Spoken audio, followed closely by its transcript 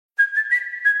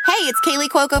it's Kaylee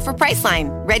Cuoco for Priceline.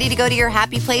 Ready to go to your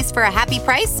happy place for a happy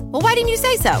price? Well, why didn't you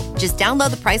say so? Just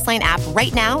download the Priceline app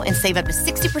right now and save up to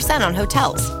 60% on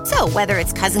hotels. So whether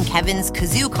it's Cousin Kevin's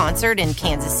Kazoo Concert in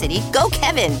Kansas City, go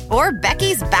Kevin, or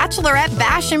Becky's Bachelorette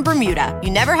Bash in Bermuda,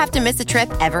 you never have to miss a trip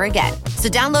ever again. So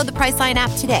download the Priceline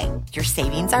app today. Your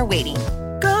savings are waiting.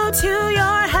 Go to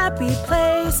your happy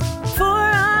place for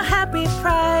a happy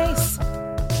price.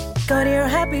 Go to your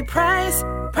happy price,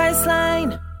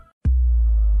 Priceline.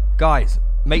 Guys,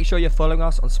 make sure you're following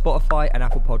us on Spotify and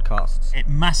Apple Podcasts. It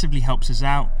massively helps us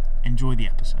out. Enjoy the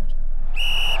episode.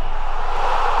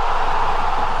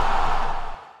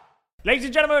 Ladies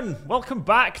and gentlemen, welcome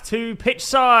back to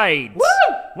Pitchside. Woo!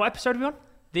 What episode are we on?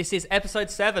 This is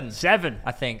episode 7. 7.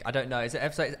 I think. I don't know. Is it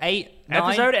episode 8? 9?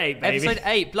 Episode 8, baby. Episode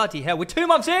 8. Bloody hell. We're 2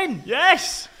 months in.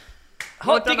 Yes!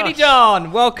 Hot diggity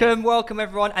John. Welcome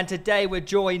everyone. And today we're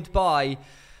joined by,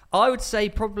 I would say,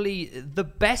 probably the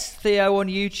best Theo on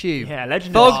YouTube. Yeah,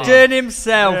 legendary. Bogdan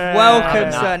himself. Yeah.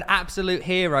 Welcome, sir. An absolute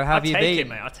hero. How have you been? I'll take it,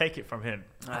 mate. I'll take it from him.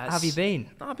 How have you been?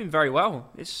 No, I've been very well.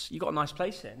 You got a nice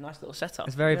place here, nice little setup.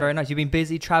 It's very, very nice. You've been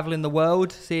busy travelling the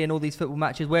world, seeing all these football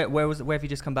matches. Where have you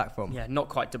just come back from? Yeah, not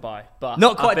quite Dubai, but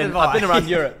Dubai. I've been around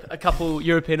Europe. A couple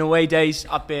European away days.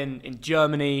 I've been in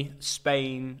Germany,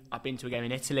 Spain. I've been to a game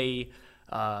in Italy,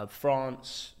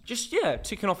 France. Just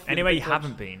ticking off. Anywhere you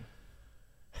haven't been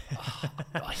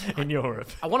in Europe.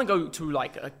 I want to go to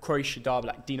like a Croatia derby,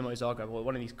 like Dinamo Zagreb, or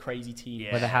one of these crazy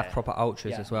teams where they have proper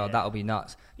ultras as well. Yeah. That'll be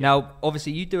nuts. Now,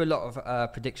 obviously, you do a lot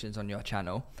of predictions on your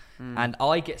channel, and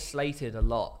I get slated a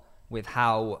lot with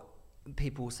how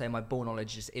people say my ball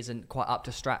knowledge just isn't quite up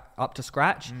to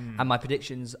scratch, and my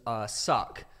predictions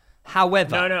suck.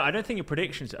 However, No, I don't think your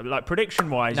predictions, like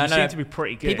prediction-wise, you seem to be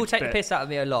pretty good. People take the piss out of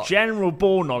me a lot. General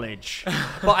ball knowledge.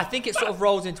 But I think it sort of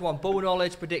rolls into one. Ball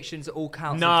knowledge, predictions, it all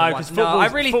counts No, into one. 'cause No, I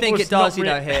football's- really think it football's does,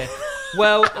 not here.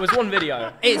 Well, There was one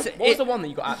video. What was the one that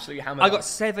you got absolutely hammered? I got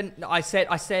 7. I said.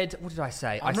 What did I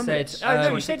say? I remember said. this.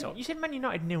 No, TikTok. you said Man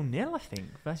United 0-0, I think,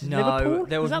 versus No, Liverpool.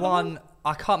 there was that the one.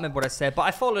 I can't remember what I said, but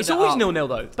I followed. It's it always up. 0-0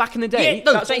 though. Back in the day, Yeah,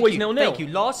 no, that's always 0-0. Thank you.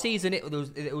 Last season, it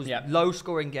was Yep. low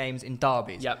scoring games in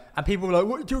derbies. Yep. And people were like,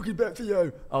 "What are you talking about,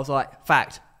 Theo?" I was like,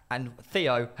 "Fact." And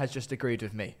Theo has just agreed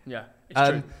with me. Yeah, it's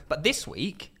true. But this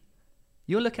week,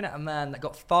 you're looking at a man that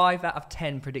got 5 out of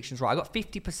 10 predictions right. I got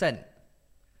 50%.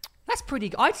 That's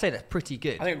pretty. I'd say that's pretty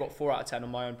good. I think I got 4 out of 10 on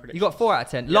my own prediction. You got 4 out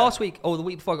of 10. Yeah. Last week or the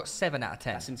week before, I got 7 out of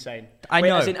 10. That's insane. I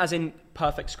know. As in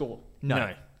perfect score.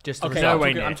 No. Just the Okay, result.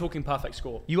 I'm talking perfect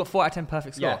score. You got 4 out of 10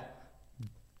 perfect score. Yeah.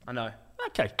 I know.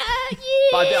 Okay.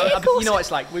 But you know what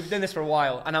it's like. We've done this for a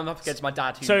while, and I'm up against my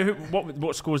dad. Who, So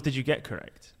what scores did you get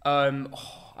correct?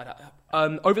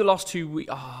 over the last 2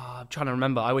 weeks, I'm trying to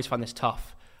remember. I always find this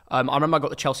tough. I remember I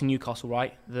got the Chelsea Newcastle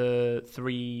right, the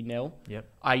 3-0. Yep.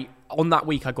 On that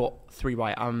week I got 3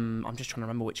 right. I'm just trying to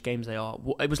remember which games they are.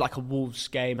 It was like a Wolves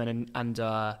game and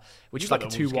which is like a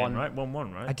 2-1. Right,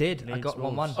 1-1, right? I did. I Against got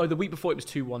Wolves. 1-1. Oh, the week before it was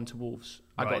 2-1 to Wolves.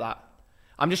 I Right. got that.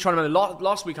 I'm just trying to remember.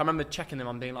 Last week I remember checking them.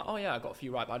 I'm being like, oh yeah, I got a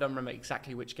few right, but I don't remember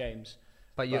exactly which games.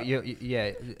 But yeah,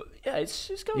 Yeah, it's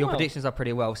going your well. predictions are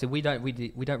pretty well. So we don't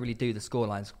really do the score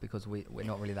lines because we're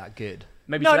not really that good.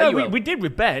 Maybe No, today you we, will. we did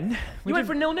with Ben. You went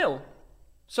for 0-0.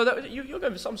 So you're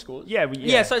going for some scores.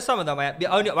 Yeah. So some of them,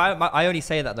 I only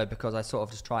say that though because I sort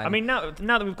of just try. And, I mean, now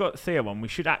that we've got Theo on, we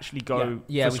should actually go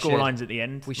Yeah, for we score should. lines at the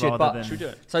end. we should. rather But than, Should we do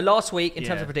it? so last week, in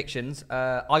terms Yeah. of predictions,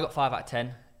 I got 5 out of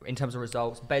 10 in terms of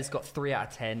results. Bez got 3 out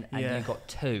of 10, and Yeah. you got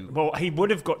 2. Well, he would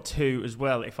have got 2 as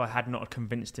well if I had not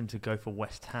convinced him to go for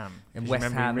West Ham. And 'Cause West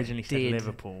remember Ham he originally said did.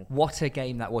 Liverpool. What a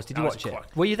game that was! Did you That watch was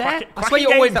it? Were you there? cracking I swear you're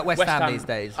game. always at West Ham these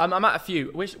days. I'm at a few.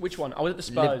 Which one? I was at the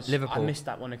Spurs. Liverpool. I missed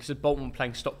that one because Bolton were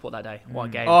playing Stockport that day. What a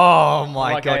game. Oh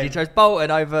my What a god! game. You chose Bolton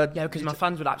over. Yeah, because my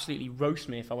fans would absolutely roast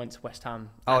me if I went to West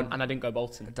Ham and I didn't go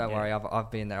Bolton. Don't Yeah. worry,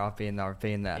 I've been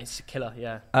there. It's a killer,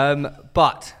 yeah.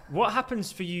 But What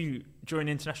happens for you during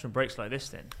international breaks like this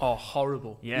then? Oh,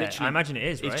 horrible. Yeah, Literally, I imagine it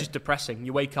is, right? It's just depressing.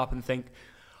 You wake up and think,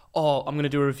 oh, I'm going to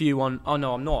do a review on... Oh,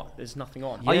 no, I'm not. There's nothing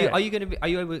on. are Yeah.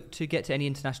 you able to get to any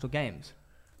international games?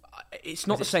 It's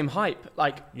not the same hype.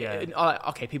 Like, Yeah.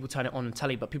 Okay, people turn it on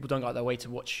telly, but people don't go out their way to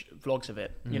watch vlogs of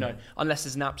it, you know, unless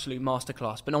there's an absolute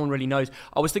masterclass. But no one really knows.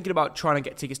 I was thinking about trying to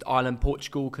get tickets to Ireland,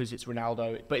 Portugal, because it's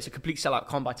Ronaldo, but it's a complete sellout.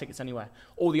 Can't buy tickets anywhere.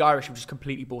 All the Irish have just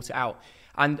completely bought it out.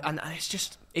 And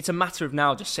it's a matter of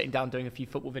now just sitting down doing a few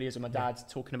football videos with my dad,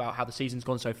 talking about how the season's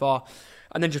gone so far,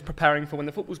 and then just preparing for when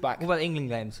the football's back. What about the England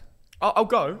games? I'll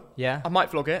go. Yeah. I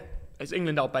might vlog it. It's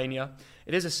England, Albania.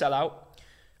 It is a sellout.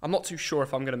 I'm not too sure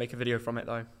if I'm going to make a video from it,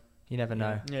 though. You never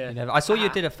know. Yeah. You never. I saw you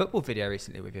did a football video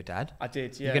recently with your dad. I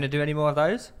did, yeah. You going to do any more of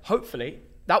those? Hopefully.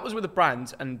 That was with a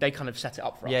brand, and they kind of set it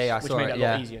up for us, I which saw made it, it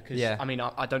a lot easier. Because Yeah. I mean,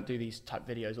 I don't do these type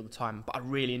videos all the time, but I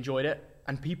really enjoyed it,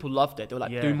 and people loved it. They were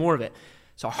like, Yeah. do more of it.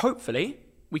 So hopefully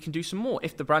we can do some more.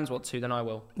 If the brands want to, then I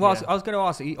will. Well, Yeah. I was going to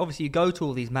ask. Obviously, you go to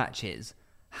all these matches.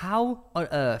 How on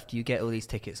earth do you get all these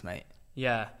tickets, mate?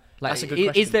 Yeah, Like, that's a good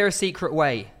question. is there a secret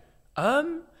way?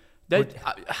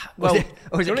 Well,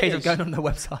 Or is it a you know case what of going on the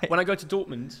website? When I go to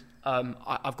Dortmund,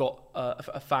 I've got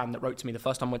a fan that wrote to me the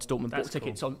first time I went to Dortmund, That's bought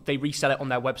tickets. They resell it on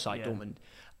their website, Yeah. Dortmund.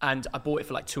 And I bought it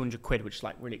for like 200 quid, which is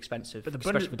like really expensive. But the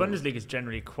especially for Dortmund. Bundesliga is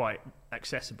generally quite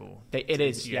accessible. It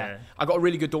is, yeah. I got a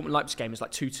really good Dortmund Leipzig game. It's like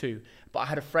 2-2. But I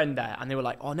had a friend there, and they were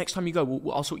like, "Oh, next time you go,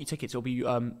 I'll sort you tickets. It'll be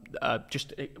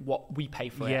just what we pay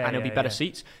for it, Yeah, and it'll be yeah, better yeah.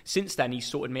 seats." Since then, he's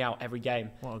sorted me out every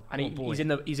game, What a and boy.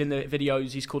 he's in the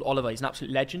videos. He's called Oliver. He's an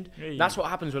absolute legend. Yeah. That's what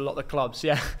happens with a lot of the clubs.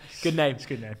 Yeah, good name. It's a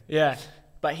good name. Yeah.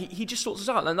 But he just sorts us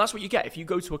out, and that's what you get. If you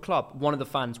go to a club, one of the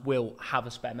fans will have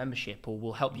a spare membership or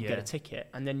will help you get Yeah. a ticket,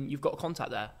 and then you've got a contact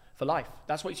there for life.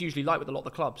 That's what it's usually like with a lot of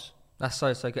the clubs. That's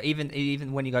so good.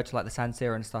 Even when you go to like the San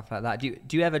Siro and stuff like that,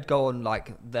 do you ever go on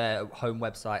like their home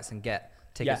websites and get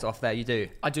tickets Yeah. off there? You do.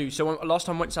 I do. So last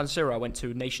time I went to San Siro, I went to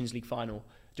a Nations League final. Do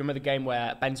you remember the game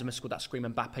where Benzema scored that scream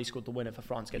and Mbappe scored the winner for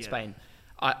France against Yeah. Spain?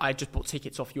 I just bought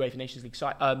tickets off UEFA Nations League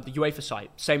site, the UEFA site,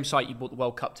 same site you bought the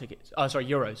World Cup tickets.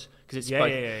 Euros, because it's Yeah,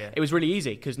 both. yeah. It was really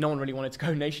easy because no one really wanted to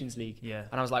go Nations League. Yeah.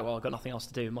 And I was like, well, I've got nothing else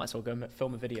to do. Might as well go and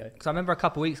film a video. Because I remember a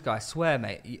couple of weeks ago, I swear,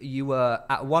 mate, you were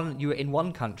in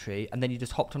one country and then you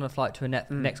just hopped on a flight to a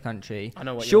next country. I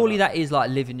know what you're Surely about. that is like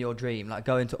living your dream, like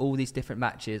going to all these different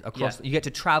matches across. Yeah. You get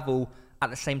to travel at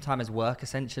the same time as work,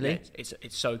 essentially. Yeah,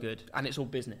 it's so good, and it's all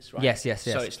business, right? Yes.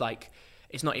 So it's like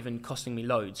it's not even costing me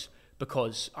loads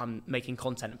because I'm making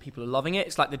content and people are loving it.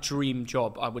 It's like the dream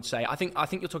job, I would say. I think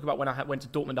you're talking about when I went to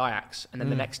Dortmund Ajax, and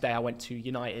then the next day I went to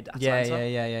United Atlanta.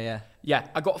 Yeah. Yeah,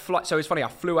 I got a flight. So it's funny. I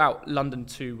flew out London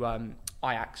to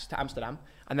Ajax to Amsterdam,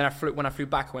 and then when I flew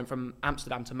back, I went from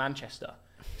Amsterdam to Manchester,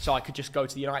 so I could just go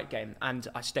to the United game. And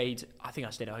I think I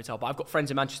stayed at a hotel, but I've got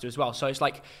friends in Manchester as well. So it's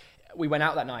like we went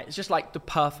out that night. It's just like the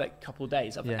perfect couple of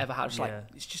days I've ever had.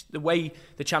 It's just the way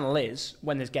the channel is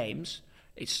when there's games.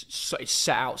 It's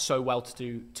set out so well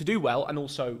to do well and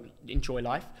also enjoy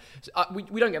life. So,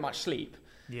 we don't get much sleep.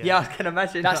 Yeah, I can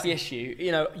imagine. That's the issue.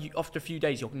 You know, after a few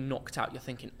days, you're knocked out. You're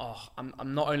thinking, oh,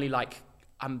 I'm not only like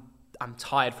I'm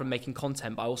tired from making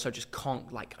content, but I also just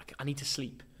can't, like, I need to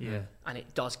sleep. Yeah. And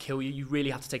it does kill you. You really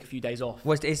have to take a few days off.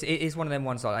 Well, it is one of them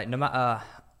ones like no matter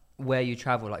where you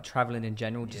travel, like traveling in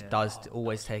general just does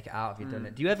always take it out if you've done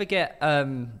it. Do you ever get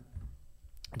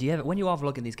when you are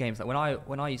vlogging these games, like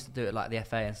when I used to do it like the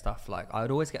FA and stuff, like I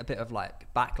would always get a bit of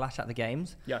like backlash at the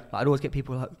games. Yeah. Like, I'd always get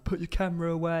people like, put your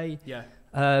camera away. Yeah.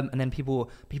 And then people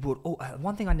would.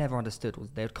 One thing I never understood was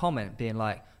they would comment being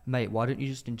like, "Mate, why don't you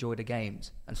just enjoy the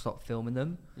games and stop filming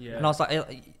them?" Yeah. And I was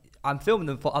like, "I'm filming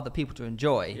them for other people to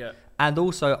enjoy, Yeah. and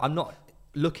also I'm not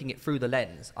looking it through the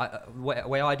lens. The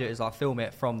way I do it is I film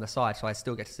it from the side, so I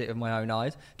still get to see it with my own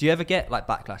eyes." Do you ever get like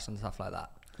backlash and stuff like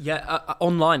that? Yeah,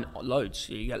 online, loads.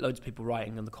 You get loads of people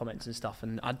writing in the comments and stuff,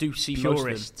 and I do see most of them.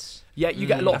 Purists. Yeah, you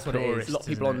get a lot that's of what it is, a lot of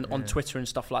people isn't it? on Yeah. Twitter and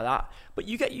stuff like that. But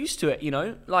you get used to it, you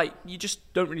know. Like you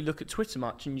just don't really look at Twitter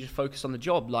much, and you just focus on the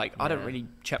job. Like I don't really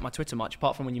check my Twitter much,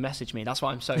 apart from when you message me. That's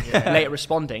why I'm so late at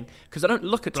responding, because I don't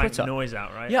look at Blank Twitter. the noise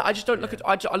out, right? Yeah, I just don't look at.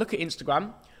 I look at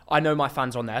Instagram. I know my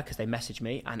fans on there because they message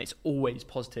me, and it's always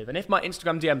positive. And if my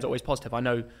Instagram DMs are always positive, I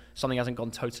know something hasn't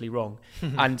gone totally wrong.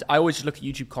 And I always look at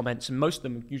YouTube comments, and most of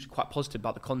them are usually quite positive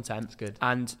about the content. That's good.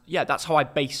 And yeah, that's how I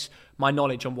base my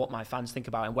knowledge on what my fans think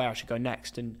about and where I should go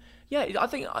next. And yeah, I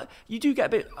think you do get a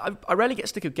bit. I rarely get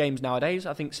sick of games nowadays.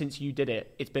 I think since you did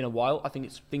it, it's been a while. I think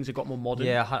things have got more modern.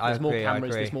 Yeah, I there's more agree, I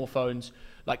cameras, agree. there's more phones.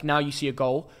 Like now you see a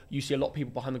goal, you see a lot of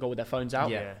people behind the goal with their phones out.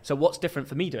 Yeah. So what's different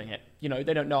for me doing it? You know,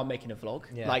 they don't know I'm making a vlog.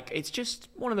 Yeah. Like it's just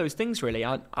one of those things, really.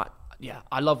 I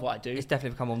love what I do. It's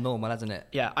definitely become more normal, hasn't it?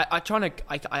 Yeah, I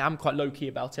am quite low key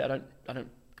about it. I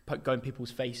don't go in people's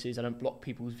faces. I don't block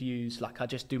people's views. Like I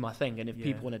just do my thing. And if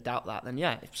people want to doubt that, then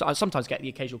yeah. So I sometimes get the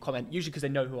occasional comment, usually because they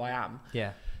know who I am.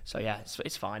 Yeah. So yeah,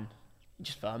 it's fine. You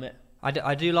just firm it.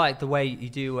 I do like the way you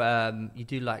do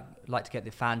like to get the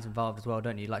fans involved as well,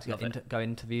 don't you? Like to Love it. go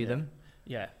interview them.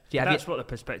 Yeah. Yeah, That's what the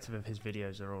perspective of his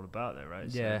videos are all about, though,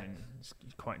 right? So, Yeah. I mean, it's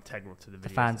quite integral to the videos. the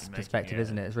fans' that you're perspective, making,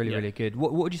 isn't it? It's really, Yeah. really good.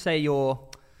 What would you say your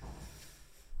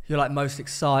like most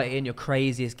exciting, your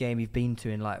craziest game you've been to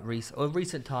in like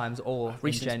recent times or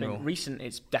in general? Recent,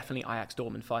 it's definitely Ajax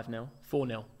Dortmund 5-0,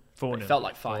 4-0. 4-0. It felt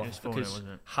like 5 It was 4-0, because wasn't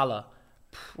it? Haller,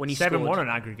 when he 7-1 scored, on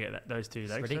aggregate, those two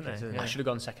legs, ridiculous, didn't isn't they? it? I should have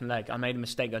gone second leg. I made a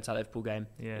mistake going to that Liverpool game.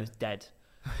 Yeah. It was dead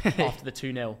after the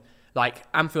 2-0. Like,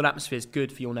 Anfield atmosphere is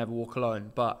good for You'll Never Walk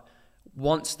Alone, but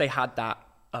once they had that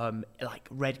like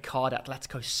red card.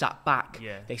 Atletico sat back.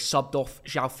 Yeah. They subbed off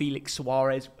João Felix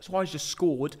Suarez. Suarez just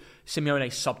scored. Simeone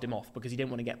subbed him off because he didn't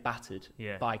want to get battered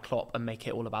by Klopp and make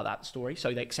it all about that story.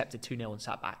 So they accepted 2-0 and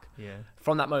sat back. Yeah.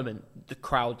 From that moment, the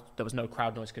crowd, there was no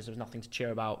crowd noise because there was nothing to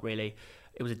cheer about, really.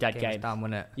 It was a dead game. Was down,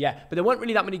 wasn't it? Yeah, but there weren't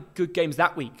really that many good games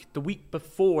that week. The week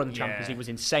before in the Champions League was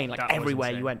insane. Like, that was everywhere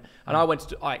insane. you went. And I went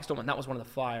to Ajax Dortmund. That was one of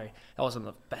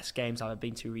the best games I've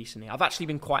been to recently. I've actually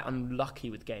been quite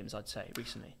unlucky with games, I'd say,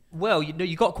 recently. Well,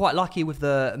 you got quite lucky with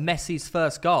the Messi's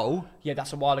first goal. Yeah,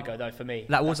 that's a while ago, though, for me.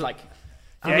 That was like...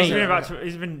 Yeah,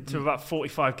 he's been to about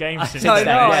 45 games since I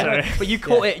then. know, So. but you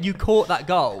caught it. You caught that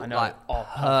goal I know. like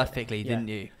perfectly, Yeah. didn't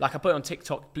you? Like, I put it on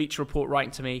TikTok, Bleacher Report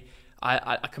writing to me.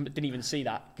 I didn't even see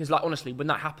that. Because, like, honestly, when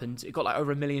that happened, it got, like,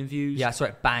 over 1 million views. Yeah, I saw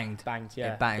it banged.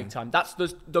 Yeah, it banged. big time. That's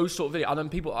those sort of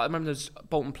videos. I remember there's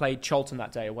Bolton played Charlton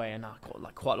that day away, and I got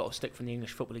like quite a lot of stick from the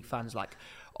English Football League fans, like,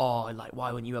 oh, like,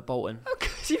 why weren't you at Bolton?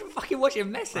 Because you're fucking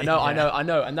watching Messi. I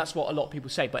know, and that's what a lot of people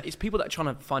say. But it's people that are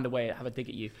trying to find a way to have a dig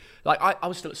at you. Like, I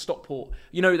was still at Stockport.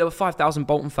 You know, there were 5,000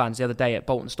 Bolton fans the other day at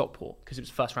Bolton Stockport because it was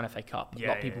the first round FA Cup. A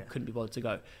lot of people couldn't be bothered to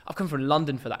go. I've come from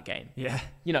London for that game. Yeah.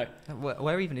 You know.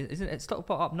 Where even isn't it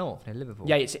Stockport up north near Liverpool?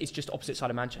 Yeah, it's just opposite side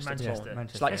of Manchester. Manchester.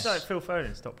 It's like, It's like Phil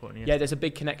Foden, Stockport. yeah, there's a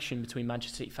big connection between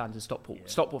Manchester City fans and Stockport. Yeah.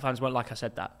 Stockport fans won't like I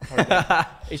said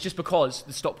that. It's just because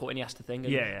the Stockport Iniesta thing.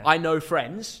 And I know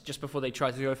friends, just before they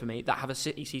try to go for me, that have a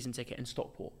City season ticket in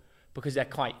Stockport because they're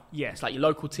quite... it's like your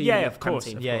local team. Yeah, your of course.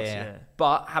 team. Yeah.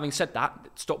 But having said that,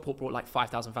 Stockport brought like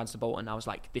 5,000 fans to Bolton. I was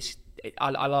like,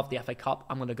 I love the FA Cup.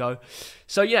 I'm going to go.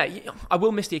 So, yeah, I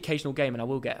will miss the occasional game and I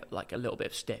will get like a little bit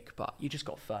of stick, but you just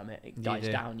got to firm it. It dies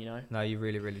down, you know? No, you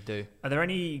really, really do. Are there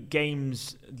any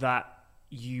games that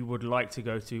you would like to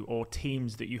go to or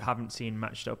teams that you haven't seen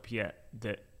matched up yet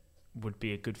that would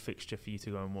be a good fixture for you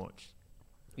to go and watch?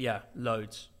 Yeah,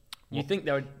 loads. You think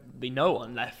there would be no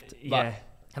one left. But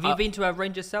Have you been to a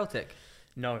Rangers Celtic?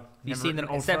 No. Have you seen them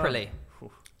separately?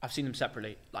 I've seen them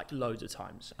separately, like, loads of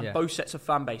times. And Yeah. both sets of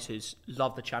fan bases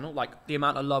love the channel. Like, the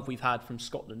amount of love we've had from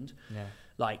Scotland,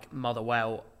 like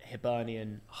Motherwell,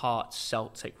 Hibernian, Hearts,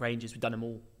 Celtic, Rangers, we've done them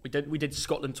all. We did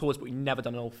Scotland tours, but we've never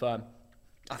done an Old Firm.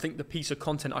 I think the piece of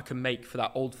content I can make for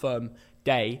that Old Firm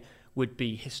day would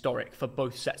be historic for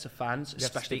both sets of fans, You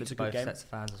have to especially if speak it's a to good both game. sets of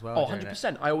fans as well. Oh, during it.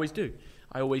 100%. I always do.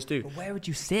 But where would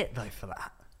you sit though for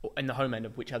that? In the home end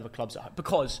of whichever clubs are,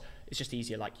 because it's just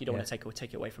easier. Like, you don't want to take a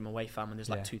ticket away from away fan when there's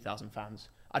like 2,000 fans.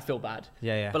 I'd feel bad.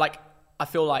 Yeah. But like, I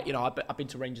feel like, you know, I've been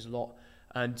to Rangers a lot,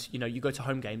 and you know, you go to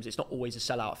home games, it's not always a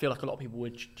sellout. I feel like a lot of people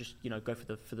would just, you know, go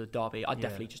for the derby. I'd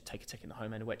definitely just take a ticket in the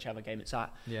home end of whichever game it's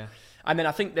at. Yeah. And then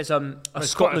I think there's a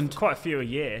There's Scotland. quite a few a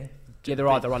year. Yeah, there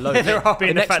are loads. Being The the fact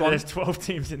next that one, there's 12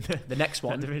 teams in the next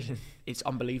one, that division. it's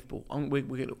unbelievable.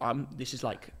 This is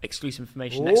like exclusive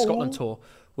information. Next Scotland tour,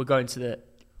 we're going to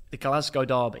the Glasgow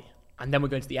Derby, and then we're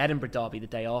going to the Edinburgh Derby the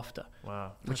day after.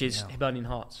 Wow. Which is Hibernian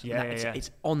Hearts. Yeah, It's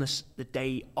on the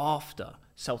day after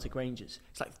Celtic Rangers.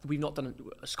 It's like we've not done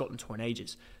a Scotland tour in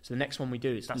ages. So the next one we do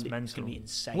is That's going to mental. be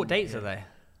insane. What dates are they?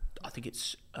 I think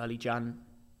it's early Jan.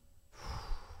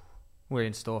 We're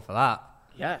in store for that.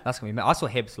 Yeah. That's gonna be. I saw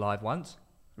Hibs live once.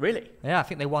 Really? Yeah, I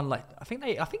think they won I think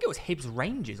it was Hibs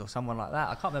Rangers or someone like that.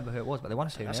 I can't remember who it was, but they won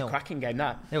 2-0. That's a cracking game,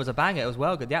 that. It was a banger. It was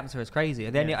well good. The atmosphere was crazy.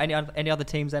 Are there any other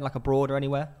teams then, like abroad or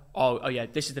anywhere? Oh yeah,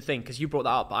 this is the thing, because you brought that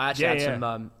up. I actually had Yeah.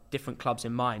 some different clubs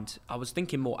in mind. I was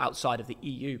thinking more outside of the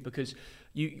EU, because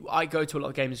I go to a lot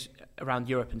of games around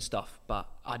Europe and stuff, but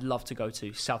I'd love to go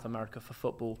to South America for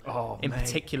football. Oh, in mate.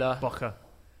 particular, Boca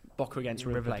against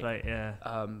River Plate.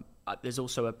 Yeah. There's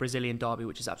also a Brazilian derby,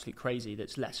 which is absolutely crazy,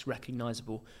 that's less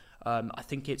recognisable. I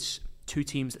think it's two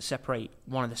teams that separate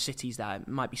one of the cities there. It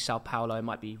might be Sao Paulo, it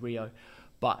might be Rio,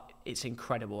 but it's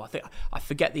incredible. I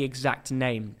forget the exact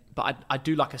name, but I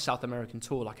do like a South American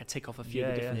tour, like I tick off a few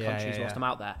of the different countries whilst I'm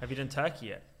out there. Have you done Turkey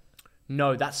yet?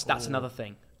 No, that's another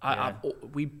thing.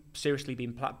 We've seriously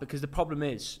been because the problem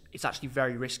is it's actually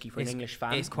very risky for an English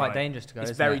fan. It's quite dangerous to go.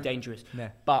 It's isn't very it? dangerous. Yeah.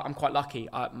 But I'm quite lucky.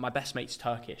 My best mate's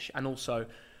Turkish, and also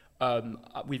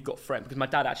we've got friends, because my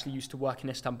dad actually used to work in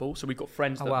Istanbul, so we've got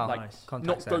friends that Nice.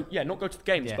 Contacts not go to the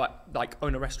games, Yeah. but like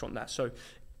own a restaurant there. So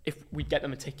if we get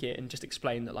them a ticket and just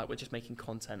explain that, like, we're just making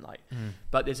content, like,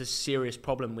 but there's a serious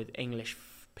problem with English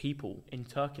people in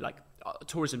Turkey. Like,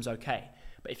 tourism's okay,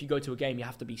 but if you go to a game, you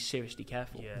have to be seriously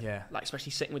careful. Yeah. Like,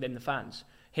 especially sitting within the fans,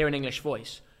 hear an English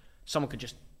voice, someone could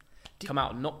just come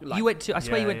out and not. Like, You went to. I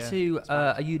swear you went Yeah. to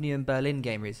a Union Berlin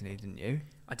game recently, didn't you?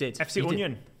 I did. FC You did.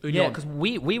 Union. Yeah, because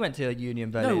we went to a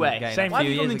Union Berlin way. game Same a Why have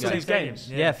few you gone years into ago. these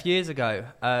games? Yeah, a few years ago.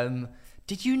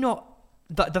 Did you not?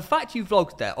 The fact you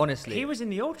vlogged there, honestly, He was in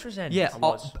the Ultras end. yeah, I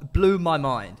was. blew my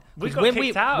mind. We 'Cause got when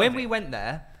kicked out of when it. we went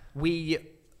there, we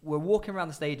we're walking around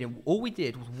the stadium. All we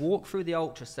did was walk through the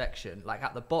ultra section, like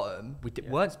at the bottom. We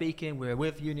weren't speaking. We were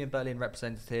with Union Berlin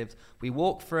representatives. We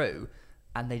walked through,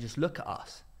 and they just look at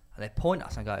us and they point at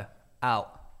us and go,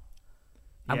 out.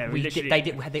 And Yeah, we we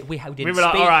didn't were like,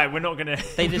 speak. all right, we're not gonna.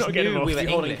 They just not knew gonna we were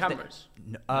holding English. cameras.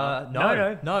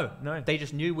 No. They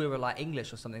just knew we were like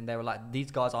English or something. They were like, these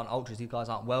guys aren't ultras. These guys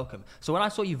aren't welcome. So when I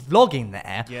saw you vlogging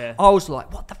there, I was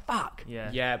like, what the fuck?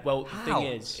 Yeah, well, the thing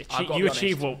is, you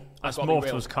achieve what us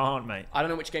mortals can't, mate. I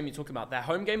don't know which game you're talking about. Their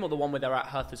home game or the one where they're at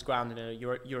Hertha's ground in a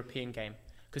European game?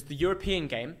 Because the European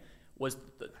game was,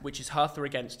 which is Hertha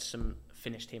against some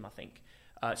Finnish team, I think.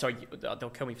 Sorry, they'll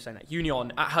kill me for saying that.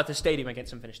 Union at Hertha Stadium against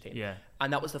some Finnish team. Yeah.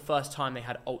 And that was the first time they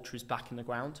had ultras back in the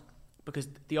ground. Because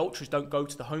the ultras don't go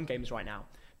to the home games right now.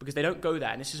 Because they don't go there.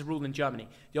 And this is a rule in Germany.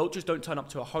 The ultras don't turn up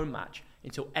to a home match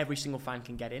until every single fan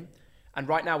can get in. And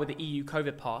right now with the EU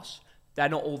COVID pass, they're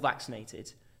not all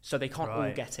vaccinated. So they can't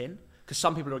all get in. Because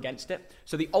some people are against it.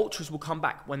 So the ultras will come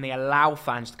back when they allow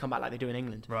fans to come back like they do in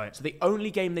England. Right. So the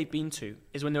only game they've been to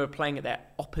is when they were playing at their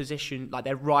opposition, like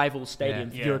their rival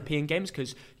stadium for European games,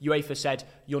 because UEFA said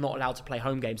you're not allowed to play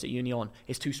home games at Union.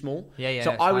 It's too small.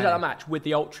 So I was at a match with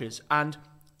the ultras and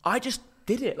I just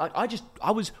did it. Like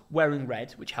I was wearing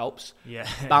red, which helps. Yeah.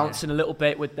 Bouncing a little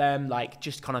bit with them, like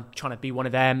just kind of trying to be one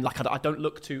of them. Like I don't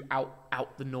look too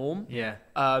out the norm. Yeah.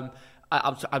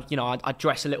 I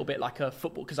dress a little bit like a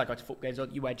football because I go to football games.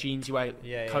 You wear jeans, you wear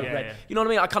coat red. Yeah. You know what I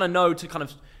mean? I kind of know to kind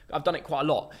of. I've done it quite a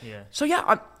lot. Yeah. So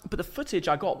but the footage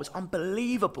I got was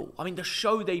unbelievable. I mean, the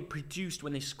show they produced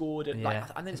when they scored, and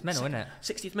then it's mental, isn't it?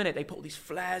 60th minute, they put all these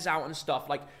flares out and stuff.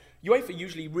 Like UEFA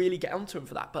usually really get onto them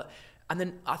for that, and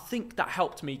then I think that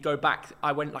helped me go back.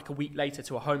 I went like a week later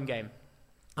to a home game.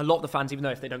 A lot of the fans, even though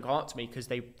if they don't go out to me because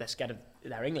they're scared of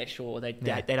their English or they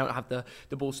don't have the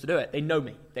balls to do it, they know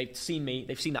me. They've seen me.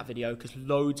 They've seen that video because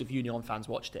loads of Union fans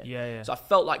watched it. Yeah. So I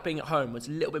felt like being at home was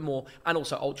a little bit more, and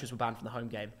also ultras were banned from the home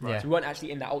game. Right. So we weren't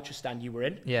actually in that ultra stand you were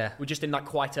in. Yeah. We're just in like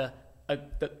quite the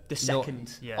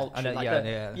second ultra.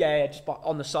 Just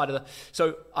on the side of the.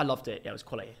 So I loved it. Yeah, it was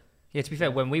quality. Yeah, to be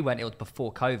fair, when we went, it was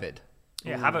before COVID.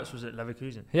 Yeah, Havertz was at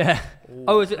Leverkusen. Yeah. Ooh.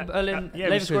 Oh, was it Berlin?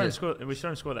 Yeah, we saw him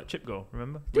score that chip goal.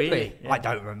 Remember? Did we? Yeah. I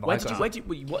don't remember. Where did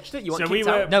you watched it? You so kicked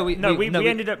out?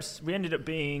 we ended up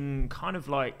being kind of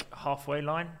like halfway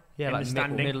line. Yeah, in like the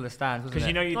standing. middle of the stands, because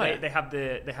they have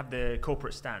the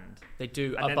corporate stand. They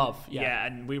do and above. Then,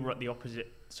 and we were at the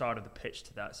opposite side of the pitch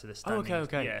to that, so the standing.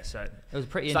 Okay. Yeah, so it was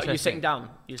pretty so interesting. You're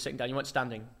sitting down. You weren't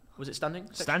standing. Was it standing?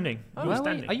 Standing. Oh, we were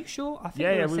standing. Are you sure? I think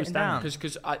we were sitting standing. down.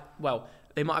 Because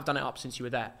they might have done it up since you were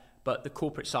there. But the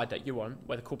corporate side that you're on,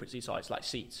 where the corporate side is like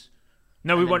seats.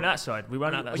 No, we weren't that side. We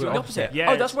weren't at that side. The opposite?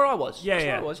 Yeah. Oh, that's where I was. Yeah, that's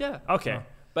where I was, yeah. Okay.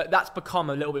 But that's become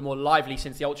a little bit more lively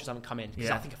since the ultras haven't come in. Because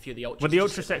I think a few of the ultras. Well, the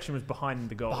ultra section was behind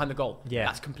the goal. Behind the goal. Yeah.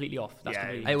 That's completely off.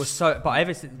 It was so. But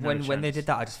ever since when they did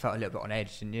that, I just felt a little bit on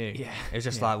edge, didn't you? Yeah. It was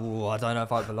just like, whoa, I don't know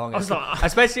if I belong. I was like,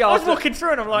 especially I was walking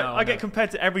through and I'm like, I get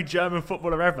compared to every German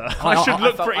footballer ever. I should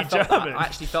look pretty German. I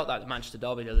actually felt that at the Manchester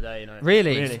Derby the other day. You know.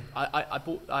 Really?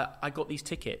 I got these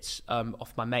tickets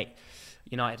off my mate,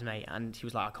 United mate, and he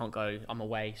was like, I can't go. I'm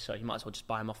away, so you might as well just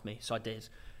buy them off me. So I did.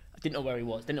 I didn't know where he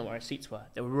was, didn't know where his seats were.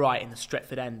 They were right in the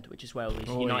Stretford end, which is where all these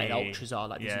United ultras are,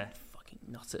 like these fucking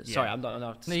nutters. Yeah. Sorry, I'm not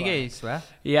allowed to swear. No, you swear.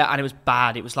 Yeah, and it was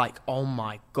bad. It was like, oh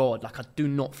my God, like I do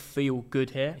not feel good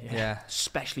here. Yeah.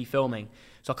 Especially filming.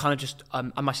 So I kind of just,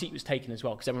 and my seat was taken as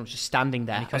well because everyone was just standing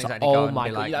there. I was like, oh my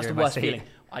God, that's the worst feeling.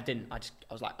 I didn't. I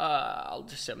was like, I'll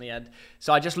just sit on the end.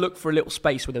 So I just looked for a little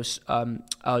space where there was,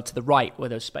 to the right where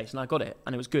there was space, and I got it,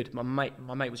 and it was good. My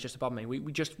mate was just above me.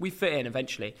 We fit in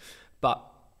eventually, but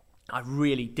I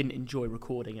really didn't enjoy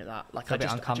recording at that. Like,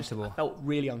 uncomfortable. I felt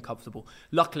really uncomfortable.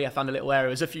 Luckily, I found a little area.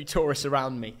 There was a few tourists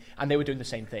around me, and they were doing the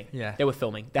same thing. Yeah. They were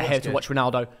filming. They're here to watch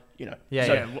Ronaldo, you know.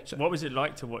 So what was it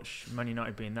like to watch Man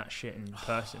United being that shit in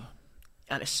person?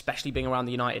 And especially being around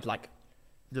the United, like,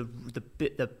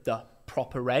 the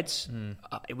proper Reds,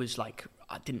 it was like,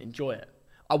 I didn't enjoy it.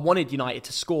 I wanted United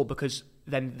to score because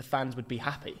then the fans would be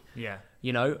happy. Yeah.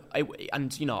 You know?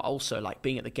 Also, like,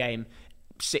 being at the game,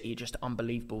 City are just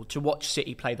unbelievable. To watch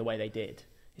City play the way they did,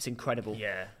 it's incredible.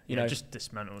 Yeah, you know, just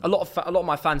dismantled. A lot of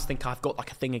my fans think I've got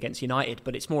like a thing against United,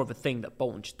 but it's more of a thing that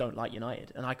Bolton just don't like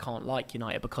United, and I can't like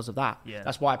United because of that. Yeah,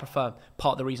 that's why part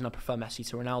of the reason I prefer Messi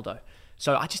to Ronaldo.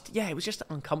 So it was just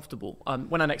uncomfortable.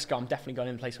 When I next go, I'm definitely going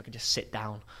in a place where I can just sit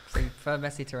down. So you prefer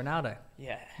Messi to Ronaldo?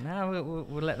 Yeah. No,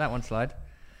 we'll let that one slide.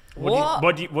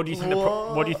 What do you think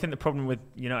the problem with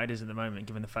United is at the moment,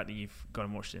 given the fact that you've gone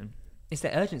and watched it? It's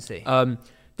their urgency.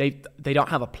 They don't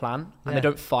have a plan and they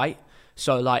don't fight.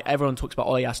 So, like, everyone talks about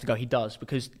Ole has to go. He does,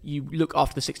 because you look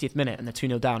after the 60th minute and they're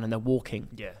 2-0 down and they're walking.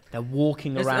 Yeah. They're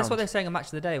walking around. That's what they're saying on Match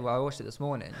of the Day, where I watched it this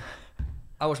morning.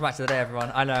 I watched Match of the Day,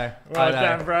 everyone. I know. Well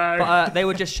done, bro. But they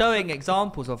were just showing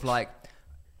examples of, like,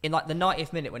 in, like, the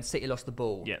 90th minute when City lost the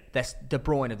ball, there's De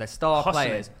Bruyne, their star Hustling.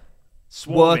 players,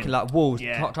 Swarming. working like wolves,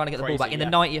 Yeah. trying to get the Crazy, ball back. In the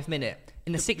 90th minute,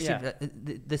 in the 60th,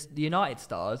 the United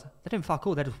stars, they don't fuck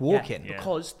all. They're just walking. Yeah.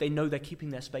 Because they know they're keeping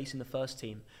their space in the first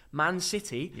team. Man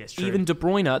City, Yeah, it's true. even De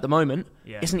Bruyne at the moment,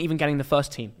 Yeah. isn't even getting the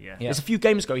first team. Yeah. There's a few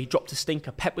games ago, he dropped a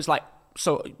stinker. Pep was like,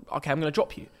 so, okay, I'm going to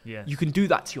drop you. Yeah. You can do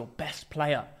that to your best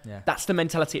player. Yeah. That's the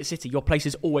mentality at City. Your place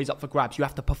is always up for grabs. You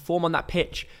have to perform on that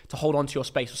pitch to hold on to your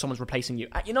space or someone's replacing you.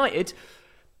 At United,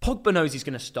 Pogba knows he's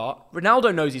going to start.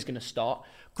 Ronaldo knows he's going to start.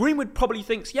 Greenwood probably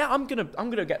thinks, yeah, I'm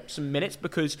gonna get some minutes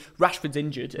because Rashford's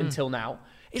injured until now.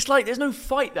 It's like there's no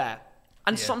fight there.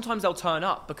 And sometimes they'll turn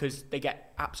up because they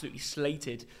get absolutely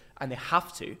slated and they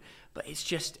have to. But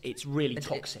it's really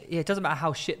toxic. It doesn't matter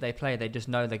how shit they play. They just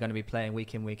know they're going to be playing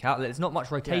week in, week out. There's not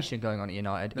much rotation going on at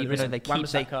United, No, even though isn't. they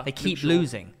Wan-Bissaka, keep Luke Shaw.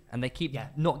 losing and they keep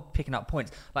not picking up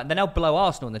points. Like, they'll blow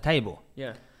Arsenal on the table.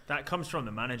 Yeah. That comes from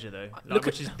the manager, though, Look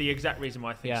which is the exact reason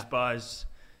why I think Spurs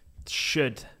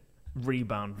should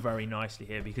rebound very nicely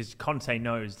here, because Conte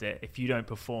knows that if you don't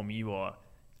perform, you are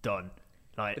done.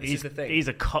 Like, But this is the thing. He's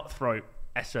a cutthroat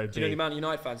SOB. Do you know the amount of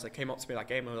United fans that came up to me that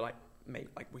game and were like, mate,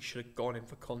 like, we should have gone in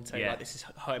for Conte. Yeah. Like, this is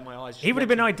hurting my eyes. He would have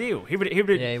been ideal. He would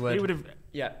have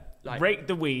like, raked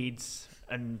the weeds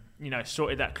and,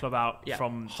 sorted that club out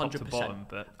from top to 100%. bottom.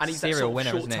 But And he's that Serial sort of winner,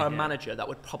 isn't he? short-term manager that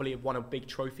would probably have won a big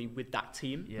trophy with that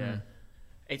team. yeah.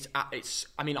 It's.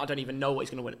 I mean, I don't even know what he's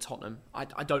going to win at Tottenham. I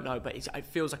don't know, but it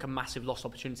feels like a massive lost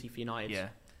opportunity for United. Yeah.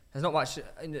 There's not much.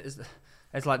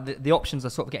 It's like the options are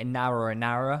sort of getting narrower and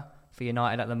narrower for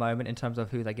United at the moment in terms of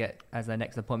who they get as their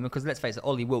next appointment. Because let's face it,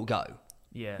 Ollie will go.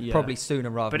 Yeah. Yeah. Probably sooner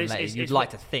rather But than it's- later. it's- You'd it's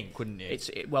like what- to think, wouldn't you?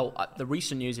 The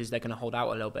recent news is they're going to hold out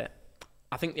a little bit.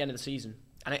 I think the end of the season.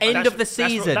 And End of the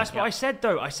season. That's what I said,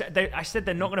 though. I said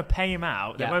they're not going to pay him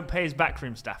out. They Yeah. won't pay his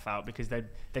backroom staff out because they'd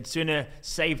sooner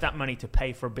save that money to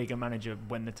pay for a bigger manager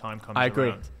when the time comes. I agree.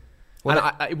 Around.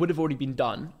 Well, it would have already been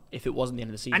done if it wasn't the end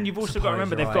of the season. And you've also got to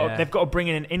remember they've got to bring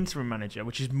in an interim manager,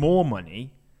 which is more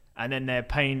money, and then they're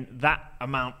paying that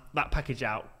package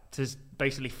out to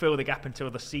basically fill the gap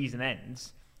until the season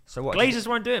ends. So what? Glazers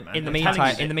won't do it, man. In the I'm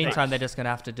telling you. meantime, they're just going to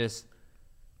have to just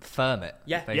firm it.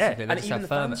 Yeah, basically. yeah. They And just even have the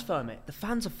fans firm it. The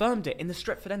fans affirmed it. In the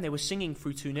Stretford End, they were singing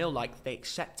through 2-0 like they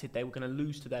accepted they were going to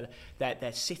lose to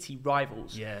their City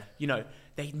rivals. Yeah.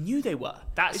 They knew they were.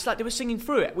 That's- It's like they were singing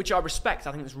through it, which I respect.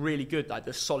 I think it's really good, like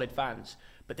the solid fans.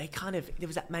 But there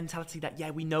was that mentality that,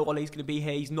 we know Ole's going to be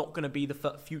here. He's not going to be the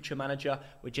future manager.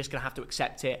 We're just going to have to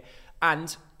accept it.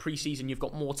 And pre-season, you've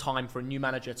got more time for a new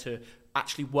manager to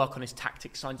actually work on his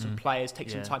tactics, sign some players, take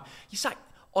some time. You sack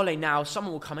Ole now,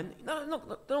 someone will come in. No, they're not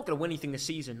going to win anything this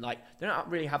season. Like, they don't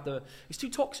really have it's too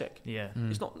toxic. Yeah.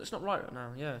 It's not right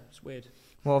now. Yeah, it's weird.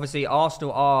 Well, obviously,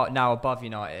 Arsenal are now above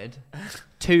United.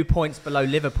 2 points below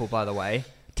Liverpool, by the way.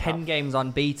 10 games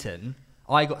unbeaten.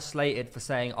 I got slated for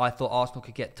saying I thought Arsenal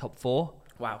could get top 4.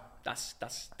 Wow, that's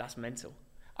mental.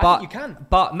 But, I think you can.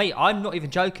 But, mate, I'm not even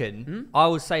joking. I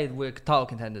would say we're title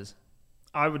contenders.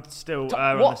 I would still What?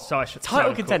 on the side.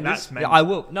 Title contenders? That's Yeah, mental. I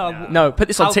will. No, No, put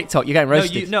this on How- TikTok. You're getting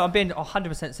roasted. I'm being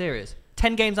 100% serious.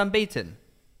 10 games unbeaten.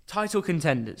 Title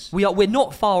contenders. We're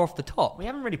not far off the top. We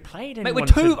haven't really played Mate, anyone.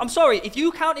 we're 2. I'm sorry. If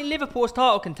you count in Liverpool as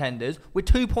title contenders, we're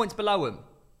 2 points below them.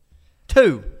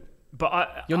 2.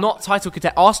 But You're not title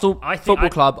contender. Arsenal I think Football I-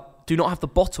 Club do not have the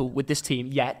bottle with this team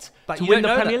yet But to you win don't the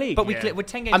know Premier that. League. But Yeah. we're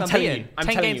 10 games I'm unbeaten. telling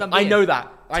you. 10 games I unbeaten. know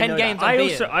that. 10 games I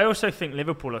unbeaten. also think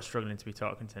Liverpool are struggling to be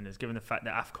title contenders, given the fact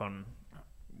that AFCON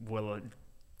will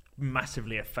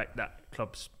massively affect that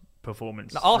club's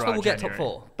performance. Arsenal throughout will get top January.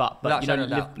 4. But Without you know, shadow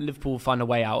of a doubt. Liverpool will find a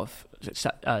way out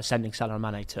of sending Salah and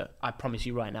Mane to. I promise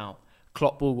you right now.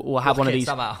 Klopp will have one of Rocket these.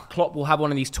 somehow. Klopp will have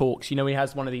one of these talks. You know, he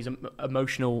has one of these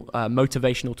emotional,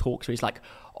 motivational talks where he's like,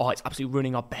 "Oh, it's absolutely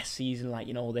ruining our best season." Like,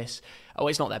 all this. Oh,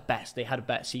 it's not their best. They had a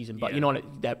better season, but Yeah. you know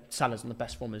what? Salah's in the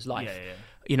best form of his life. Yeah.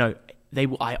 You know,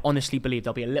 I honestly believe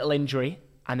there'll be a little injury,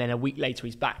 and then a week later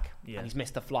he's back, Yeah. and he's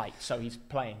missed a flight, so he's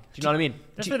playing. Do you know what I mean?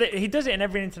 He does it in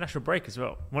every international break as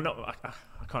well. Well,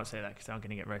 I can't say that because I'm going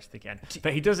to get roasted again.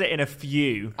 But he does it in a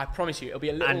few. I promise you, it'll be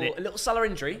a And little Salah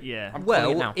injury. Yeah. I'm calling it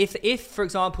Well, now. if for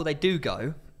example they do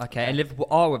go, and Liverpool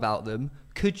are without them,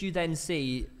 could you then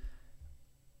see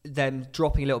them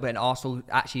dropping a little bit and Arsenal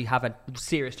actually have a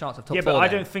serious chance of top 4? Yeah, but I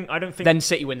then? don't think. Then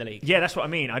City win the league. Yeah, that's what I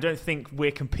mean. I don't think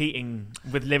we're competing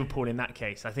with Liverpool in that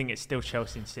case. I think it's still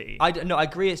Chelsea and City. I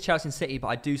agree it's Chelsea and City, but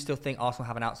I do still think Arsenal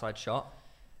have an outside shot.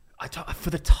 For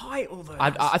the title, though. I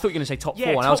thought you were going to say top 4,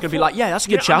 and top I was going to be 4. like, yeah, that's a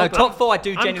good Yeah, shout. No, top 4 I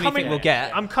do I'm genuinely coming- think we'll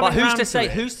get. I'm coming But who's round to to say?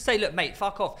 it. Who's to say? Look, mate,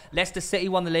 fuck off. Leicester City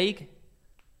won the league.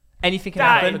 Anything can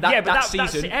That- happen. yeah, but that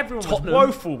that's- season, everyone was Tottenham,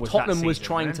 woeful with that Tottenham was season,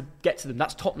 trying man. to get to them.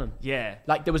 That's Tottenham. Yeah.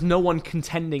 Like, there was no one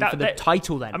contending for the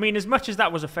title then. I mean, as much as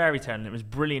that was a fairy tale and it was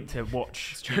brilliant to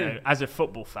watch, as a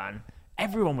football fan,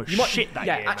 everyone was shit that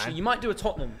year, actually, man. you might do a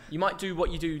Tottenham. You might do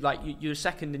what you do, like you're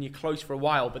second and you're close for a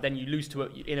while, but then you lose to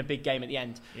it in a big game at the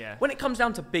end. Yeah. When it comes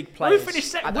down to big We players,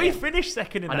 finished at the we end- finished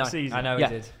second in I know, that season. I know Yeah.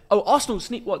 we did. Oh, Arsenal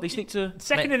sneak what? They sneaked to.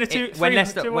 Second Mate, in a two when three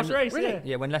Leicester- two when- race. really? Yeah.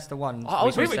 Yeah, when Leicester won, I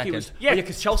was we with finished you. second. Yeah,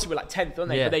 because Chelsea were like 10th, weren't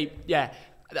they? Yeah. But they, yeah.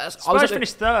 I was Spurs at the-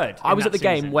 finished third. I was in at the that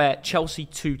game season. where Chelsea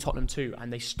 2, Tottenham 2,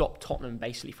 and they stopped Tottenham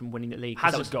basically from winning the league. 'Cause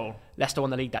that Hazard was- goal. Leicester won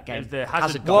the league that It game. was the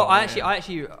Hazard Well, goal, I yeah.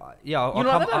 actually, yeah, I'll You know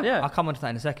come, that then? Yeah. I'll come on to that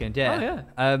in a second. Yeah.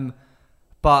 Oh, yeah.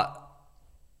 But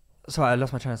sorry, I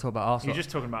lost my train of thought about Arsenal. You're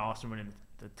just talking about Arsenal winning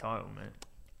the title, mate.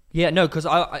 Yeah, no, because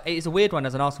it's a weird one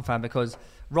as an Arsenal fan because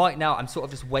right now I'm sort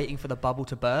of just waiting for the bubble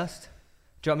to burst.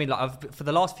 Do you know what I mean? Like for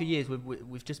the last few years,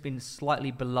 we've just been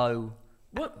slightly below.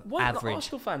 What Average. the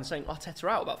Arsenal fans saying Arteta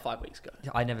out about 5 weeks ago?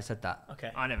 I never said that.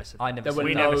 Okay. I never said I that. never. There Said were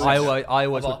We that. never said loads. I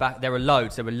always of- would back. There were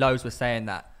loads were saying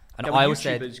that, and There were I always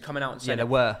said, YouTubers coming out and yeah, saying there it.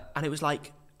 were. And it was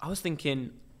like, I was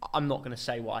thinking, I'm not going to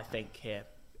say what I think here.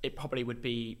 It probably would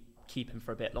be keep him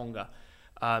for a bit longer.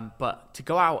 But to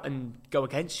go out and go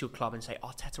against your club and say,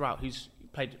 Arteta out, who's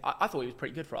played, I thought he was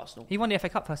pretty good for Arsenal. He won the FA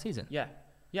Cup first season. Yeah.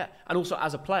 Yeah. And also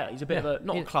as a player, he's a bit Yeah. of a,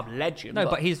 not a club legend. No,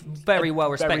 but he's very a well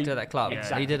respected very- at that club.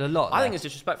 Exactly. He did a lot. I there. think it's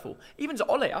disrespectful. Even to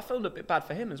Ole, I felt a bit bad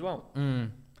for him as well.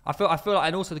 I feel like,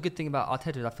 and also the good thing about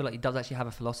Arteta is I feel like he does actually have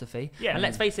a philosophy. Yeah. And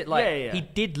let's face it, like Yeah. he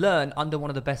did learn under one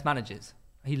of the best managers.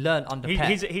 He learned under Pep.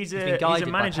 He's been a guided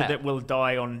by manager Pep. that will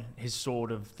die on his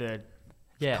sword of the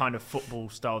Yeah. kind of football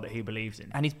style that he believes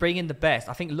in. And he's bringing the best.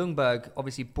 I think Ljungberg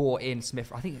obviously brought in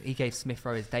Smith. I think he gave Smith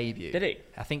Rowe his debut. Did he?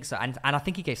 I think so. And I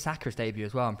think he gave Saka his debut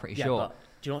as well, I'm pretty Yeah, sure. but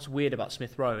do you know what's weird about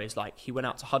Smith Rowe is like he went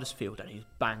out to Huddersfield and he was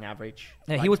bang average.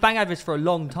 Yeah, Like, he was bang average for a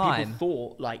long time. People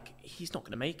thought like he's not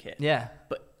going to make it. Yeah.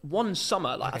 But one summer,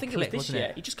 like Like I a think clip, it was this wasn't year,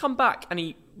 it? he just come back and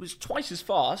he was twice as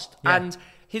fast. Yeah. And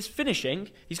his finishing,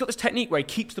 he's got this technique where he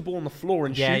keeps the ball on the floor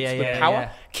and Yeah, shoots yeah, with yeah, power.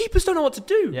 yeah. Keepers don't know what to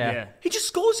do. Yeah. Yeah. He just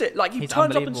scores it. Like he He's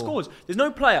turns up and unbelievable. scores. There's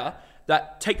no player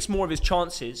that takes more of his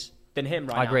chances than him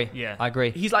right now. I agree. Yeah. I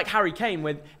agree. He's like Harry Kane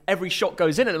when every shot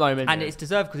goes in at the moment. And it's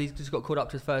deserved because he's just got called up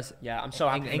to his first. yeah, I'm so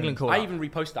happy. for him. England call I up. even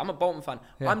reposted. I'm a Bolton fan.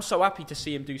 Yeah. I'm so happy to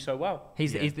see him do so well.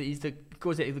 He's Yeah. the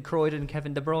was it the Croydon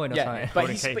Kevin De Bruyne or Yeah, something? but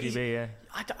According he's, to but he's KDB,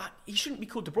 yeah. he shouldn't be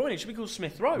called De Bruyne. He should be called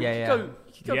Smith Rowe. Yeah, he yeah. could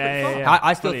go Yeah, pretty yeah, far. yeah.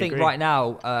 I still Fully think agree. right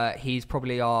now he's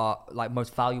probably our like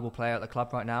most valuable player at the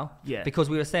club right now. Yeah. Because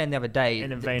we were saying the other day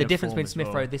In a the vein of difference form between as Smith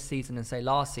well. Rowe this season and say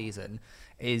last season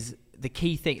is the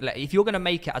key thing. Like, if you're going to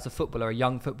make it as a footballer, a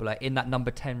young footballer in that number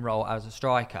 10 role as a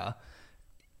striker,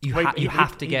 you Wait,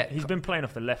 have to get. He's been playing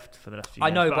off the left for the last few I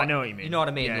years. know, but but I know what you mean. You know what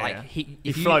I mean? Yeah, like yeah.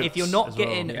 if floats you're not as well.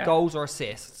 getting Yeah. goals or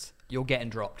assists, you're getting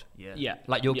dropped. Yeah. Yeah.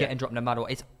 Like you're Yeah. getting dropped no matter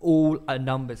what. It's all a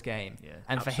numbers game. Yeah,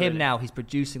 and for absolutely. him now, he's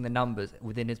producing the numbers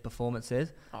within his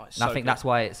performances. Oh, it's and I so think good. that's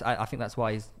why it's. I think that's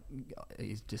why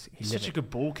he's just. He's such a good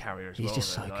ball carrier as He's well.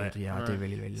 just though, so like, good. Yeah, I do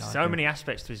really like so him. many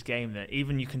aspects to his game that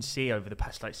even you can see over the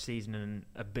past like season and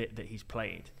a bit that he's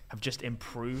played have just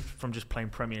improved from just playing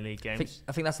Premier League games.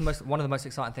 I think that's one of the most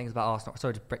exciting things about Arsenal.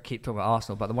 Sorry to keep talking about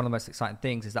Arsenal, but one of the most exciting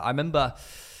things is that I remember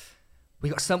we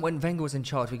got when Wenger was in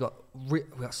charge. We got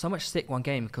so much sick one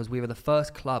game because we were the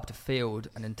first club to field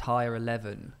an entire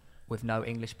 11 with no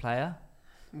English player.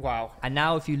 Wow. And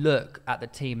now, if you look at the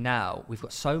team now, we've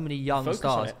got so many young Focus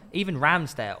on stars. it. Even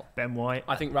Ramsdale. Ben White,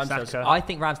 I think Ramsdale's- Saka. I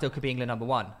think Ramsdale could be England number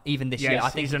 1 even this year. I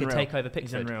think he's he could unreal. take over He's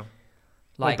Pickford. unreal.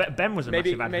 Like Well, Ben was a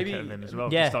maybe- massive advocate maybe- of him as well.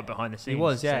 Yeah. Just like behind the scenes.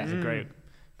 was, yeah. So he's a great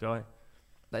guy.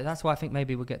 that's why I think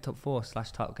maybe we'll get top 4 /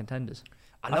 title contenders.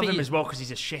 I love think him he- as well because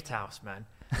he's a shithouse, man.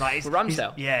 Like he's,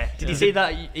 Ramsdale? Yeah. Did you see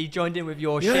that he joined in with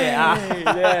your shit?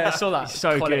 yeah, I saw that. He's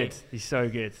so Quality. good. He's so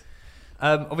good.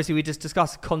 Obviously, we just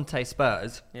discussed Conte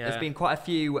Spurs. Yeah. There's been quite a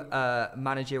few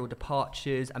managerial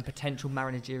departures and potential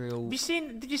managerial.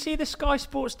 Did you see the Sky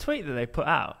Sports tweet that they put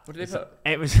out? What did they put?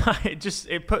 It was like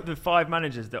it put the 5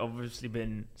 managers that obviously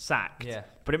been sacked. Yeah.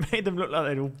 But it made them look like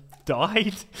they'd all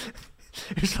died.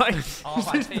 It was like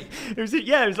RIP. it was like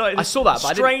I saw that, but I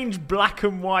didn't- strange black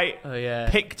and white Oh, yeah.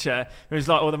 picture. It was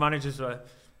like all the managers were,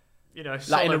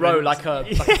 Like in a row, Solomon. like a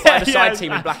Yeah, five-a-side yeah,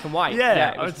 team in black and white.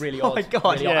 Yeah, it was really oh odd. my God,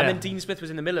 really odd. yeah. And then Dean Smith was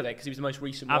in the middle of it because he was the most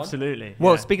recent one. Absolutely.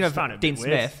 Well, yeah. speaking Just of found it a Dean bit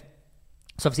weird. Smith,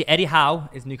 so obviously Eddie Howe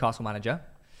is Newcastle manager.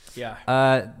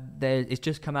 Yeah. It's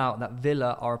just come out that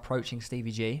Villa are approaching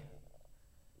Stevie G.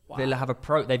 Wow. Villa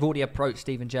have they've already approached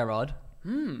Steven Gerrard.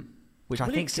 Which I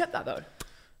Will he think accept that though?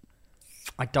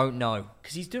 I don't know.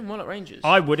 Because he's doing well at Rangers.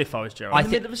 I would if I was Gerrard. I in the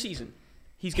think- middle of the season,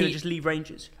 he's going to just leave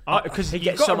Rangers. Because he you've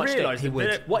gets got so to much realise stick. that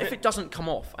Villa- What if it doesn't come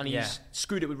off and he's Yeah.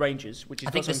 screwed it with Rangers, which is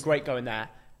I think something great going there,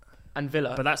 and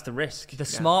Villa? But that's the risk. The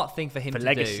smart thing for him for to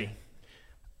legacy. do,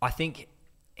 I think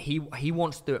he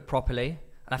wants to do it properly.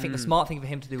 And I think the smart thing for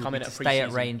him to do would Come be in to at stay at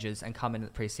pre-season. Rangers and come in at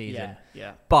the pre-season.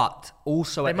 Yeah. But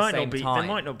also They at the might same not be. time, They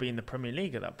might not be in the Premier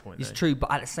League at that point. it's though. true.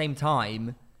 But at the same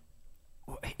time,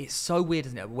 it's so weird,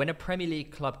 isn't it? When a Premier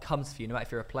League club comes for you, no matter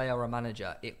if you're a player or a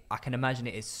manager, I can imagine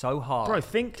it is so hard Bro,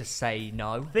 think- to say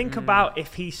no. Think about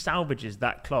if he salvages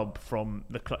that club from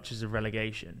the clutches of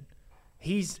relegation.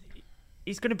 He's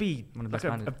going to be One of the like best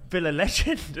a managers. Villa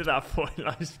legend at that point.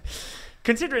 Like,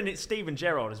 considering it's Steven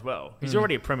Gerrard as well, he's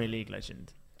already a Premier League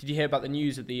legend. Did you hear about the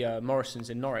news of the Morrisons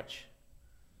in Norwich?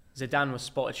 Zidane was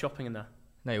spotted shopping in there.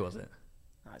 No, he wasn't.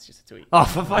 Nah, it's just a tweet. Oh,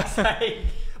 for fuck's sake!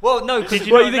 Well, no, because Did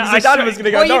you not- I saw- was going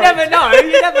to go well, you Norwich? never know.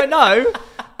 You never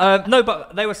know. No,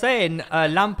 but they were saying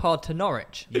Lampard to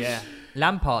Norwich. Yeah,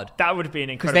 Lampard. that would be an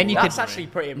 'Cause incredible. then you could- That's actually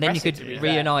pretty And then impressive. you to be could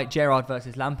fair. reunite Gerrard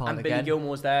versus Lampard And Billy again.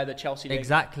 Gilmore's there, the Chelsea link.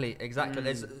 Exactly.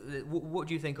 There's, what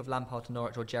do you think of Lampard to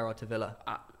Norwich or Gerrard to Villa?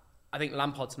 I think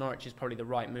Lampard to Norwich is probably the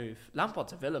right move. Lampard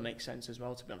to Villa makes sense as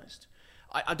well, to be honest.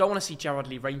 I don't want to see Gerrard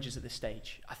leave Rangers at this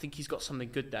stage. I think he's got something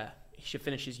good there. He should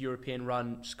finish his European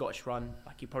run, Scottish run.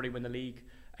 Like, he'd probably win the league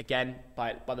again.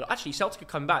 Actually, Celtic could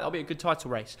come back. That'll be a good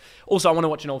title race. Also, I want to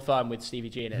watch an old firm with Stevie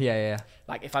G in it. Yeah.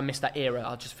 Like, if I miss that era,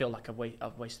 I'll just feel like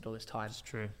I've wasted all this time. It's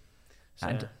true. So,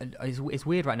 And it's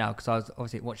weird right now because I was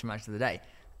obviously watching Match of the Day,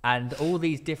 and all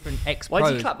these different ex-pros. why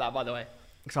did you clap that, by the way?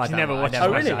 You never watched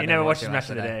Match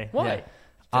of the Day. Why? Yeah.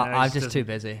 Don't know, I'm it just just too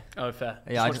busy. Oh, fair.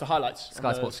 Yeah, Just I watch just- the highlights. Sky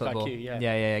on the Sports Sky Football. Q, yeah.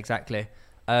 Yeah, exactly.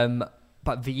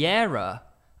 But Vieira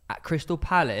at Crystal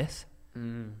Palace,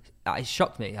 it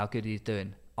shocked me how good he's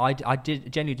doing. I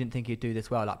genuinely didn't think he'd do this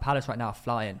well. Like, Palace right now are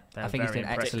flying. They're I think he's very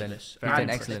doing excellent. Ridiculous. He's doing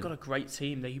And excellent. they've got a great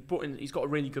team. He's got a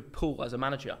really good pool as a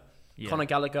manager. Yeah. Conor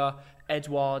Gallagher,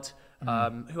 Edouard,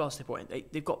 who else they brought in?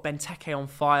 They've got Benteke on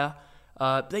fire.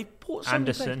 They brought some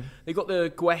Anderson. They got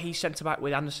the Guehi centre back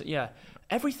with Anderson. Yeah,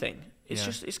 everything. It's Yeah.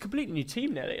 just it's a completely new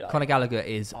team nearly. Like, Conor Gallagher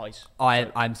is. Eyes.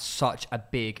 I'm such a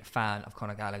big fan of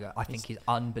Conor Gallagher. I think he's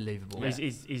unbelievable. Yeah.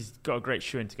 He's got a great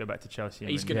showing to go back to Chelsea.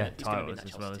 And He's win gonna be titles in that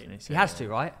as well, Chelsea isn't he? team. He has to,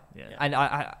 right? Yeah.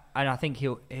 And I think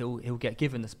he'll get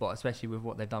given the spot, especially with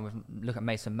what they've done with. Look at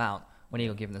Mason Mount. When he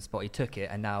got given the spot, he took it,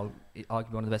 and now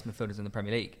arguably one of the best midfielders in the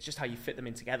Premier League. It's just how you fit them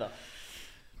in together.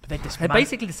 But they're They're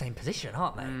basically the same position,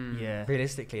 aren't they? Yeah.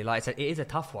 Realistically, like it is a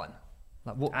tough one.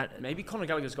 Like, what Maybe Conor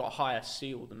Gallagher's got a higher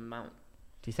seal than Mount.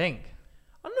 do you think?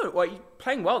 I don't know. Well, he's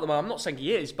playing well at the moment. I'm not saying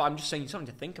he is, but I'm just saying something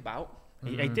to think about.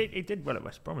 He did well at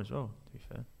West Brom as well, to be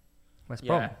fair. West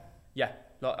Brom, Yeah,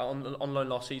 like on loan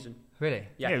last season. really?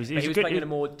 Yeah, Yeah, but he he's was good- playing in a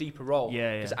more deeper role.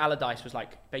 Yeah, yeah. Because Allardyce was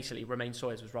like basically Romain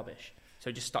Sawyers was rubbish,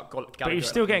 so he just stuck Gallagher. But he was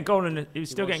still getting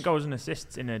was. goals and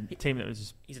assists in a team that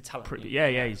was He's a talent. pretty.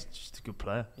 Yeah, he's just a good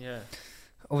player. Yeah.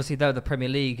 Obviously, though, the Premier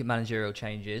League managerial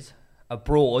changes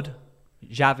abroad,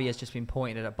 Xavi has just been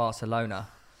appointed at Barcelona,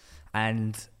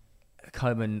 and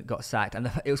Koeman got sacked.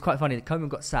 And it was quite funny that Koeman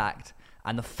got sacked,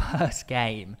 and the first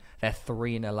game they're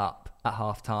 3-0 up at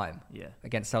half time. Yeah.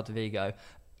 Against Celta Vigo.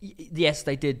 Yes,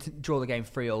 they did draw the game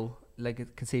 3-0,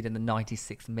 conceded in the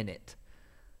 96th minute.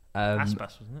 Aspas,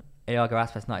 wasn't it? Iago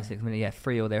Aspas, 96th minute, yeah,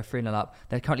 3-0. They're 3-0 up.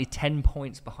 They're currently 10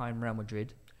 points behind Real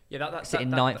Madrid. Yeah, that's Sitting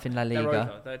ninth in La They're Liga.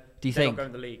 over. They're you they're think? not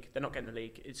going to the league? They're not getting the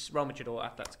league. It's Real Madrid or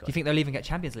Atletico. Do you think they'll even get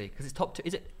Champions League? Because it's top two.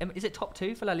 Is it top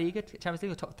two for La Liga, Champions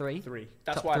League, or top three? Three.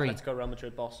 That's Top why three. Atletico, Real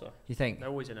Madrid, Barca. You think? They're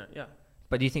always in it. Yeah.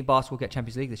 But do you think Barca will get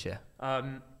Champions League this year?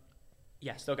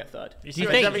 Yes, they'll get third. Do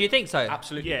you think so?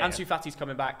 Absolutely. Yeah. Ansu Fati's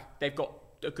coming back. They've got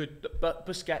a good, but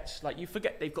Busquets, like you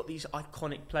forget, they've got these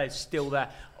iconic players still there.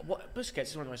 Busquets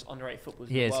is one of the most underrated footballers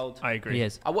He in is. the world. I agree. He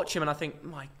is. I watch him and I think,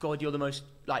 my God, you're the most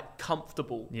like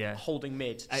comfortable holding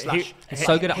mid. He's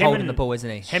so good at holding the ball, isn't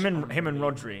he? Him and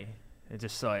Rodri are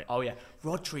just like. Oh yeah,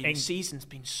 Rodri. This season's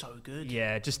been so good.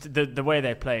 Yeah, just the way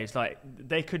they play is like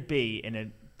they could be in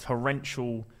a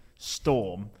torrential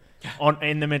storm.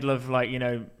 In the middle of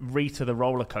Rita the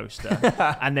roller coaster,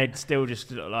 and they'd still just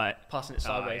look like Passing it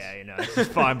sideways. Oh, yeah, it's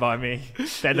just fine by me.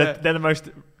 They're the most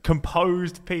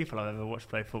composed people I've ever watched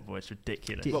play football. It's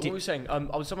ridiculous. What were we saying? I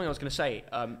was going to say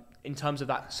in terms of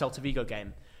that Celta Vigo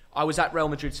game. I was at Real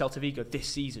Madrid Celta Vigo this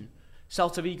season.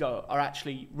 Celta Vigo are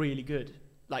actually really good.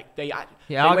 Like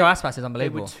Iago Aspas is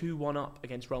unbelievable. They were 2-1 up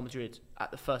against Real Madrid at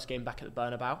the first game back at the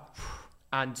Bernabeu,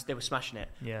 and they were smashing it.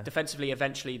 Yeah. Defensively,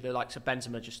 eventually the likes of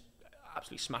Benzema just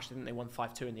absolutely smashed it. I think they won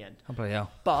 5-2 in the end. Oh, bloody hell.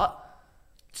 But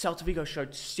Celta Vigo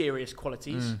showed serious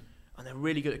qualities, and they're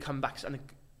really good at comebacks and a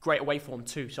great away form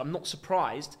too. So I'm not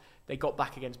surprised They got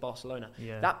back against Barcelona.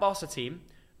 Yeah. That Barca team,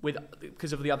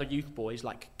 because of the other youth boys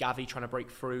like Gavi trying to break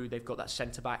through, they've got that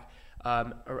centre back,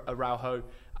 Araujo.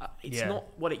 It's not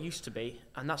what it used to be,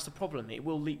 and that's the problem. It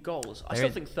will leak goals. I still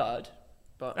think third.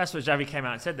 But that's what Xavi came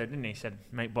out and said, though, didn't he? He said,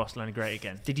 "Make Barcelona great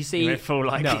again." Did you see? Full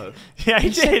like, no. Yeah,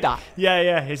 he said did that.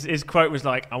 Yeah. His quote was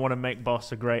like, "I want to make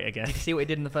Barca great again." Did you see what he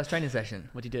did in the first training session?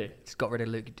 What did he do? Just got rid of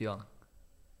Luke de Jong.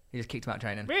 He just kicked him out of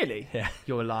training. Really? Yeah.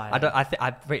 You're a liar. I'm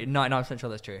 99% sure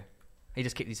that's true. He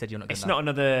just kicked. He said you're not good It's enough. not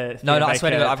another. No, I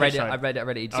swear to God, pitch I side. read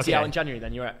it. He Is just, he out in January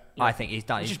then? I think he's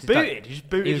done. He's He's just done. booted. He just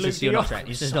booted He was Luke just de you're Jong. not trained.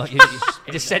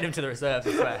 You just sent him to the reserves.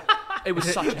 I swear. It was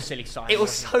such a silly sign. It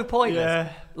was so pointless.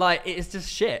 Yeah. Like, it's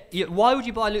just shit. Why would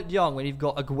you buy Luke de Jong when you've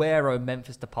got Aguero,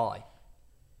 Memphis Depay?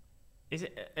 Is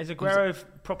Aguero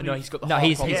properly? No, he's got the No, heart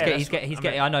he's problem.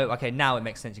 getting. I know. Okay, now it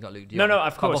makes sense. You got Luke de Jong. No,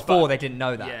 of But course, before but- they didn't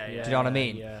know that. Yeah, Do you know what I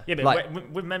mean? yeah. Yeah, but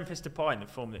Like- with Memphis Depay in the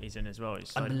form that he's in as well,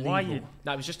 it's like, why you?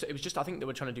 No, it was just. I think they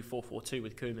were trying to do 4-4-2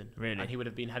 with Koeman. Really? And he would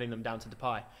have been heading them down to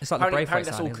Depay. It's like the apparently, Braithwaite apparently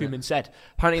that's all signing, isn't Koeman said.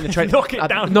 Apparently in the training, Knock it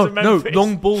down no, to Memphis.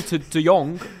 long ball to De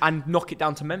Jong and knock it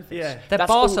down to Memphis. Yeah. They're That's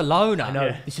all- Barcelona. I know.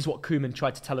 Yeah. This is what Koeman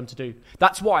tried to tell him to do.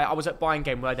 That's why I was at Bayern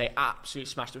game where they absolutely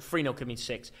smashed it. 3-0 could mean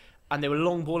 6. And they were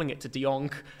long balling it to De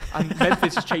Jong, and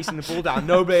Memphis was chasing the ball down.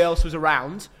 Nobody else was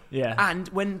around. Yeah. And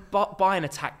when Bayern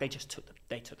attacked, they just took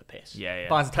the piss. Yeah.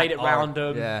 Bayern's Played it attack- round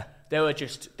them. Yeah.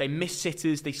 They missed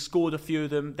sitters. They scored a few of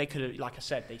them. They could have, like I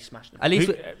said, they smashed them. At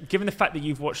least Given the fact that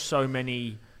you've watched so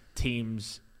many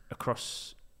teams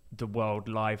across the world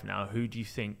live now, who do you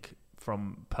think,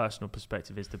 from personal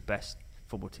perspective, is the best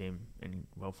football team in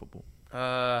world football?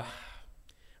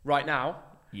 Right now,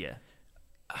 Yeah.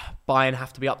 Bayern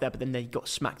have to be up there, but then they got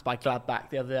smacked by Gladbach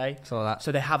the other day. Saw that.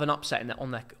 So they have an upset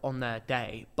on their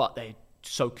day, but they're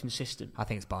so consistent. I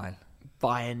think it's Bayern.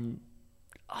 Bayern,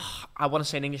 I want to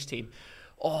say an English team.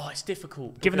 Oh, it's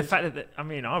difficult. Given the because- fact that,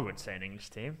 I would say an English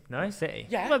team. No? City.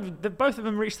 Yeah. Well, both of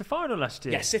them reached the final last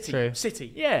year. Yeah, City. True.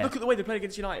 City. Yeah. Look at the way they played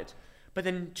against United. But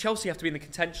then Chelsea have to be in the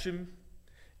contention.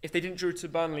 If they didn't draw to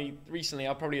Burnley recently,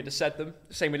 I probably would have said them.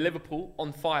 Same with Liverpool,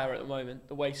 on fire at the moment.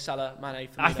 The way Salah, Mane,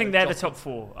 Firmino, I think they're the Jota. top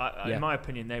four. Yeah. In my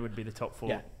opinion, they would be the top four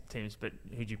Yeah. teams. But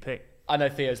who'd you pick? I know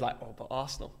Theo's like, but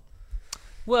Arsenal.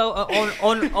 Well,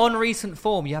 on recent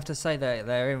form, you have to say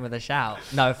they're in with a shout.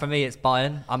 No, for me, it's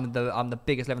Bayern. I'm the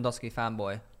biggest Lewandowski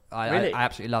fanboy. Really? I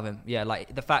absolutely love him. Yeah,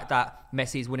 like the fact that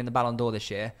Messi's winning the Ballon d'Or this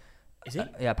year. Is he?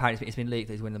 Yeah, apparently it's been leaked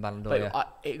that he's winning the Ballon d'Or. But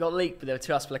Yeah. it got leaked, but there were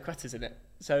 2 Aspilicuetas in it.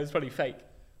 So it's probably fake.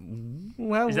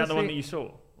 Well, Is that the we'll one see. that you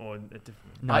saw, or a different?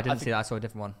 No, I I didn't think- see that. I saw a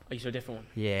different one. Are you so a different one?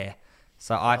 Yeah.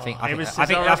 So I think It was I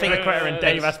think Aspilicueta and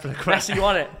Dave Messi Aspilicueta.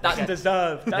 won it. That's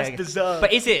deserved. That's Yeah. deserved.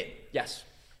 But is it? Yes.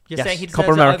 You're Yes. saying he Copa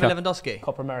deserves it America. over Lewandowski?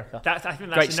 Copa America. I think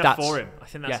Great that's enough stats. for him. I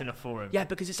think that's Yeah. enough for him. Yeah,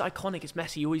 because it's iconic. It's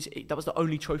Messi. That was the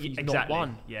only trophy he's Exactly. not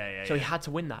won. Yeah. So he had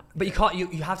to win that. But you can't. You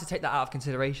have to take that out of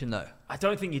consideration, though. I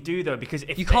don't think you do though, because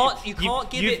if You can't give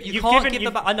it. You can't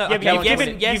give the. I know. Yeah, okay, but you've yes,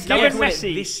 given yes, you've They given won't win it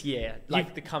Messi this year,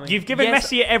 like the coming. You've given Yes.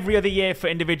 Messi every other year for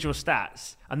individual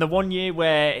stats, and the one year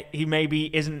where he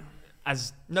maybe isn't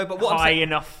as No, but what I'm high saying-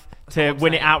 enough what to I'm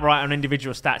win it saying. outright on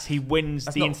individual stats, he wins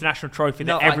That's the not- international trophy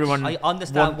No, that everyone. I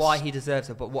understand wants. why he deserves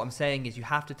it, but what I'm saying is you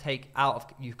have to take out of.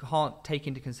 You can't take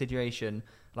into consideration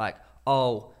like,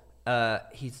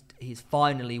 he's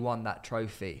finally won that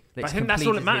trophy. But I think that's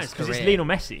all that matters because it's Lionel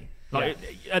Messi. Like,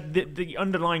 the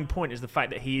underlying point is the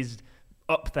fact that he's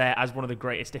up there as one of the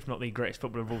greatest, if not the greatest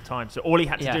footballer of all time. So all he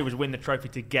had to Yeah. do was win the trophy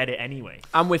to get it anyway.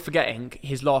 And we're forgetting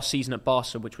his last season at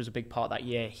Barca, which was a big part of that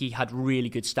year. He had really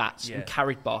good stats Yeah. and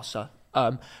carried Barca.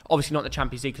 Obviously not in the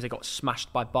Champions League because they got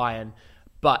smashed by Bayern.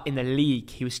 But in the league,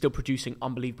 he was still producing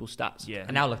unbelievable stats. Yeah.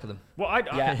 And now look at them. Well, I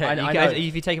Yeah. You I guys- know.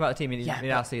 if you take him out of the team, you Yeah,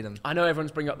 now but- see them. I know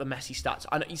everyone's bringing up the Messi stats.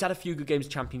 I know he's had a few good games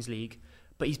in Champions League,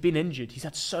 but he's been injured. He's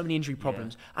had so many injury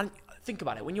problems. And think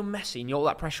about it, when you're Messi and you're all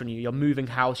that pressure on you, you're moving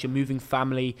house, you're moving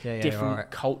family, Yeah, different right.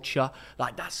 culture.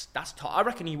 Like that's tough. I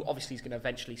reckon he obviously is going to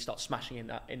eventually start smashing in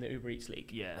the Uber Eats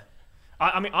league. Yeah.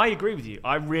 I mean, I agree with you.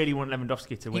 I really want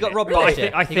Lewandowski to win. He got it. robbed But last I year.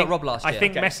 think, I He think, got robbed last I year.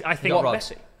 think Okay. Messi. I He think got What, robbed.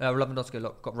 Messi? Lewandowski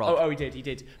got robbed. Oh, he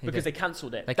did because they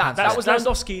cancelled it. They That cancelled was it. That's-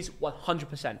 Lewandowski's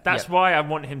 100%. that's why I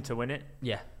want him to win it,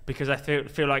 Yeah, because I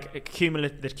feel like the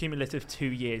cumulative 2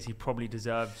 years he probably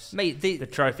deserves mate. the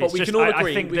trophy. But It's we just- can all I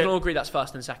agree. think We that- can all agree that's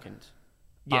first and second.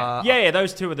 yeah,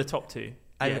 those two are the top two.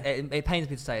 Yeah. It pains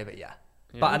me to say, but yeah.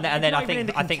 Yeah. But and then Not I even in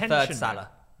think the I think third contention, Salah.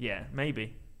 Yeah,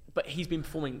 maybe. But he's been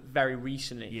performing very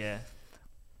recently. Yeah.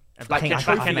 Like the I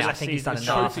trophies. think he's done the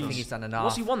enough. I trophies. think he's done enough.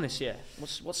 What's he won this year?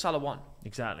 What's Salah won?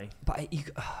 Exactly. But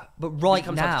right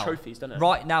comes down now, to trophies, doesn't it?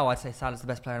 right now, I'd say Salah's the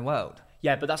best player in the world.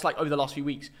 Yeah, but that's like over the last few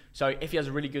weeks. So if he has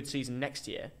a really good season next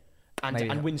year,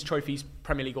 and wins trophies,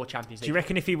 Premier League or Champions League. Do you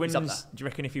reckon if he wins? He's Do up there. you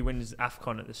reckon if he wins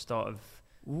AFCON at the start of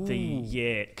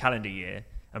the calendar year,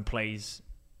 and plays?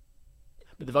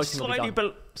 But the voting will be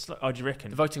done. Oh, do you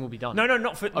reckon? The voting will be done. No,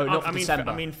 not for. not for I mean,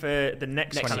 December. I mean for the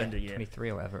next calendar year. 23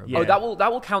 or whatever. Yeah. Oh,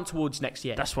 that will count towards next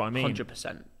year. That's what I mean.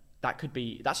 100%.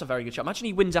 That's a very good shot. Imagine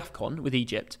he wins AFCON with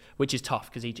Egypt, which is tough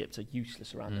because Egypt are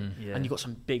useless around him. Yeah. And you've got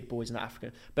some big boys in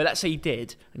Africa. But let's say he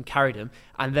did and carried him,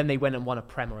 and then they went and won a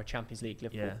Prem or a Champions League,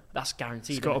 Liverpool. Yeah. That's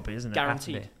guaranteed. It's got to be, isn't it?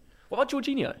 Guaranteed. Has to be. What about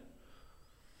Jorginho?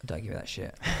 Don't give me that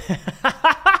shit.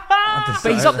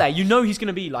 But he's up there. You know he's going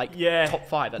to be like Yeah. top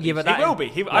 5 at Yeah, least. but He will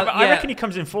be. I reckon he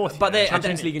comes in fourth. But they,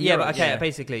 Champions League and yeah, Euros. but okay, Yeah.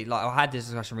 basically, like I had this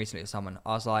discussion recently with someone.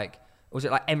 I was like, was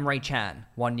it like Emre Can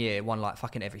one year won like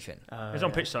fucking everything, He's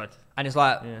on pitch side. and it's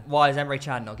like, Yeah. why is Emre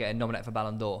Can not getting nominated for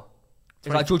Ballon d'Or?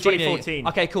 It's like 2014, Jorginho.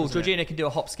 Okay, cool. wasn't Jorginho can do a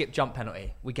hop, skip, jump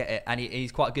penalty. We get it, and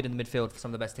he's quite good in the midfield for some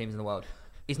of the best teams in the world.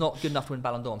 He's not good enough to win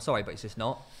Ballon d'Or. I'm sorry, but he's just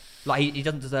not. Like he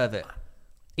doesn't deserve it.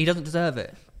 He doesn't deserve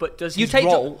it. But does You his take-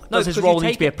 role, no, does his because role you need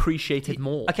take to be it- appreciated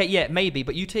more? Okay, yeah, maybe,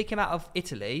 but you take him out of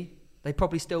Italy, they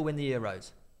probably still win the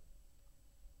Euros.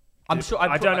 I'm sure.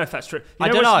 I don't know if that's true. I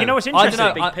don't know. You know what's I don't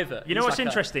interesting? know. Big pivot. You know He's what's like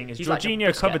interesting is he's like a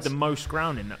Jorginho covered Busquets. the most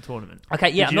ground in that tournament. Okay,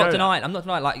 yeah, Did I'm you not know denying. I'm not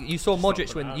denying. Like you saw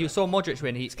Modric win. You saw Modric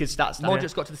win. It's good stats.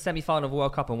 Modric got to the semi-final of the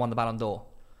World Cup and won the Ballon d'Or,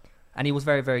 and he was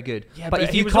very, very good. Yeah, but but if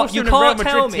he you was can't, also you in a Real can't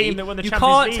Madrid tell me, team that won the you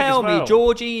Champions can't League tell as me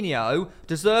well. Jorginho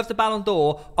deserved the Ballon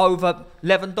d'Or over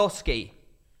Lewandowski.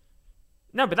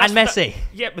 No, but that's And Messi.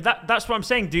 Yeah, but that's what I'm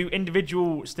saying. Do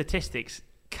individual statistics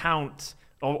count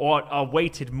or are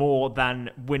weighted more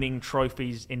than winning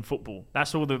trophies in football?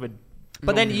 That's all the.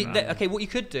 But then, okay, what you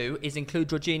could do is include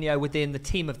Jorginho within the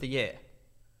Team of the Year.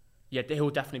 Yeah,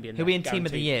 he'll definitely be in He'll there, be in Team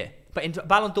of the guaranteed. Year. But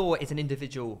Ballon d'Or is an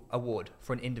individual award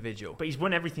for an individual. But he's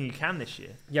won everything he can this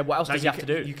year. Yeah, what else Like, does he have to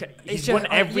do? He's won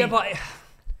every. Yeah, but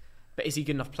But is he a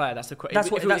good enough player? That's the question. That's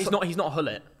what- that's he's what- not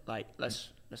Hullet. Like let's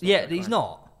not yeah, go he's crying.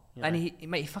 not. Yeah. And he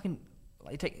mate, he fucking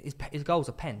like, he take his goals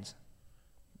are pens.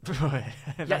 Yeah,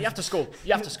 you have to score.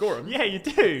 You have to score him. Yeah, you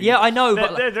do. Yeah, I know, They're-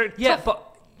 but they're yeah, tough.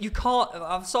 but you can't.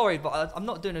 I'm sorry, but I'm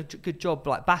not doing a good job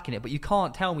like backing it. But you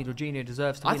can't tell me Jorginho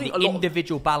deserves to I win think the a lot of-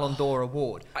 individual Ballon d'Or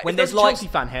award When there's a Chelsea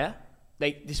fan here,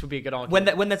 this would be a good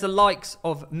argument. when there's the likes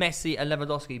of Messi and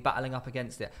Lewandowski battling up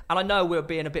against it. And I know we're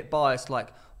being a bit biased, like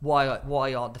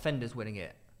why aren't defenders winning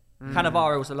it?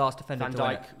 Cannavaro was the last defender Van to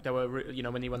win it. Dijk, there were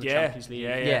when he won the Yeah, Champions League.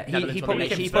 yeah, Yeah, Netherlands he won the probably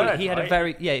Nations third, he had a right?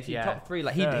 very if you Yeah. top three,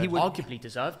 like Third. he would. arguably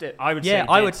deserved it. I would say. Yeah,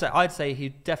 he did. I'd say he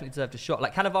definitely deserved a shot.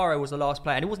 Like Cannavaro was the last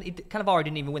player, and Cannavaro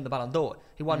didn't even win the Ballon d'Or.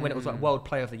 He won when it was like World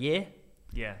Player of the Year.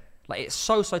 Yeah. Like it's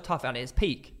so tough, and it's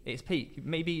peak. It's peak.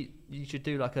 Maybe you should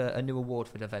do like a new award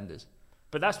for defenders.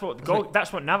 But that's what like-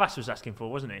 that's what Navas was asking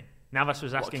for, wasn't he? Navas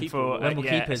was asking keeper for award? When will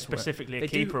keepers specifically a They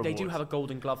keeper do award. have a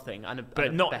Golden Glove thing and but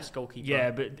a not best goalkeeper.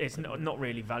 Yeah, but it's not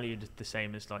really valued the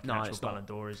same as like No, actual it's not. Ballon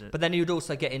d'Or, is it? But then you'd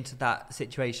also get into that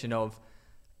situation of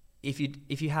if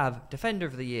you have defender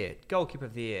of the year, goalkeeper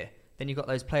of the year, then you've got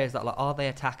those players that are like, are they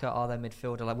attacker, are they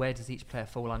midfielder? Like where does each player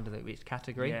fall under each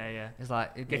category? Yeah. It's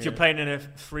like If you're playing in a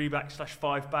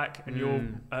 3-back/5 back and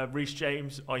you're Reece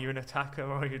James, are you an attacker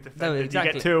or are you a defender? Do exactly.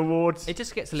 you get 2 awards? it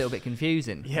just gets a little bit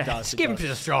confusing. Yeah. It does, Just it give them does. to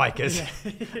the strikers.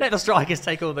 Let the strikers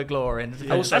take all the glory. And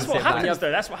Also, That's what sit back. happens,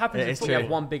 though. That's what happens Yeah, in it's If football. you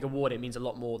have one big award, it means a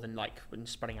lot more than like when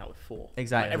spreading out with 4.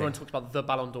 Exactly. Like, everyone talks about the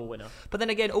Ballon d'Or winner. But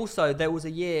then again, also there was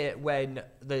a year when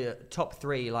the top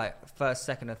 3, like first,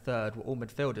 second, and third, were all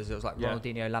midfielders. It was like Yeah.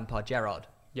 Ronaldinho, Lampard, Gerrard.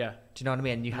 Yeah. Do you know what I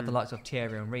mean? You had the likes of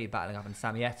Thierry Henry battling up and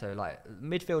Sammy Eto'o. Like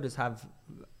midfielders have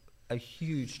a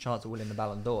huge chance of winning the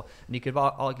Ballon d'Or, and you could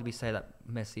arguably say that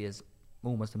Messi is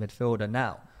almost a midfielder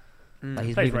now. Like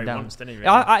he's Played moving very down. once, didn't he,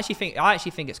 Yeah, really? I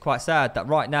actually think it's quite sad that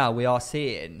right now we are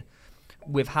seeing,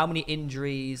 with how many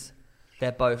injuries.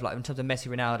 They're both like in terms of Messi,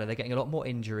 Ronaldo. They're getting a lot more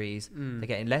injuries. They're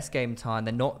getting less game time.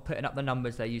 They're not putting up the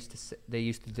numbers they used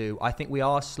to do. I think we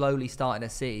are slowly starting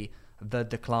to see the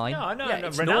decline. No, I know. Yeah, no,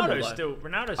 it's normal, Ronaldo's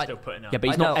still putting up. Yeah, but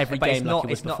he's I know, not every but game it's like not, he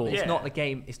was it's not, before. It's Yeah. not the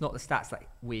game. It's not the stats that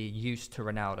we're used to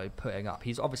Ronaldo putting up.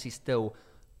 He's obviously still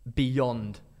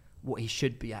beyond what he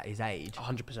should be at his age.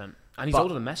 100%. And he's But-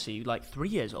 older than Messi, like 3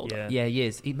 years older. Yeah. Yeah, he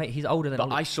is. He's older than. But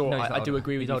all- I saw- no, he's I not do older.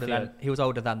 agree with He's you, older Theo. than. He was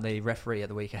older than the referee at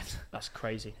the weekend. That's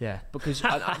crazy. Yeah. Because,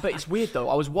 but it's weird though.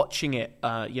 I was watching it,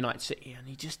 United City, and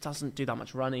he just doesn't do that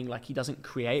much running. Like he doesn't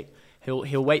create.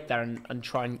 He'll wait there and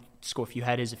try and score a few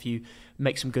headers if you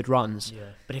make some good runs. Yeah.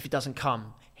 But if it doesn't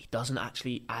come, he doesn't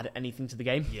actually add anything to the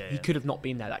game. Yeah, He yeah. could have not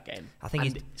been there that game. I think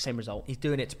And he's- same result. He's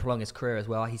doing it to prolong his career as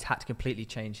well. He's had to completely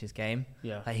change his game.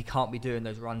 Yeah. Like he can't be doing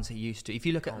those runs he used to. If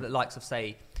you look at the likes of,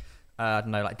 say, I don't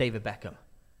know, like David Beckham,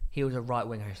 he was a right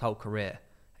winger his whole career.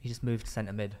 He just moved to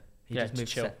centre mid. He Yeah, just to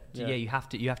moves. chill. Yeah. Yeah.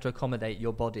 you have to accommodate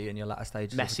your body in your latter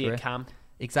stages. of your Messi career. at Cam.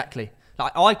 Exactly.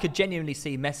 Like I could genuinely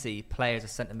see Messi play as a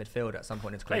centre midfielder at some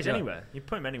point in his career. Plays anywhere. You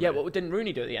put him anywhere. Yeah, what didn't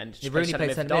Rooney do at the end? Yeah, Just Rooney play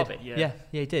played centre centre mid mid. for Derby.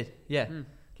 Yeah, he did. Yeah.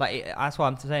 That's why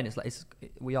I'm saying it's like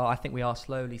I think we are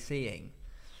slowly seeing.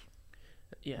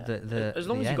 Yeah. The as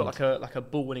long the as you've got end. like a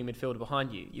ball winning midfielder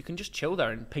behind you, you can just chill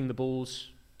there and ping the balls.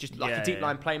 Just like a deep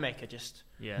line playmaker. Just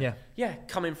Yeah.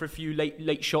 come in for a few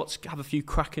late shots, have a few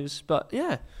crackers. But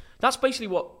yeah, that's basically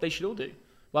what they should all do.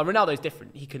 Well, Ronaldo's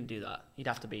different. He couldn't do that. He'd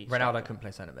have to be. Ronaldo couldn't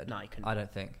play centre mid. No, he couldn't. I don't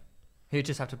think. He would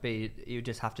just have to be. He would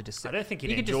just have to just. I don't think he'd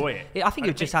he could enjoy just, it. I think he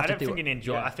would just have to do I don't think it. he'd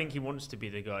enjoy it. Yeah. I think he wants to be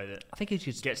the guy that I think he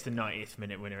just. gets the 90th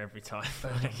minute winner every time.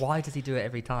 Why does he do it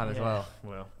every time as well?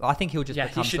 Well, I think he'll just Yeah,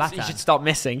 become he Zlatan. should start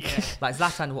missing. Like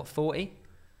Zlatan, what 40?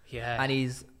 Yeah. And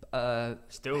he's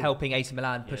Still. helping AC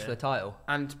Milan push Yeah. for the title.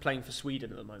 And playing for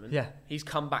Sweden at the moment. Yeah. He's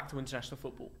come back to international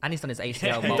football. And he's done his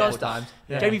ACL He multiple does that. times.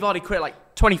 Yeah. Jamie Vardy quit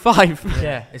like 25.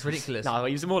 Yeah, it's ridiculous. No,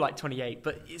 he was more like 28,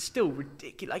 but it's still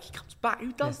ridiculous. Like he comes back.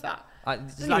 Who does that? I don't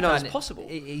Zlatan, even know it's possible.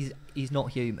 He's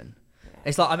not human.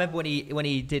 It's like I remember when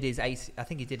he did his AC, I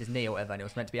think he did his knee or whatever, and it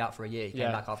was meant to be out for a year. He came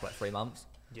Yeah. back after like 3 months,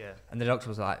 yeah. and the doctor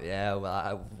was like, "Yeah,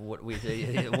 well, what we do,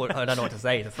 I don't know what to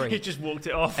say. The He free." just walked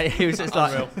it off. He was just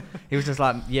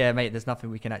like, "Yeah, mate, there's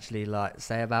nothing we can actually like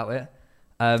say about it."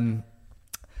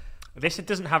 This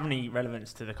doesn't have any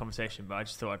relevance to the conversation, but I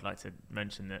just thought I'd like to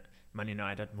mention that Man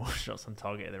United had more shots on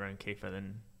target at their own keeper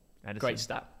than Ederson. Great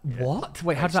stat. What?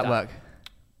 Wait, how does that stat. work?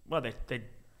 Well,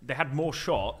 they had more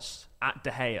shots at De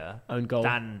Gea Own goal.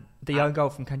 than The own goal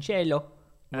from Cancelo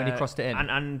when he crossed it in.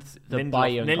 and The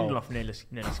Bayern goal. Lindelof nearly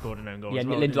scored an own goal. Yeah, as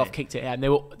well, Lindelof didn't he? kicked it, and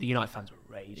the United fans were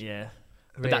raging. Yeah,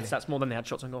 But Really? that's more than they had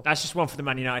shots on goal. that's just one for the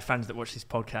Man United fans that watch this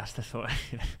podcast. I thought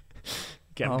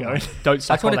get them Oh going. Don't I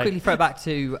sack just want to Ole. quickly throw it back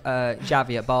to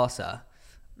Xavi at Barca.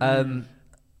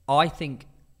 I think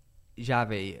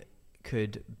Xavi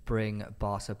could bring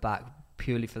Barca back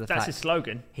purely for the That's fact his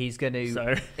slogan. he's going to.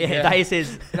 So Yeah, that is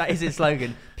his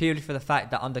slogan. Purely for the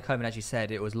fact that under Koeman, as you said,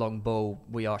 it was long ball.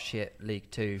 We are shit. League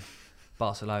Two,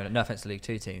 Barcelona. No offense to League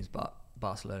Two teams, but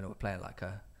Barcelona were playing like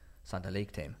a Sunday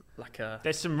League team. Like a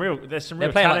there's some real They were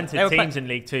talented playing like- they were teams play- in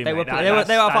League Two. They were mate. fine. That's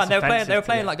They were offensive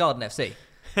playing to like Garden FC.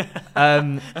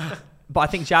 But I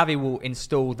think Xavi will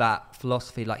install that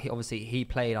philosophy. Like he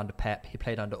played under Pep. He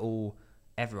played under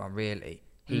everyone really.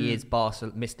 He is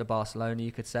Mr. Barcelona,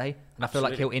 you could say, and I feel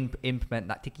like he'll implement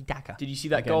that tiki taka. Did you see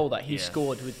that again. goal that he Yeah.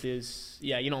 scored with his?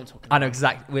 Yeah, you know what I'm talking I about. know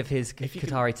exactly with his If you can-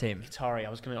 Qatari team. Qatari.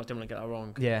 I didn't want to get that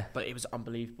wrong. Yeah. but it was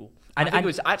unbelievable. And- I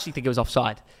and- actually think it was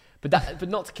offside, but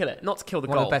not to kill it, not to kill the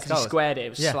One of goal. the best 'cause he goals. squared it. It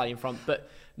was Yeah. slightly in front, but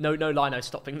no Lino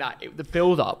stopping that. The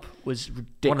build-up was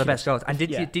ridiculous. One of the best goals. And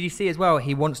Yeah. did you see as well?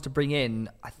 He wants to bring in,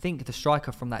 I think, the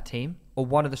striker from that team or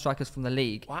one of the strikers from the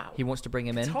league. Wow. He wants to bring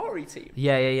him in. Qatari team.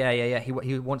 Yeah. He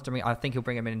wants to bring. I think he'll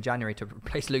bring him in January to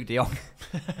replace Luke De Jong.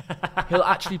 He'll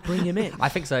actually bring him in. I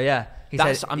think so. Yeah. He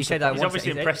That's- said. I'm He said that He's once.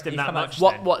 obviously impressed him he's that come out-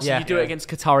 much. What? So Yeah. you do it against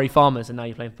Qatari farmers, and now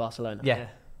you're playing for Barcelona. Yeah.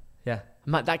 Yeah.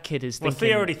 That kid is Well, thinking.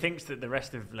 Theo already thinks that the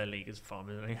rest of La Liga's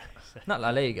farmers. Anyway. Not La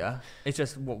Liga. It's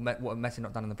just what Messi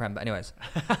not done in the Prem. But anyways,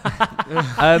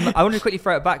 I want to quickly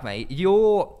throw it back, mate.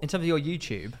 In terms of your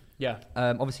YouTube, Yeah.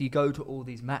 obviously you go to all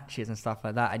these matches and stuff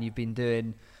like that, and you've been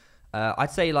doing.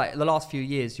 I'd say like the last few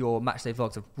years, your matchday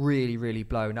vlogs have really, really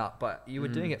blown up. But you were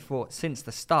doing it since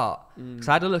the start. Because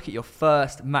I had a look at your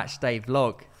first matchday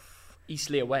vlog,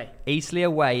 Eastleigh away. Eastleigh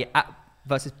away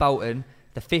versus Bolton,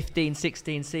 the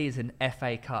 15-16 season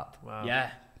FA Cup. Wow.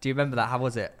 Yeah. Do you remember that? How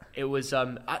was it? It was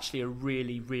actually a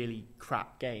really, really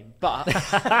crap game. But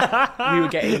we were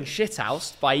getting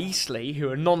shithoused by Eastleigh, who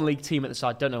are a non-league team at the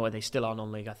side. Don't know where they still are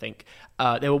non-league, I think.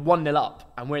 They were 1-0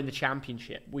 up, and we're in the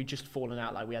championship. We'd just fallen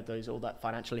out, like we had all that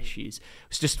financial issues. It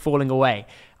was just falling away.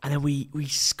 And then we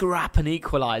scrap an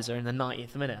equaliser in the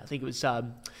 90th minute. I think it was,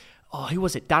 who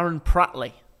was it? Darren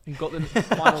Pratley, who got the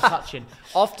final touch in.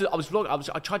 After I was vlogging,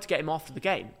 I tried to get him after the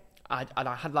game. I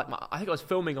had like I think I was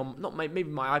filming on maybe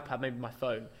my iPad, maybe my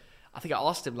phone. I think I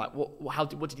asked him like, what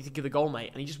did you think of the goal, mate?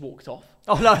 And he just walked off.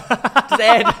 Oh no, just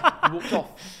Ed. He walked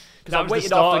off because That I was the waited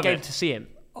start after of the game it. to see him.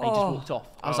 And he just walked off.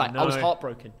 I was Oh, I was no.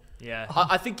 heartbroken. Yeah.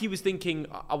 I think he was thinking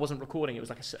I wasn't recording. It was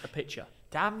like a picture.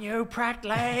 Damn you,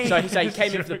 Pratley. So he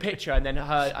came in for the picture and then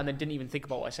didn't even think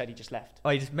about what I said. He just left. Oh,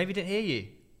 he just maybe didn't hear you.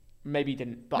 Maybe he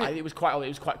didn't, but it was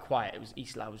quite quiet. It was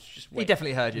Eastleigh. I was just. He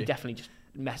definitely heard you. He definitely just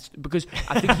messed because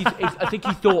I think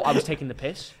he thought I was taking the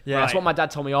piss. Yeah. That's Right. what my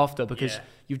dad told me after because Yeah.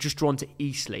 you've just drawn to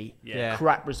Eastleigh. Yeah.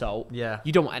 Crap result. Yeah.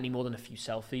 You don't want any more than a few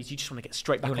selfies. You just want to get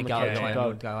straight back You on want the to go, couch and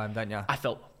home, go. go home, don't you? I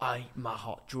felt my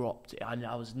heart dropped.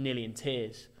 I was nearly in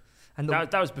tears. And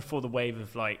that was before the wave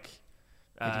of like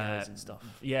videos and stuff.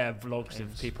 Yeah, vlogs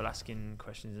of people asking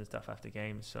questions and stuff after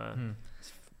games. So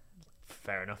it's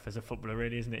fair enough as a footballer,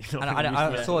 really, isn't it? And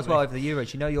I saw as well over the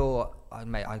Euros. You know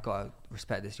mate. I gotta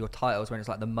respect this. Your titles when it's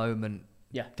like the moment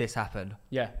this happened.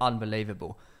 Yeah,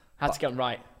 Unbelievable. had to get them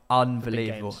right.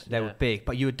 Unbelievable. Games, They were big,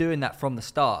 but you were doing that from the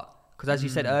start because, as you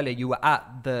said earlier, you were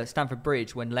at the Stamford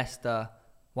Bridge when Leicester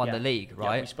won the league,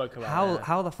 right? Yeah, we spoke about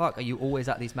how the fuck are you always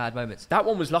at these mad moments? That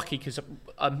one was lucky because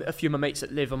a few of my mates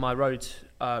that live on my road,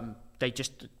 they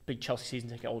just big Chelsea season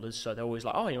ticket holders, so they're always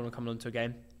like, "Oh, you want to come along to a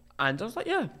game?" And I was like,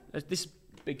 "Yeah, this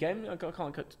big game. I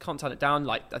can't turn it down."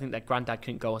 Like I think their granddad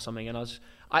couldn't go or something, and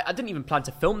I didn't even plan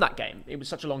to film that game. It was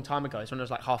such a long time ago. It's when I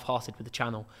was like half-hearted with the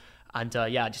channel, and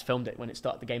I just filmed it when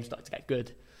the game started to get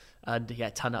good, and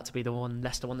it turned out to be the one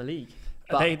Leicester won the league.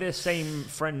 Are they the same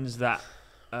friends that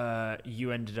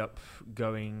you ended up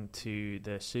going to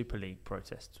the Super League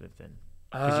protests with then?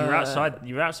 Because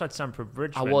you were outside Stamford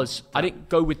Bridge. I was. I didn't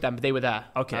go with them, but they were there.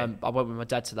 Okay. I went with my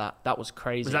dad to that. That was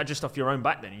crazy. Was that just off your own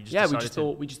back then? We just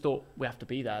thought we have to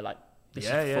be there. Like this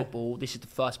is football. This is the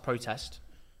first protest.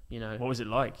 You know. What was it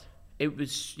like? It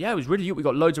was really good. We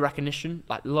got loads of recognition,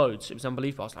 like loads. It was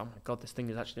unbelievable. I was like, oh my God, this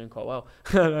thing is actually doing quite well.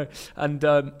 And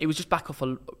it was just back off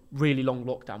a really long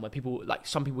lockdown where people, like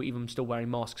some people even still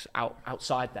wearing masks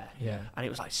outside there. Yeah. And it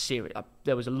was like serious.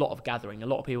 There was a lot of gathering. A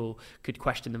lot of people could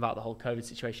question about the whole COVID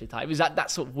situation. It was at that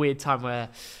sort of weird time where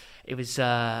it was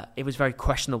very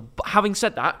questionable. But having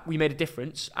said that, we made a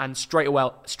difference. And straight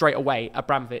away,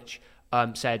 Abramovich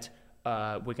said,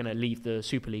 we're going to leave the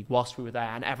Super League whilst we were there,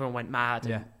 and everyone went mad.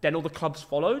 And then all the clubs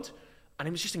followed, and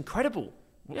it was just incredible.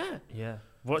 Yeah.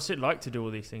 What's it like to do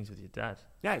all these things with your dad?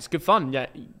 Yeah, it's good fun. Yeah,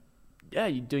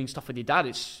 you're doing stuff with your dad.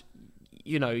 It's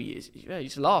you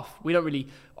just laugh. We don't really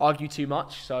argue too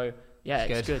much, so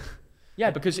it's good. Yeah,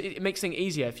 because it makes things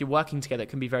easier. If you're working together, it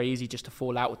can be very easy just to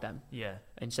fall out with them. Yeah.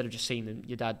 Instead of just seeing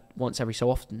your dad once every so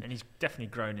often. And he's definitely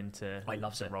grown into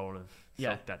the role of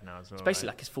dad now as well. It's basically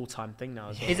like his full-time thing now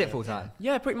as well. Is it full-time?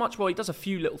 Yeah, pretty much. Well, he does a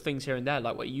few little things here and there,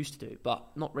 like what he used to do, but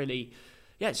not really.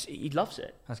 Yes, he loves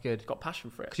it. That's good. He's got passion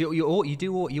for it. Because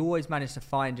you always manage to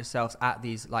find yourselves at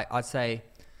these, like I'd say,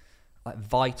 like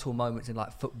vital moments in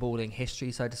like footballing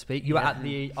history, so to speak. You were at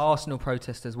the Arsenal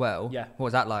protest as well. Yeah. What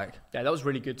was that like? Yeah, that was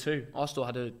really good too. Arsenal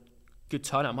had a good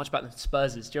turnout, much better than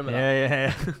Spurs'. Do you remember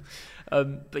that?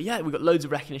 Yeah. But yeah, we got loads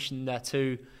of recognition there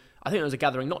too. I think there was a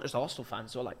gathering, not just Arsenal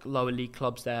fans, or like lower league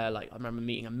clubs there. Like I remember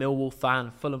meeting a Millwall fan,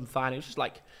 a Fulham fan. It was just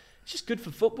like, it's just good for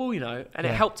football, you know. And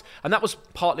it helped. And that was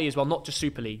partly as well, not just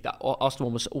Super League. That Arsenal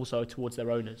one was also towards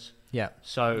their owners. Yeah.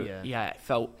 So it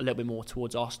felt a little bit more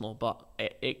towards Arsenal, but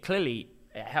it clearly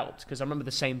helped, because I remember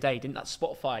the same day, didn't that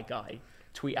Spotify guy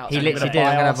tweet out? He literally did.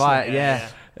 I'm going to buy it. Yeah.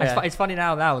 It's funny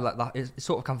now. Like it's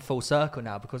sort of come full circle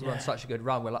now, because we're on such a good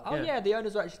run. We're like, the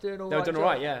owners are actually doing all right. They're doing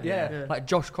all right. Yeah. Like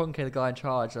Josh Kroenke, the guy in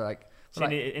charge, like. Seen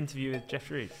an interview with Jeff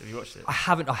Shreves? Have you watched it? I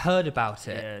haven't. I heard about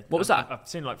it. Yeah, what was that? I've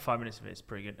seen like 5 minutes of it. It's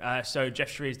pretty good. So Jeff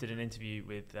Shreves did an interview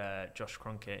with Josh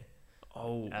Kroenke,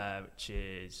 which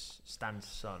is Stan's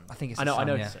son. I think it's. I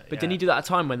know. Yeah. But didn't he do that at a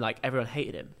time when like everyone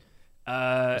hated him?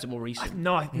 Was it more recent?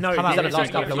 No. It's come out the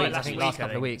last couple of weeks. I think last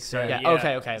couple of weeks. So,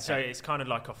 Okay. So it's kind of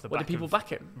like off the back did people of back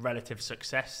him? Relative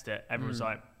success that everyone's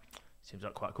like, seems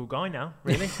like quite a cool guy now,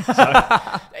 really.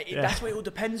 That's what it all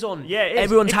depends on. Yeah,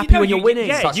 everyone's happy when you're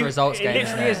winning. Such a results game. It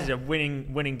literally is a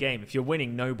winning game. If you're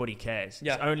winning, nobody cares.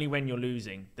 It's only when you're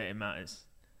losing that it matters.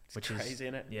 Which is crazy,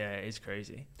 isn't it? Yeah, it is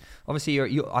crazy. Obviously,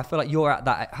 I feel like you're at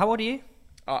that. How old are you?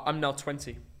 I'm now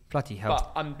 20. Bloody hell!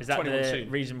 But I'm is that 21 the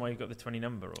soon. Reason why you got the 20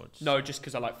 number, or no? Just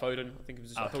because I like Foden. I think it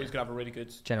was. I thought he was gonna have a really good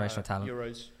generational talent.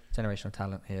 Euros. Generational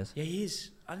talent, he is. Yeah, he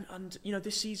is. And you know,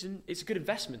 this season it's a good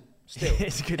investment. Still,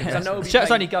 it's a good investment. I know the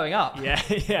shirt's only going up.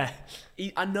 Yeah.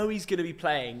 I know he's going to be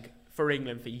playing for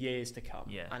England for years to come.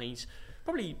 Yeah. And he's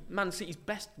probably Man City's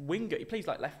best winger. He plays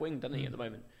like left wing, doesn't he, at the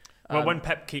moment? Well, when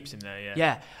Pep keeps him there,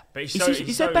 yeah. But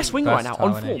he's their best winger right now,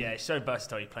 on form. Yeah, he's so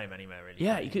versatile. You play him anywhere, really.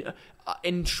 Yeah, you could,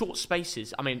 in short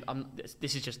spaces. I mean,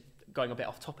 this is just going a bit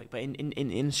off topic, but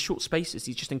in short spaces,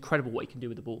 he's just incredible what he can do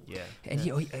with the ball. Yeah. And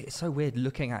it's so weird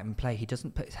looking at him play. He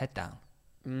doesn't put his head down.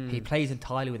 He plays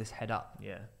entirely with his head up.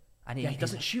 Yeah. And he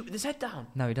doesn't shoot with his head down.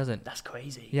 No, he doesn't. That's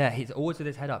crazy. Yeah, he's always with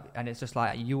his head up, and it's just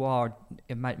like, you are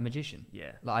a magician.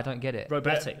 Yeah. Like, I don't get it.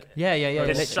 Robotic. Yeah.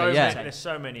 There's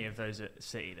so many of those at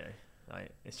City, though.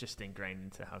 Like, it's just ingrained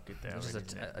into how good they are. Just a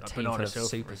team full of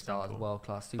superstars,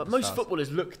 world-class superstars. But most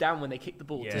footballers look down when they kick the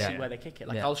ball to see where they kick it.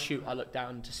 Like, I'll shoot, I look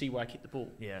down to see where I kick the ball.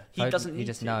 Yeah. He doesn't need He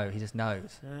just to. knows. He just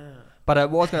knows. Yeah. But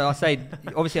what I was going to say,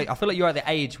 obviously, I feel like you're at the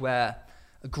age where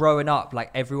growing up,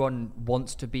 like, everyone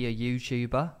wants to be a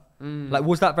YouTuber. Like,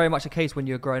 was that very much a case when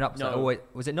you were growing up? No.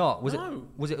 Was it not? No.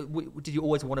 Did you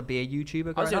always want to be a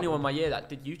YouTuber? I was the only up? one in my year that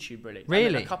did YouTube, really. Really?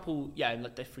 And then a couple, in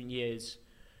like different years.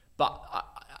 But,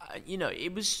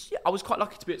 I was quite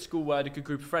lucky to be at school where I had a good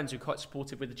group of friends who were quite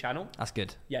supportive with the channel. That's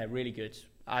good. Yeah, really good.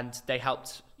 And they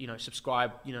helped,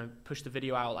 subscribe, push the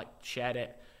video out, like shared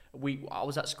it. I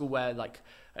was at school where like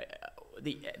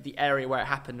the area where it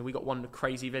happened, we got one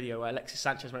crazy video where Alexis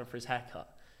Sanchez went for his haircut.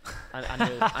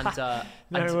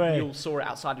 And way. you all saw it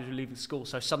outside as we were leaving school.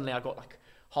 So suddenly I got like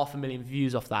 500,000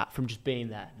 views off that from just being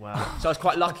there. Wow. So I was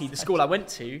quite lucky. The school I went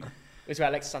to was where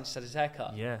Alexis Sanchez had his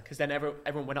haircut. Yeah. Because then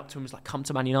everyone went up to him and was like, come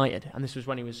to Man United. And this was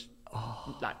when he was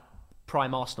like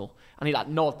prime Arsenal. And he like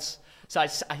nods. So I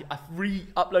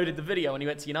re-uploaded the video when he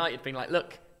went to United being like,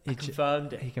 look, I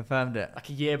confirmed it. He confirmed it. Like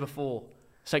a year before.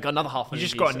 So it got another 500,000 You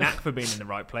just views. got a knack for being in the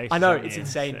right place. I know, haven't it's you?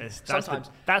 insane. Sometimes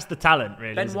that's the talent,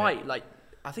 really. Ben isn't it? White, like,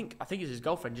 I think it's his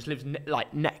girlfriend, just lives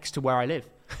next to where I live.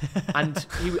 And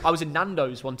I was in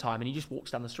Nando's one time and he just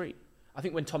walks down the street. I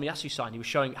think when Tommy Asu signed, he was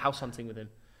showing house hunting with him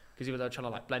because he was trying to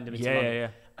like blend him into London. Yeah.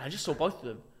 And I just saw both of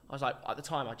them. I was like, at the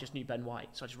time, I just knew Ben White,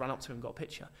 so I just ran up to him and got a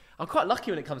picture. I'm quite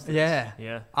lucky when it comes to this.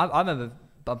 Yeah. I remember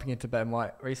bumping into Ben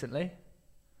White recently.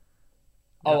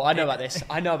 Oh, I know about this.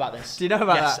 Do you know about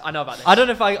that? Yes, I know about this. I don't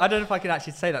know if I can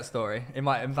actually say that story. It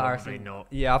might embarrass me. Probably not.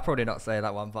 Yeah, I'll probably not say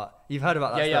that one, but you've heard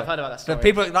about that story. Yeah, I've heard about that story. But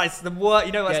people, that's the worst.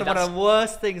 You know, that's Yeah, one of the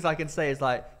worst things I can say is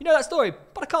like, you know that story,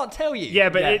 but I can't tell you. Yeah,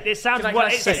 but it sounds. Can I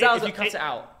worse. say, It sounds. if you cut it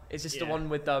out, is this the one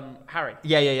with Harry?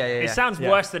 Yeah. It sounds Yeah.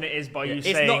 worse than it is by you It's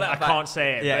saying not that I bad. can't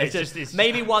say it. Yeah, but it's just it's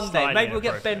maybe one day. slightly Maybe we'll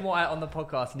get inappropriate. Ben White on the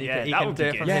podcast and he Yeah, can that do would be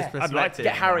it good. from Yeah, his I'd perspective. like to.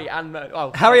 Get Harry and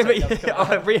Harry,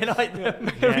 I'll reunite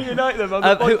them. reunite them on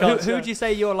the podcast. Who would you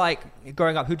say you're like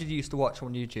growing up? Who did you used to watch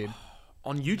on YouTube?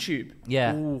 On YouTube?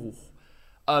 Yeah. Ooh.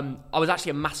 I was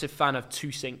actually a massive fan of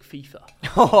 2Sync FIFA.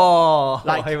 Oh,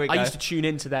 Like, here we go. I used to tune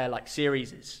into their like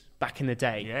series back in the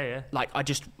day. Yeah. Like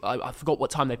I forgot what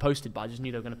time they posted, but I just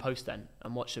knew they were going to post then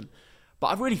and watch them. But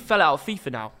I've really fell out of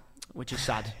FIFA now, which is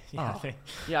sad. Yeah, I think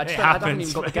Yeah, it I haven't even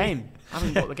happens, got the game. I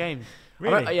haven't got the game.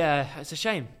 Really? Yeah, it's a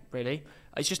shame, really.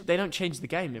 It's just they don't change the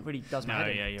game. It really does my No,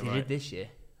 head in. yeah, you're They right. did this year.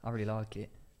 I really like it.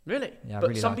 Really? Yeah, I but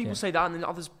really some like people it. say that, and then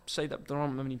others say that there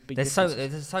aren't many big There's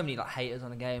differences. so many like haters on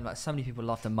the game. Like so many people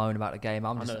love to moan about the game.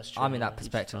 know that's true, I'm in yeah, that you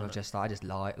just perspective don't of know. just like I just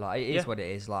like it is Yeah. what it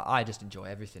is. Like I just enjoy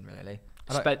everything really.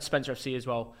 I don't- Spencer FC as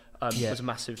well Yeah. was a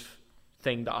massive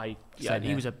thing that Same he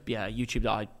here. was a YouTube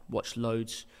that I watched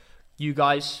loads. You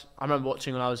guys, I remember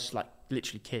watching when I was like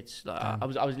literally kids. Like, I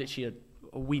was literally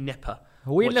a wee nipper.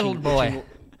 A wee watching- little boy. watching-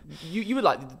 You were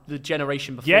like the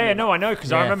generation before. Yeah, me. no, I know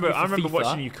because Yeah. I remember FIFA.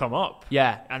 watching you come up.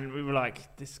 Yeah. And we were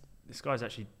like, this guy's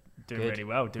actually doing Good. really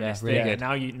well, doing Yeah, this really thing. good.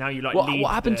 And now you like What lead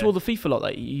happened the- to all the FIFA lot?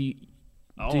 Like you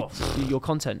Oh, do your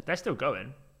content? they're still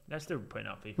going. They're still putting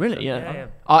out FIFA. Really? So, Yeah.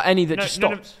 Are any that just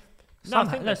none of- stopped? No, I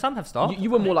think that- some have stopped. You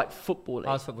were more like football.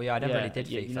 I was football. Yeah, I never really did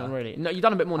FIFA. You know, really. No, you've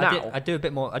done a bit more now. I do a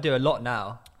bit more. I do a lot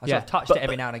now. I sort of touched but- it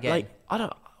every but, now and again. Like, I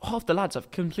don't. Half the lads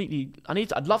I've completely.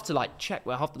 I'd love to like check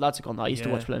where half the lads have gone that I used to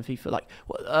Yeah. watch playing FIFA. Like,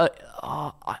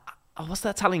 what's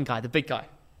that Italian guy? The big guy,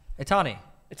 Itani.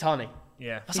 Itani.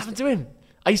 Yeah. What's happened to him?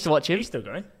 I used to watch him. He's still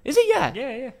going. Is he? Yeah.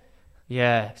 Yeah.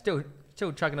 Yeah. Still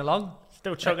chugging along.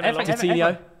 Still chugging Everything-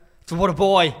 along. Coutinho. So what a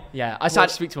boy. Yeah. I actually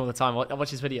speak to him all the time. I watch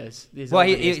his videos. His Well,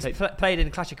 old he videos tape. played in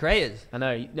Clash of Creators. I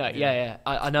know. No. Yeah.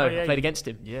 I know. Oh, yeah, I played you- against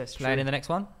him. Yeah, it's Playing true. in the next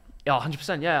one. Yeah,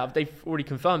 100%. Yeah, they've already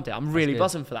confirmed it. I'm really good.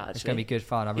 buzzing for that. Actually. It's going to be good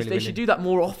fun. I If really, they really should do that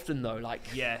more often, though. Like,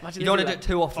 Yeah. imagine You they don't want do to do it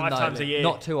too often, 5 though. times a year.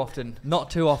 Not too often. Not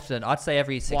too often. I'd say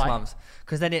every 6 Why? months.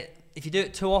 Because then if you do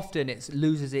it too often, it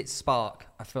loses its spark.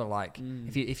 I feel like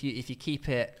if you keep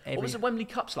it. Every, What was the Wembley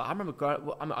Cups like? I remember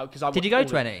because I Did you watched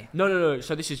go all to of it. any? No.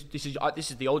 So this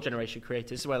is the old generation creators.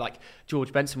 This is where like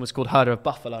George Benson was called Herder of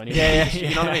Buffalo. And he was,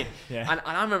 you know what I mean? Yeah. And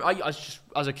I remember I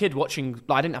was a kid watching.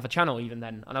 Like, I didn't have a channel even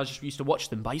then, and I was just used to watch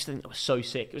them. But I used to think it was so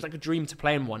sick. It was like a dream to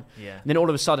play in one. Yeah. And then all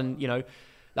of a sudden, you know,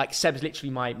 like Seb's literally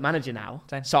my manager now.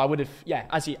 Same. So I would have,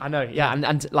 I know,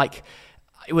 and like.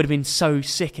 It would have been so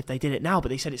sick if they did it now, but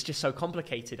they said it's just so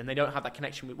complicated and they don't have that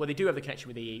connection with. Well, they do have the connection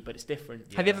with EE, but it's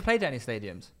different. Have you ever played at any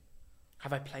stadiums?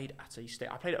 Have I played at a state?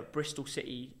 I played at Bristol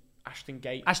City, Ashton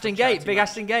Gate. Ashton charity Gate, big match.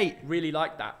 Ashton Gate. Really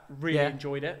liked that. Really Yeah.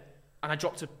 enjoyed it. And I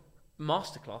dropped a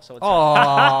masterclass, I would say.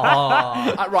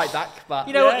 Oh, At right back, but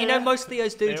you know what? Yeah, You know yeah. most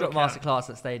Theos do They drop all count. masterclass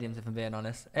at stadiums. If I'm being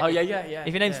honest. Oh yeah.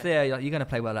 If your name's Theo, you're going to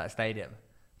play well at a stadium.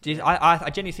 I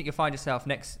genuinely think you'll find yourself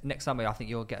next summer. I think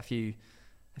you'll get a few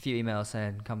emails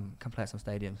saying come play at some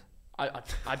stadiums.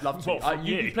 I'd love to. What, from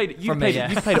you? You've played From me, yeah.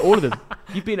 You've played at all of them.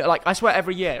 You've been like, I swear,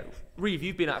 every year. Reeve,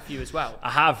 you've been at a few as well. I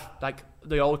have. Like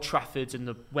the Old Traffords and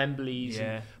the Wembleys.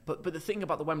 Yeah. But the thing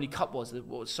about the Wembley Cup was that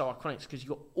what was so iconic because you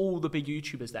got all the big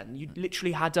YouTubers then. You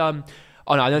literally had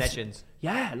Legends.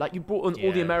 Yeah, like you brought on all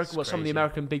Yeah, the American, it's some of the crazy.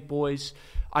 American big boys.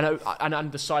 I know,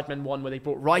 and the Sidemen one where they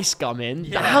brought Rice Gum in.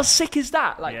 Yeah. How sick is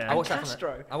that? Like, Yeah. and I watched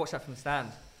Castro. that from the stand.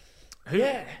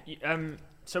 Yeah.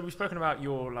 So we've spoken about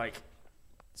your like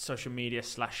social media /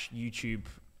 YouTube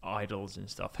idols and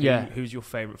stuff. Who's your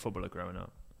favourite footballer growing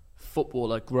up?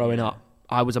 Footballer growing up,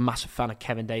 I was a massive fan of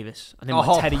Kevin Davis. And then Oh,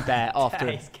 my teddy bear after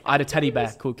him. Kevin I had a teddy bear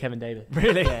called Kevin Davis.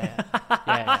 Really? Yeah.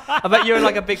 I bet you're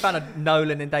like a big fan of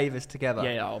Nolan and Davis together.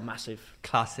 Yeah, massive.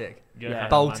 Classic. Yeah.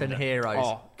 Bolton Amanda. heroes.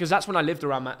 Oh, because that's when I lived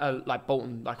around like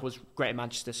Bolton. Like I was Greater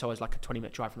Manchester, so I was like a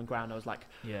 20-minute drive from the ground. I was like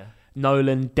Yeah.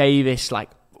 Nolan, Davis, like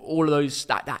all of those.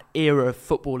 That era of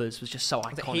footballers was just so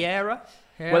Was it iconic. Hiera?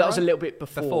 Well, that was a little bit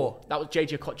before. Before. That was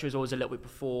JJ Okocha was always a little bit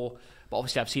before. But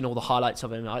obviously, I've seen all the highlights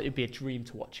of him. It'd be a dream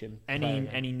to watch him.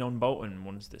 Any non-Bolton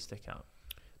ones that stick out?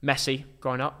 Messi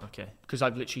growing up, Okay. because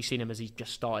I've literally seen him as he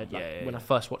just started. Like, Yeah, when yeah. I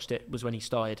first watched it was when he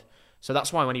started. So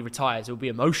that's why when he retires, it'll be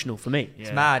emotional for me. It's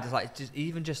Yeah. mad. It's like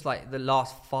even just like the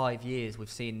last 5 years, we've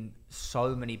seen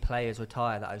so many players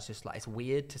retire that I was just like, it's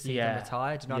weird to see them Yeah.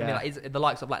 retire. Do you know what I Yeah. mean? Like, it's the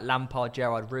likes of like Lampard,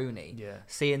 Gerrard, Rooney. Yeah.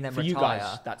 Seeing them For you retire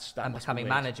guys, that and must be becoming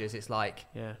weird. managers, it's like,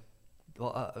 Yeah.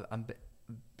 well,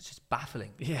 it's just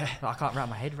baffling. Yeah. I can't wrap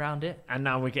my head around it. And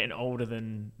now we're getting older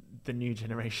than the new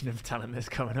generation of talent that's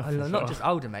coming up. I'm as not well. just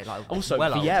older, mate. Like Also,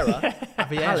 well old. Vieira, at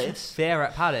Palace. Vieira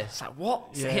at Palace. It's like, what?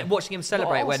 Yeah. Watching him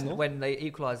celebrate Arsenal? when they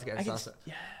equalised against us.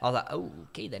 Yeah. I was like, oh,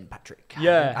 okay then, Patrick.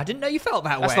 Yeah. I didn't know you felt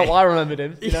that That's way. not what I remembered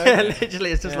him. You know? Yeah,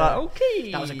 literally, it's just Yeah. like,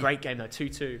 okay. That was a great game though,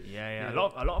 2-2. Yeah. Yeah. A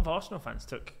lot of Arsenal fans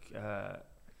took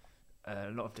a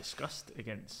lot of disgust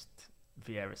against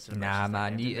Vieira's celebrations. Nah,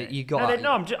 man, didn't they? you got.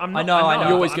 No, I'm not. I know.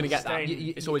 You're always but going to I'm get just that.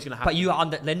 saying- It's always going to happen. But you are.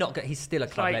 They're not. He's still a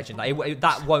club like- legend. Like,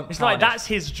 that won't. It's like tarnish. that's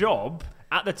his job.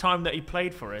 At the time that he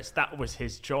played for us, that was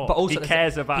his job. But also, he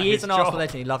cares about He his is an job. Arsenal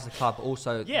legend. He loves the club.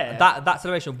 Also, Yeah. that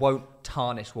celebration won't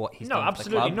tarnish what he's No, done for the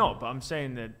absolutely club. not. But I'm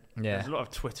saying that Yeah. there's a lot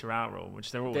of Twitter outrage,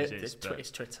 which there always is. But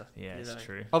It's Twitter. yeah, you it's know.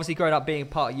 true. Obviously, growing up being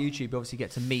part of YouTube, you obviously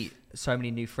get to meet so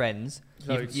many new friends.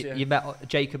 Loads, you, yeah. you met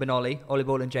Jacob and Ollie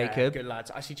Ball and Yeah, Jacob. good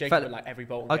lads. I see Jacob Fellow- at like every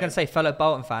Bolton I was going game. to say, fellow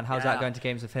Bolton fan. How's Yeah. that going to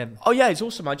games with him? Oh yeah, it's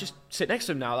awesome. I just sit next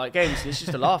to him now, like games. It's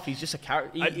just a laugh. He's just a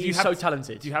character. Do you He's have- so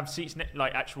talented. Do you have seats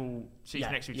like actual seats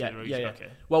next to each other? Or Yeah, each- yeah. Okay.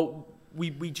 Well, we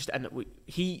just end up.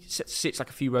 He sits like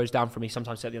a few rows down from me.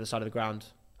 Sometimes at the other side of the ground.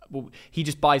 Well, he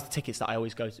just buys the tickets that I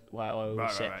always go to, where I always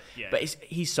Right, sit. right, yeah. But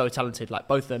he's so talented. Like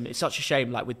both of them. It's such a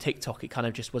shame. Like with TikTok, it kind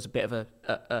of just was a bit of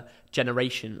a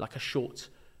generation, like a short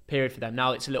period for them.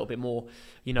 Now it's a little bit more.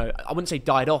 You know, I wouldn't say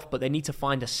died off, but they need to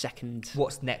find a second.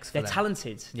 What's next for They're them?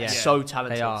 talented. Yeah. They're so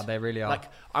talented. They are. They really are. Like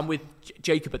I'm with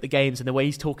Jacob at the games, and the way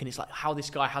he's talking, it's like how this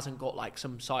guy hasn't got like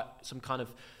some kind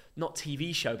of not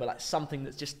TV show, but like something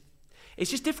that's just. It's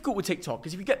just difficult with TikTok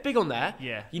because if you get big on there,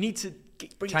 Yeah. you need to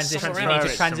bring Transition. it You somewhere need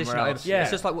else. to transition somewhere over. else. Yeah.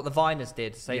 It's just like what the Viners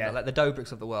did. Say Yeah. like the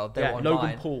Dobricks of the world. They Yeah, were on Logan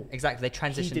Vine. Paul. Exactly. They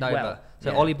transitioned did over. well.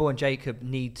 So Yeah. Ollie Ball and Jacob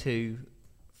need to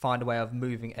find a way of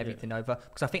moving everything over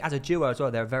because I think as a duo as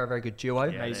well, they're a very very good duo.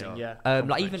 Yeah, Amazing, they are. yeah. Like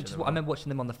Complement even to just them what I all. remember watching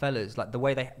them on the fellas, like the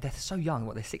way they're so young,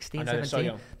 what they're 16, I know, they're 17.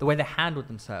 so young. The way they handled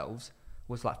themselves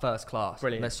was like first class.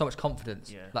 Brilliant. There's so much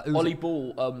confidence. Yeah. Like Ollie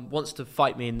Ball wants to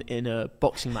fight me in a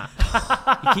boxing match.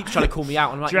 He keeps trying to call me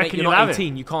out. I'm like, Do you mate, reckon you're you'll not have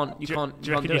 18. You can't. Do you can't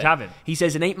reckon do you'd it. have him? He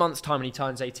says in 8 months' time when he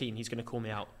turns 18, he's going to call me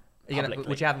out. Publicly.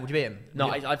 would you have him? Would you beat him? No,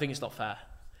 Would you- I think it's not fair.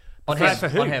 on Fair him. for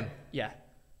who? On him. Yeah,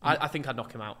 I think I'd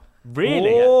knock him out.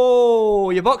 Really? Oh,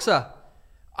 you're a boxer,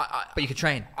 I but you could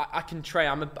train. can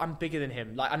train. I'm bigger than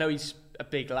him. Like I know he's a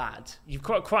big lad. You've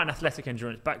got quite an athletic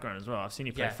endurance background as well. I've seen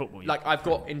you play Yeah, football. like I've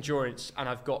got endurance and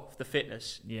I've got the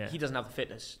fitness. Yeah. He doesn't have the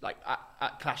fitness. Like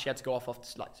at Clash, he had to go off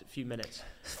after like a few minutes.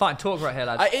 It's fine. Talk right here,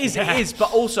 lads. It is.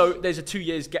 But also there's a 2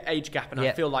 years age gap, and Yeah.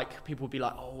 I feel like people would be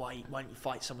like, "Oh, why don't you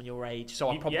fight someone your age?" So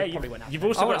I probably won't have. You've to.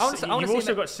 also I wanna- got I wanna see you've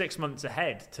also him- got 6 months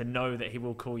ahead to know that he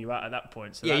will call you out at that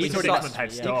point. So yeah, that's you a can 6 start. month head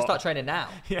You start. can start training now.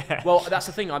 Yeah. Well, that's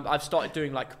the thing. I've started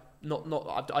doing like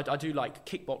I do like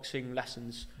kickboxing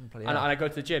lessons, Bloody and hell. I go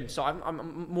to the gym. So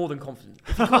I'm more than confident.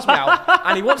 If he calls me out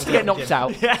and he wants to get knocked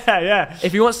out, yeah.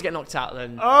 if he wants to get knocked out,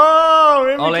 then Oh,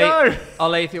 here we Ollie, go.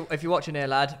 Ollie, if you're watching here,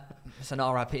 lad, it's an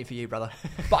RIP for you, brother.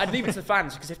 But I'd leave it to the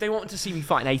fans because if they wanted to see me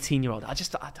fight an 18-year-old,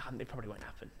 it probably won't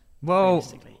happen. Well,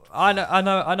 Realistically. I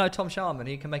know Tom Sharman.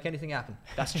 He can make anything happen.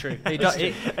 That's true. He does.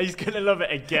 He's gonna love it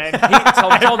again.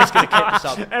 Tom's going to kick us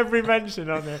up. Every mention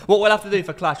on it. What we'll have to do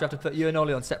for Clash, we have to put you and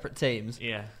Ollie on separate teams.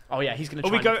 Yeah. Oh yeah, he's going to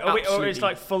Or try. or it's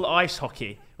like full ice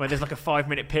hockey where there's like a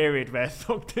 5-minute period where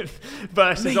Thogden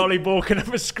versus Ollie Ball can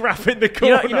have a scrap in the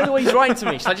corner. You know the way he's writing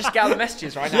to me. Should I just get out the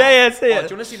messages right now? Yeah, see it. Do you want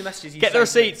to see the messages? Get the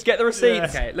receipts. Get the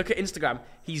receipts. Okay, look at Instagram.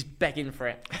 He's begging for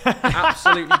it.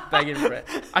 Absolutely begging for it.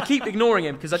 I keep ignoring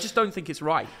him because I just don't think it's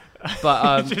right.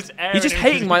 But he's just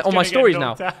hating on my stories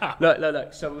now.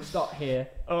 Look. So we'll start here.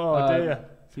 Oh dear.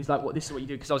 He's like, "What? This is what you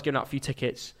do?" Because I was giving out a few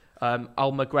tickets.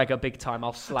 I'll McGregor big time.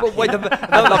 I'll slap. But wait,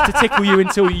 I'd love to tickle you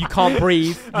until you can't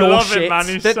breathe. I Your love shit. it, man.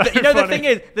 He's The so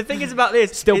funny. the thing is about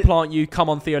this. Still plant you. Come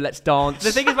on, Theo. Let's dance.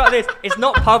 The thing is about this, it's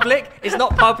not public. It's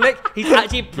not public. He's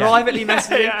actually privately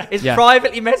messaging. Yeah. It's Yeah.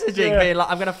 privately messaging, Yeah. being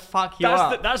like, "I'm gonna fuck you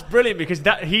up." That's brilliant because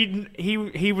that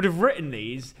he would have written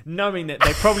these knowing that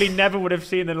they probably never would have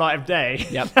seen the light of day.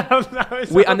 Yep.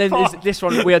 And then there's this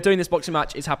one. We are doing this boxing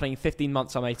match. It's happening in 15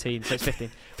 months. I'm 18, so it's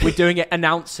 15. We're doing it.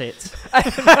 Announce it.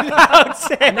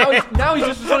 And now he's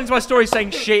just responding to my story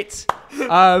saying shit.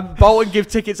 Bolton give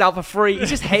tickets out for free. He's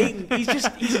just hating. He's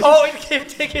just give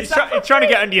tickets. He's trying to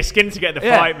get under your skin to get the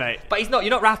fight, mate. But he's not.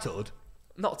 You're not rattled.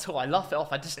 not at all. I laugh it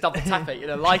off. I just double tap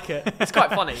it. Like it. It's quite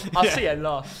funny. I'll see it and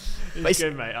laugh. It's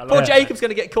good, mate. I Poor love it. Jacob's going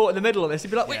to get caught in the middle of this.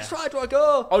 He'd be like, which side do I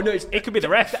go? Oh no, It could be the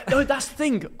ref. No, that's the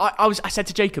thing. I said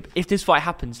to Jacob, if this fight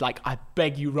happens, like, I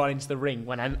beg you run into the ring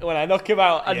when I knock him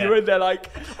out, and Yeah. you're in there like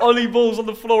Ollie Ball's on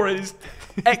the floor and his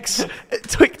ex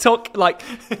TikTok like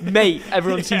mate,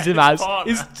 everyone sees him as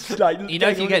partner. is like. You know,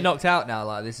 if you get knocked out now,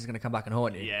 like, this is going to come back and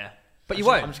haunt you. Yeah. But you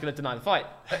won't. I'm just gonna deny the fight.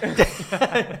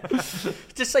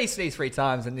 Just say sneeze 3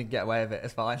 times and you can get away with it.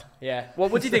 It's fine. Yeah. Well,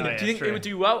 what do you think? Oh, yeah, do you think true. it would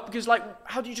do well? Because like,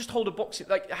 how do you just hold a boxing?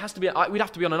 Like, it has to be. We'd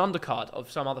have to be on an undercard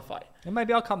of some other fight. And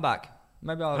maybe I'll come back.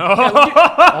 Maybe I'll.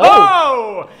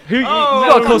 Oh! Who you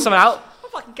gotta call someone out? I'll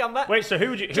fucking come back. Wait, so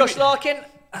who would you? Josh Larkin.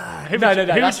 Who No, would no, you-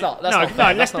 no, who that's would you- not. That's not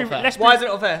fair. Let's That's not fair. let's Why is it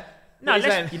not fair? No, What are you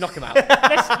let's- saying? You knock him out.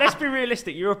 let's be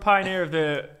realistic. You're a pioneer of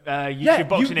the YouTube Yeah,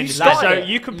 boxing you industry, started so it.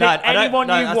 you can pick No, I don't- anyone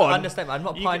no, you that's want. Understand? I'm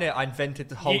not You pioneer. I invented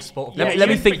the whole sport. Yeah, Let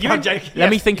me think. I'm joking. Let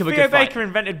me think of a Theo good fight. Baker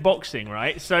invented boxing,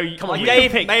 right? So Come on, you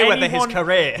gave can pick Mayweather anyone, his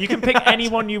career. You can pick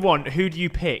anyone you want. Who do you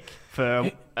pick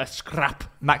for a scrap?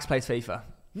 Max plays FIFA.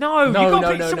 No, you got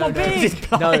to pick someone big.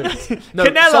 No,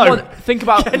 Canelo. Someone, think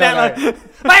about Canelo.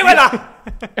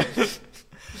 Mayweather.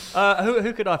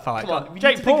 Who could I fight? Come on, we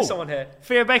Jake need to think Paul. of someone here.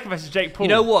 Theo Baker versus Jake Paul. You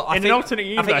know what? In an alternate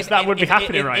universe, that would be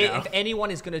happening right now. If anyone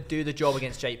is going to do the job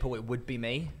against Jake Paul, it would be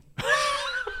me.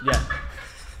 Yeah.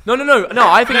 No.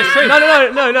 I think it's true. No.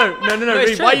 it's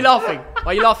Reed, true. why are you laughing?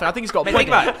 Why are you laughing? I think he's got a Mate,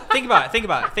 point. think about it. Think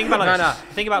about it. No.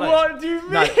 Think about it. What do you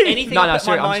mean? No, Anything No, I put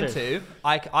sorry, my I'm mind serious. to,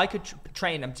 I could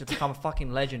train them to become a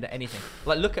fucking legend at anything.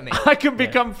 Like, look at me. I can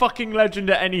become fucking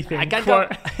legend at anything. I can't Quite-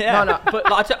 go, yeah. No, but-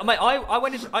 like,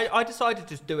 I decided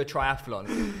to do a triathlon,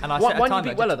 and I set Why a don't time.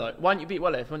 you beat Weller though? Why don't you beat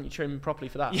Weller? Why don't you train properly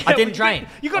for that? I didn't train.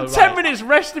 You got Oh, 10 right. minutes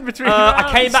rest in between. I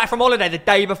came rounds. back from holiday the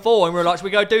day before, and we were like, "Should we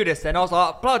go do this?" Then I was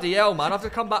like, "Bloody hell, man! I've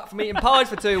just come back from eating pies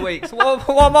for 2 weeks. What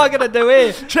am I gonna do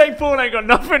here? Jake Paul ain't got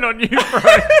nothing on you, bro.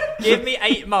 Give me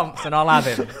 8 months, and I'll have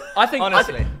him." I think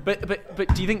Honestly.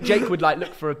 but do you think Jake would like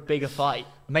look for a bigger fight?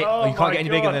 Mate, Oh you can't my get any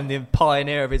bigger God. than the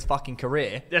pioneer of his fucking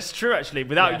career. That's true, actually.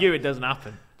 Without Yeah. you, it doesn't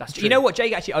happen. That's true. You know what?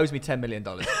 Jake actually owes me $10 million.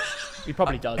 He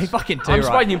probably does. He fucking do, I'm right?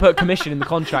 surprised you put a commission in the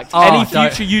contract. Oh, Any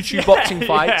don't. future YouTube boxing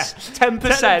fights,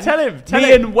 10%. Tell him.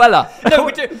 Me and Weller. No,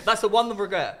 we do. That's the one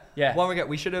regret. Yeah. One regret.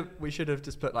 We should have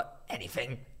just put like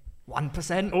anything.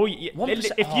 1%. Oh, yeah,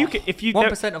 1%. if you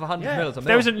 1% of 100 mil is a if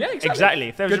there was mil. an, Yeah, exactly. exactly.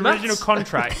 If there was Good an original maths.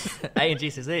 contract, A and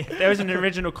GCSE. if there was an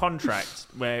original contract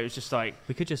where it was just like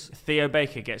We could just. Theo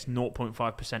Baker gets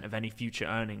 0.5% of any future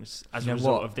earnings as You a know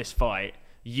result what? of this fight,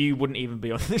 you wouldn't even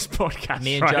be on this podcast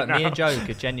Me right now. and Joe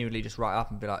could genuinely just write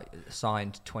up and be like,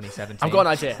 signed 2017. I've got an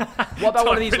idea. What about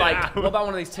one of these Type it like? out. What about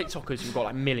one of these TikTokers who've got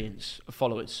like millions of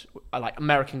followers? Like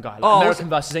American guy, like Oh, American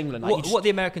versus England. Like, What the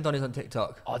American done is on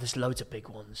TikTok. Oh, there's loads of big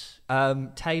ones.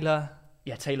 Taylor.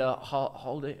 Yeah, Taylor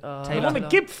Holder. The one that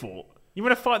Gibb fought. You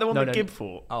want to fight the one No, that no. Gibb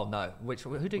fought? Oh no,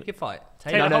 who did Gibb fight?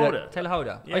 Taylor no, no. Holder. Taylor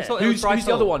Holder. Yeah. I thought it was Who's Bryce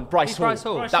the other Hall. one? Bryce Who's Hall. Bryce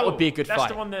Hall. Bryce That would Hall. be a good That's fight.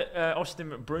 the one that Austin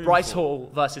McBroom Bryce fought.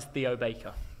 Hall versus Theo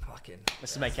Baker. Fucking.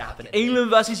 Let's make it happen. England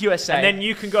versus USA. And then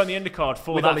you can go on the undercard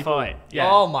for With that Ollie Ball. fight. Yeah.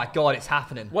 Oh my god, it's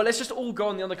happening. well, let's just all go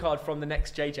on the undercard from the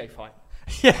next JJ fight.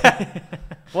 Yeah.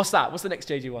 What's that? What's the next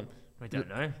JJ one? I don't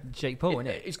know. Jake Paul, isn't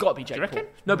it? It's got to be Jake Do you reckon? Paul.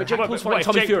 No, but Jake What- Paul's what fighting if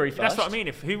Tommy Jake- Fury first. That's what I mean.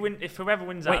 If whoever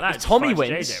wins out, Wait, of that if just Tommy fights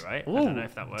wins, JJ, right? I Ooh, don't know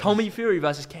if that works. Tommy Fury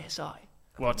versus KSI.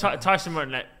 Well, Tyson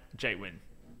won't let Jake win.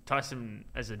 Tyson,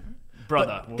 as a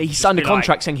brother, will He just signed a be like-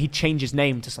 contract saying he'd change his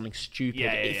name to something stupid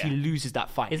Yeah, if yeah. he loses that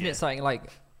fight. Isn't it something like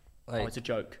Like, it's a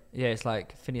joke. yeah, it's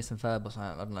like Phineas and Ferb or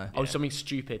something. I don't know. Oh, something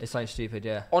stupid. It's something stupid.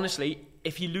 Yeah. Honestly,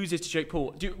 if he loses to Jake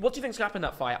Paul, what do you think's going to happen in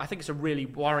that fight? I think it's a really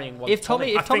worrying one. If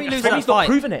Tommy loses Tommy's that not fight,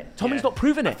 proven it. Tommy's not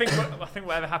proven I it. think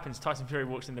whatever happens, Tyson Fury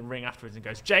walks in the ring afterwards and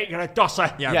goes, "Jake, you're gonna doss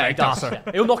her." Yeah, he does.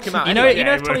 He'll knock him out. You know,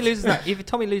 anyway. if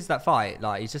Tommy loses that fight,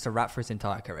 like he's just a wrap for his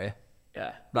entire career.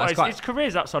 Yeah. Well, That's his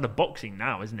career's outside of boxing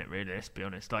now, isn't it? Really, let's be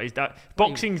honest. Like,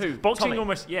 boxing Tommy?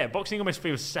 almost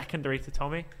feels secondary to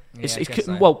Tommy. Yeah, I guess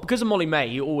so. Well, because of Molly May,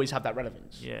 you always have that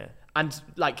relevance. Yeah. And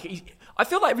like, I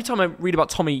feel like every time I read about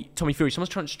Tommy Fury, someone's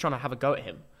trying to have a go at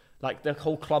him. Like the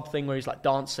whole club thing where he's like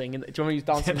dancing, and do you remember he was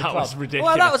dancing in the That club? was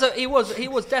ridiculous. Well, he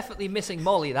was definitely missing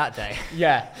Molly that day.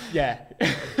 Yeah.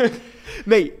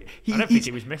 Mate, I don't think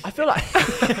he was missing. I feel like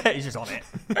He's just on it.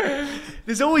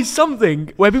 there's always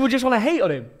something where people just want to hate on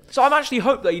him. So I'm actually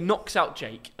hope that he knocks out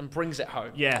Jake and brings it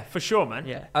home. Yeah, for sure, man.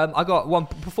 Yeah. I got one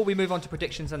before we move on to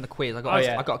predictions and the quiz. I got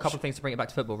yeah. a couple of things to bring it back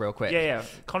to football real quick. Yeah.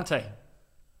 Conte.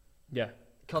 Yeah.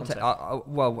 Conte. Conte.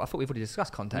 I thought we've already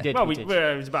discussed Conte. We did.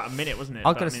 Well, it was about a minute, wasn't it? I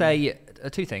was going to say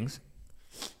two things.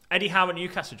 Eddie Howe at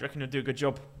Newcastle. Do you reckon he'll do a good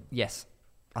job? Yes,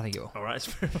 I think it will. All right,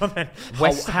 let's move on then.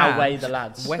 How weigh the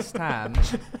lads? West Ham.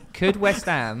 Could West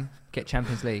Ham get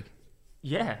Champions League?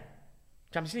 Yeah.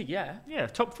 Champions League, yeah. Yeah,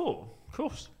 top 4, of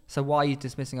course. So why are you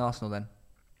dismissing Arsenal then?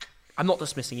 I'm not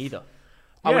dismissing either.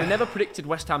 I Yeah. would have never predicted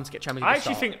West Ham to get Champions League. I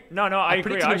actually think I agree.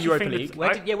 predicted I them actually Europa think League.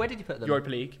 Where did you put them? Europa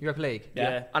League. Europa League.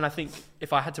 Yeah. And I think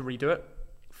if I had to redo it,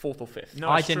 4th or 5th. No,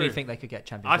 I it's genuinely true. think they could get I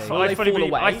Champions League. Will they fully fall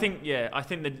believe. away? I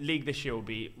think the league this year will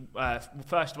be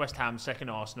first West Ham, second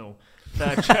Arsenal,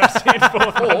 third Chelsea, and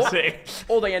fourth Man City.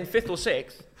 Or they end 5th or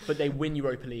 6th, but they win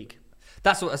Europa League.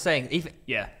 That's what I'm saying. Even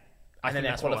Yeah. I And then think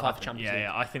they that's what will qualify for happen. Champions Yeah, League.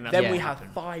 yeah, I think that's Then what we will have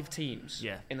happen. 5 teams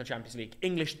Yeah. in the Champions League.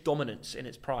 English dominance in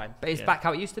its prime. but it's Yeah. back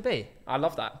how it used to be. I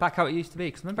love that. Back how it used to be.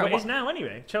 Because remember, Well, it is now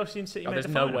anyway. Chelsea and City made There's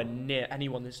the final. nowhere near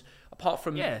anyone. There's apart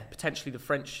from potentially the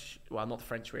French. Well, not the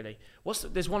French really.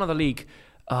 There's one other league.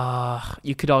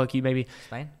 You could argue maybe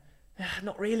Spain.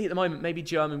 not really at the moment. Maybe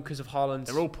German because of Haaland.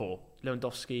 They're all poor.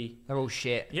 Lewandowski. They're all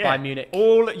shit. Yeah. Bayern Munich.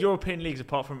 All European leagues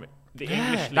apart from the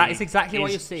English league. That is exactly what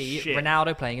is you see shit.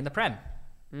 Ronaldo playing in the Prem.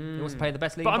 He wants to play in the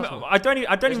best league But possible. I don't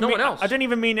There's even no mean, one else. I don't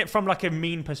even mean it from like a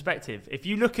mean perspective. If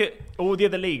you look at all the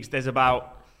other leagues, there's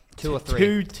about 2 or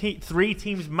 3. 3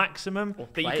 teams maximum Or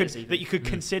that players you could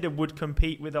consider would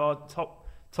compete with our top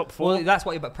 4. Well, that's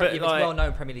what. But But, it's like- well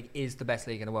known. Premier League is the best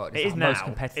league in the world. It's it is the now. most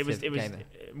competitive game.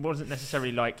 It wasn't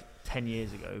necessarily like 10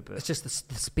 years ago, but It's just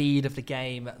the speed of the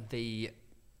game, the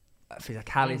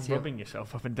physicality, of, rubbing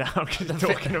yourself up and down because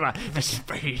you're talking about the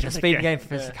speed. the speed of the game,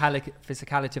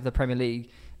 physicality of the Premier League.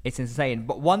 It's insane.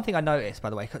 But one thing I noticed, by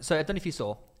the way, so I don't know if you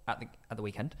saw at the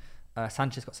weekend,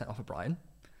 Sanchez got sent off at Brighton.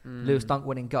 Lewis Dunk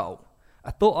winning goal.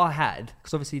 I thought I had,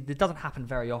 because obviously it doesn't happen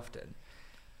very often.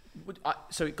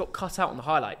 So it got cut out on the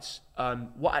highlights.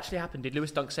 What actually happened? Did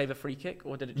Lewis Dunk save a free kick,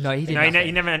 or did it? Just, No, he did No, nothing.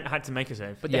 he never had to make a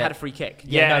save. But they Yeah. had a free kick.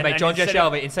 Yeah, no, mate, and John Joe instead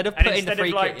Shelby, instead of and putting the instead free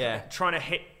of, like, kick, trying to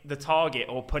hit the target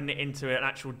or putting it into an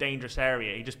actual dangerous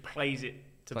area, he just plays it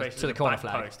to Like, basically to the corner back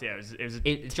flag. post. Yeah, it was a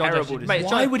It's John terrible Joe- mate,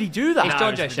 decision. Why would he do that? It's No, John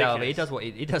it's Joe ridiculous. Shelby.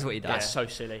 He does what he does. That's so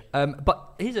silly.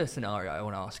 But here's a scenario I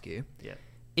want to ask you. Yeah.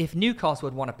 If Newcastle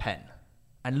had won a pen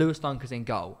and Lewis Dunk is in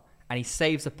goal and he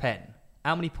saves a pen,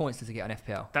 how many points does he get on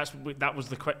FPL?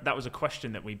 That was a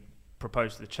question that we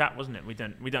proposed to the chat, wasn't it? We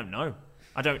don't know.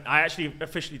 I actually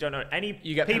officially don't know any.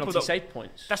 You get people penalty that, save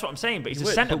points. That's what I'm saying. But he's You a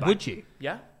would. centre But back. would you?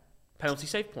 Yeah, penalty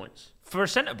save points. For a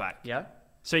centre back? Yeah,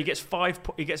 So he gets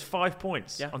 5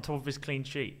 points Yeah. on top of his clean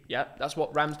sheet. yeah. That's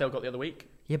what Ramsdale got the other week.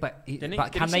 Yeah, but Didn't he?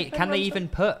 but Did can he they save can Ben they Ramsdale? even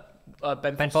put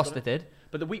Ben Foster got it. did?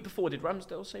 But the week before, did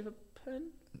Ramsdale save a pen?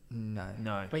 No.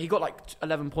 No. But he got like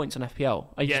 11 points on FPL.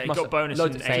 Yeah, just he must got have- bonus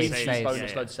loads and of saves, saves, saves,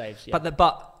 bonus, yeah. loads of saves. Yeah.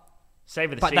 But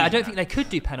Save of the But season. I don't think they could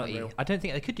do penalty. Unreal. I don't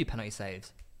think they could do penalty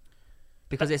saves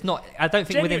because it's not. I don't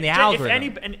think within the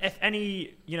algorithm. If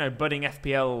any budding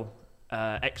FPL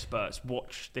experts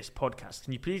watch this podcast,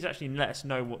 can you please actually let us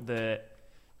know what the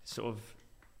sort of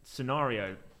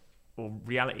scenario or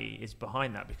reality is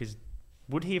behind that? Because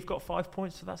would he have got 5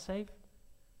 points for that save?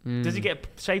 Does he get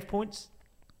save points?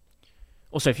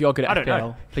 Also, if you're good I at don't FPL,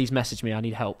 know. please message me. I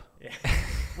need help.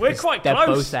 We're quite They're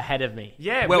close. both ahead of me.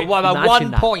 Yeah. Well, by imagine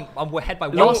 1 that. point, I'm ahead by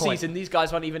 1 Last point. season, these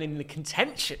guys weren't even in the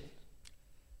contention.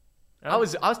 I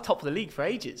was top of the league for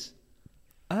ages.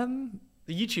 The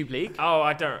The YouTube league. Oh,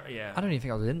 I don't. Yeah. I don't even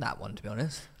think I was in that one, to be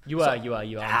honest. You are. I'm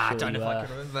I sure don't know you if I were.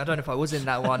 can remember. I don't know if I was in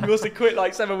that one. You must have quit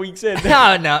like 7 weeks in.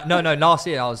 no. Last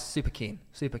year I was super keen.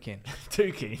 Too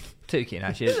keen. Too keen,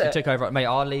 actually. Is It it? took over. Mate,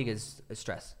 our league is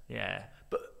stress. Yeah.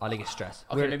 Our league is stress.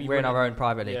 Okay, maybe we're in winning. our own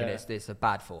private league, and Yeah. it's a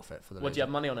bad forfeit for the What league. do you have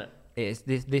money on it? It's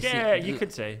this. Yeah, you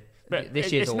could say. But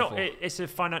this year's it's awful. not. It's a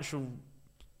financial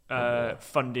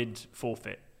funded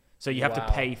forfeit. So you have to Wow.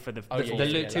 pay for the. Oh, The yeah, two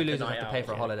like a losers night have to pay out,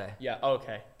 for a holiday, Yeah.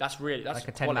 Okay. That's like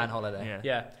a 10-man quality. holiday. Yeah.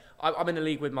 Yeah. I'm in a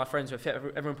league with my friends where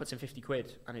everyone puts in 50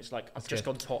 quid, and it's like I've just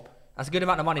good. gone top. That's a good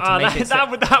amount of money to make it.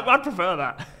 I'd prefer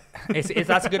that.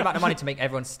 That's a good amount of money to make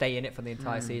everyone stay in it for the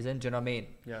entire season. Do you know what I mean?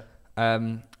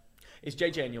 Yeah. Is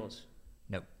JJ in yours?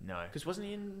 No, No. Because wasn't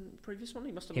he in previous one?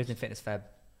 He must have. he was in lost. Fitness Feb.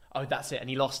 Oh, that's it. And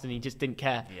he lost, and he just didn't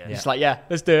care. Yeah. He's like, yeah,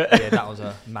 let's do it. Yeah, that was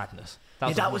a madness.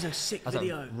 That was a sick that was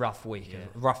video. a rough week, Yeah.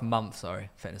 rough month. Sorry,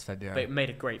 Fitness But February. it made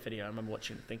a great video. I remember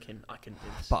watching it thinking, I can do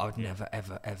this. But I would never,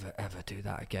 ever, ever, ever do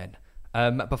that again.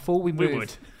 Before we We move,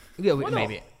 would. yeah, Why not?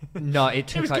 maybe. No, it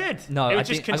took was like good. no. It I was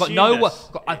just didn't- I got consumed no.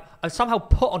 us. I somehow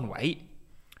put on weight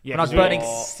Yeah, when I was 'cause we- burning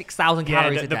 6,000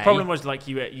 calories a the day. problem was like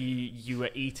you were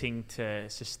eating to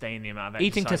sustain the amount of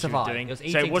Eating to exercise you were survive. doing. It was So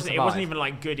eating it to wasn't survive. even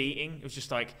like good eating. It was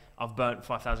just like I've burnt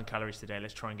 5,000 calories today.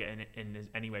 Let's try and get in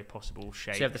any way possible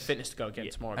shape. So you have the fitness to go again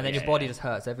Yeah. tomorrow. and then yeah. your body just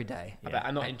hurts every day. I bet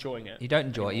I'm not enjoying it. You don't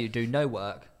enjoy it. You do no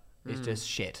work. It's just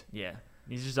shit. Yeah,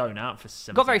 you just zone out for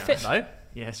 7 Got very fit though.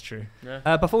 Yeah, it's true.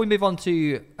 Before we move on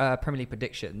to Premier League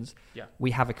predictions, Yeah. we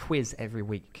have a quiz every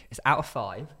week. It's out of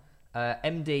 5.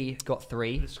 MD got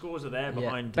 3. The scores are there Yeah.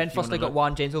 behind. Ben if you Foster wanna got look.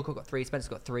 1, James Alcott got 3, Spencer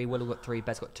got 3, Will got 3,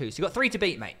 Bez got 2. So you got 3 to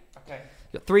beat, mate. Okay.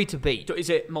 You got 3 to beat. So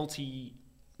is it multi?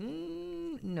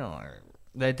 No.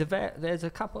 There's a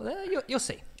couple there. You'll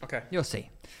see. Okay. You'll see.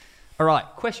 All right,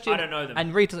 question. I don't know them.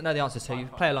 And Reed doesn't know the answer, so you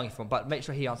play along if you want, but make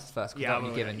sure he answers first. 'Cause Yeah, don't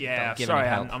be giving, yeah. don't give Sorry, any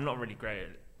help. I'm not really great at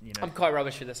I'm quite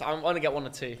rubbish with this. I want to get 1 or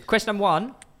 2. Question number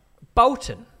 1.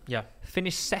 Bolton Yeah.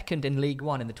 finished second in League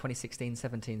One in the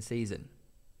 2016-17 season.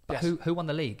 But Yes. who won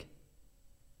the league?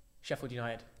 Sheffield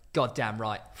United. Goddamn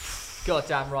right.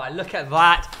 Goddamn right. Look at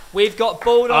that. We've got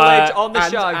ball knowledge on the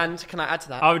and, show. And can I add to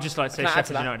that? I would just like to say Can I add to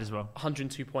Sheffield that? United as well.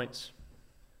 102 points.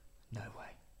 No way.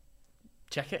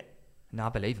 Check it. No, I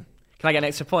believe him. Can I get an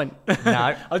extra point?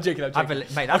 No. I'm joking. I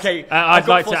believe, mate, that's, Okay. I'd I've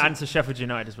got like to Foster. answer Sheffield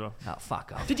United as well. Oh,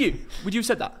 fuck off. Did you? Would you have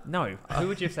said that? No, Who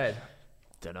would you have said?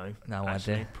 don't know. No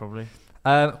Actually, idea. Probably.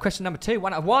 Question number 2.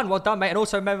 1 out of 1. Well done, mate. And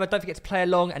also remember, don't forget to play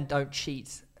along and don't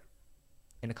cheat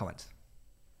in the comments.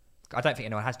 I don't think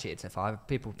anyone has cheated so far.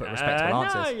 People put respectable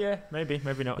answers. No, yeah, maybe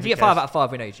not. If Who you get 5 cares? out of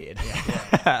 5, we know you cheated.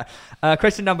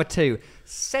 Question number 2.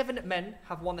 7 men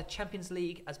have won the Champions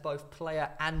League as both player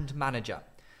and manager.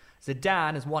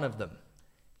 Zidane is one of them.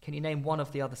 Can you name one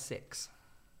of the other 6?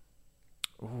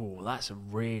 Oh, that's a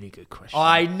really good question.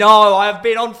 I know. I have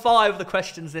been on 5 of the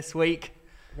questions this week.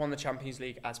 Won the Champions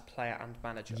League as player and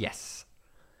manager. Yes.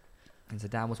 And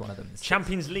Zidane was one of them.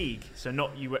 Champions League, so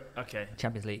not you. Okay,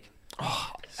 Champions League.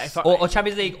 If I- Or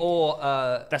Champions League or...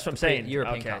 that's what I'm saying.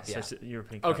 European okay, Cup, so yeah. it's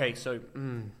European Cup. Okay, so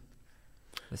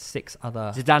There's 6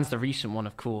 other... Zidane's the recent one,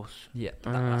 of course. Yeah,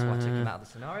 that's why I took him out of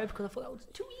the scenario, because I thought that was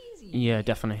too easy. Yeah,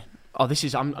 definitely. Oh, this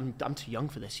is. I'm too young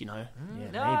for this, you know.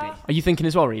 Yeah, No. maybe. Are you thinking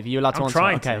as well, Reeve? Are you allowed to I'm answer?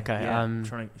 trying Okay, to. okay. Yeah, I'm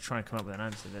trying to come up with an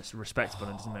answer that's respectable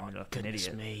and doesn't make me look like an Goodness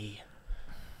idiot. me.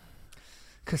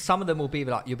 Because some of them will be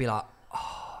like, you'll be like,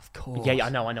 oh, of course. Yeah, I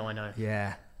know.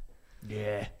 Yeah.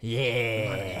 Yeah.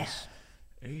 Yeah.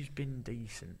 Who's been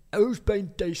decent? Who's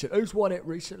been decent? Who's won it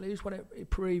recently? Who's won it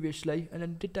previously? And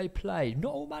then did they play?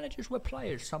 Not all managers were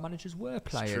players. Some managers were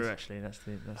players. It's true, actually. That's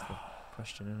the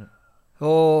question, isn't it?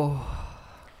 Oh.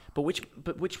 But which?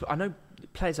 I know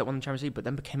players that won the Champions League, but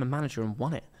then became a manager and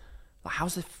won it. Like,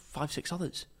 how's there 5, 6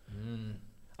 others?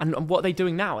 And what are they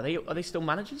doing now? Are they still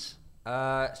managers?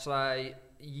 So,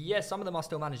 yeah, some of them are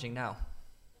still managing now.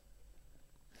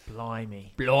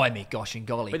 Blimey. Blimey, gosh and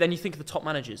golly. But then you think of the top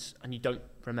managers and you don't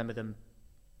remember them.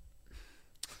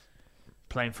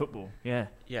 Playing football, yeah.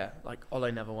 Yeah, like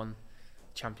Ole never won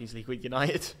Champions League with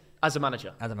United as a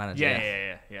manager. As a manager,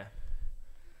 Yeah.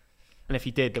 And if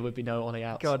he did, there would be no Ole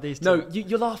outs. God, these No, two-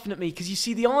 you're laughing at me because you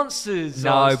see the answers.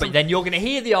 No, but then you're going to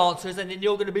hear the answers and then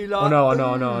you're going to be like... I know.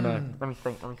 Let me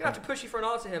think. I'm going to have to push you for an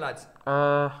answer here, lads.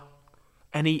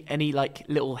 Any like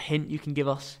little hint you can give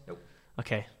us? Nope.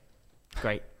 Okay,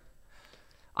 great.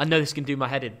 I know this can do my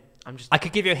head in. I'm just. I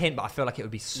could give you a hint, but I feel like it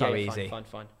would be so Yeah, easy. Fine.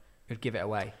 It would give it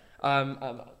away. Let me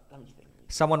think.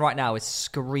 Someone right now is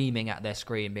screaming at their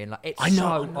screen, being like, "It's I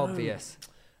know. so obvious."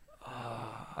 Okay,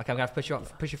 I'm gonna have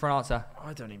to push you for an answer.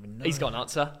 I don't even know. He's got an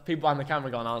answer. People behind the camera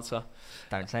got an answer.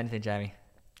 Don't say anything, Jamie.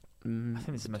 I think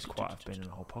this is the most quiet I've been in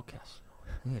the whole podcast.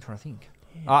 I'm trying to think.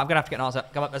 All right, I'm gonna have to get an answer.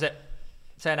 Come on, that's it.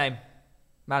 Say a name.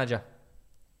 Manager.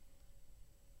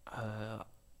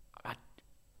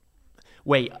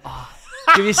 Wait.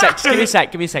 Give me a sec. Give me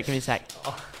a sec.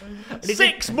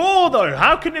 6 more though.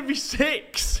 How can it be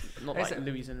 6? Not Is like it-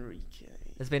 Luis Enrique.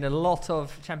 There's been a lot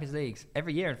of Champions Leagues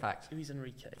every year, in fact, Luis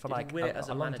Enrique. for Did like he win it as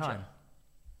a long manager? time.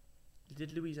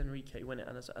 Did Luis Enrique win it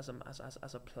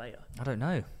as a player? I don't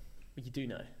know. You do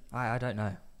know. I don't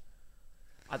know.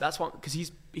 That's one because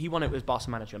he won it with Barca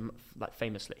manager, like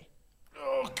famously.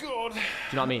 Oh God! Do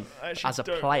you know what I mean? As a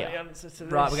player,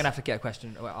 Right, we're gonna have to get a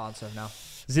question or answer now.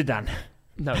 Zidane.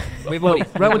 no. We've Well, already-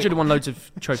 Real Madrid won loads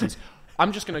of trophies.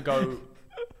 I'm just gonna go.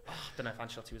 I don't know if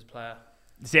Ancelotti was a player.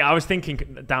 See, I was thinking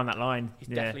down that line. He's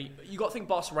definitely. You got to think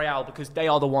Barca Real because they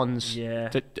are the ones. Yeah.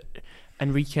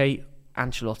 Enrique,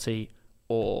 Ancelotti,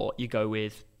 or you go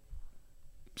with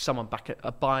someone back at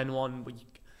a Bayern one. Where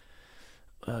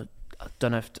you, I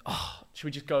don't know if. Should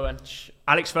we just go and?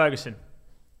 Alex Ferguson.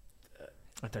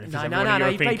 I don't know if he's ever won a No.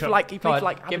 He European played for Cup. like. Go Give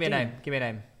on, give me a name. Give me a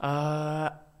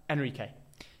name. Enrique.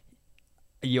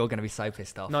 You're gonna be so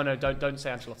pissed off. No, don't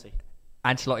say Ancelotti.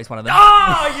 Ancelotti's one of them.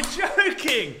 Oh, you're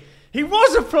joking! He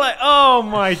was a player. Oh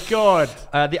my God!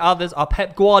 The others are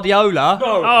Pep Guardiola,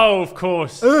 Oh, of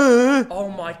course.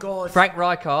 Oh my god. Frank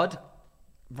Rijkaard,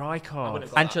 Rijkaard.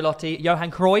 Ancelotti,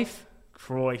 Johan Cruyff,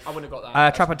 Cruyff. I wouldn't have got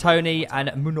that. Trapattoni,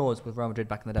 and Munoz with Real Madrid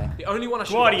back in the day. The only one I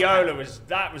should Guardiola was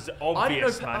obvious, I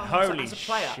didn't know, man. as Holy a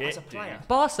player, shit, as a player. dude.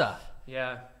 Barca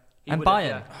Yeah. He and would have, Bayern.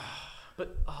 yeah.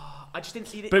 But I just didn't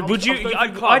see it. But would you?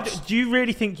 Do you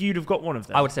really think you'd have got one of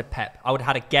them? I would have said Pep. I would have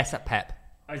had a guess at Pep.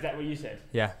 Oh, is that what you said?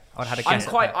 Yeah, I would have had a I'm guess.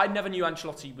 quite. At Pep. I never knew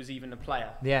Ancelotti was even a player.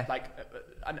 Yeah. Like,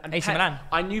 and AC Pep, Milan.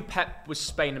 I knew Pep was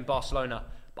Spain and Barcelona,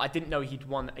 but I didn't know he'd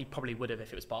won. He probably would have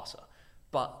if it was Barca.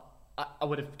 But I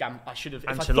would have. I should have. If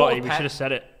I thought Ancelotti, of we Pep, should have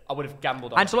said it. I would have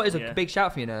gambled on. it. Ancelotti's Yeah. a big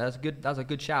shout for you. That's good. That's a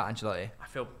good shout, Ancelotti. I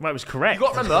feel. Well, it was correct. You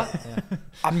got to remember,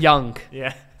 I'm young,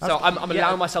 Yeah. so I'm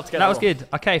allowing myself to get That it was wrong. good.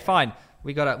 Okay, fine.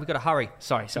 We gotta hurry.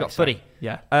 Sorry. We got footy.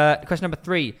 Yeah. Question number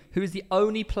 3: Who is the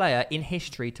only player in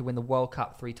history to win the World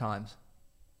Cup 3 times?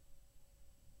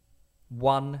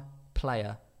 One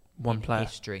player. One in player.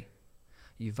 History.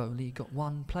 You've only got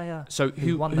one player. So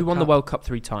who won the cup. World Cup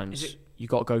 3 times? Is it- You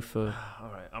got to go for. All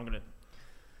right. I'm gonna.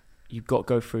 You've got to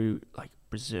go through like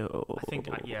Brazil. I think.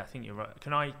 I think you're right.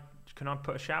 Can I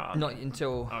put a shout out? Not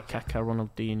until. Okay. Kaká,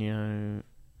 Ronaldinho.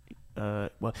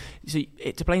 Well, see,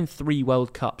 to play in 3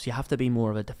 World Cups, you have to be more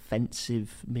of a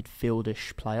defensive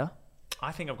midfieldish player.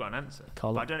 I think I've got an answer.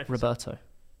 Carlo, But I don't know if Roberto.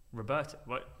 Roberto.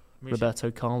 What? Roberto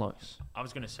Carlos. I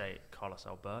was going to say Carlos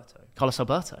Alberto. Carlos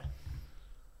Alberto.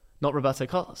 Not Roberto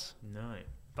Carlos. No,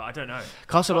 but I don't know.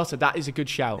 Carlos Alberto, that is a good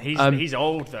shout. He's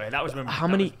old though. That was when. How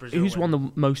that many? was Brazil Who's when- won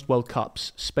the most World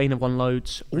Cups? Spain have won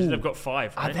loads. Brazil Ooh. have got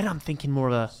 5. Right? Then I'm thinking more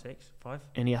of a 6, 5.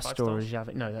 Iniesta or a stars?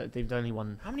 Xavi. No, they've only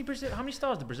won. How many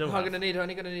stars did Brazil I'm have? gonna need.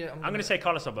 Only gonna need. I'm going to say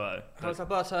Carlos Alberto. Carlos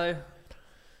Alberto.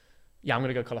 Yeah, I'm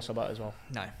going to go Carlos Alberto as well.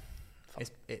 No,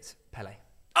 it's Pele.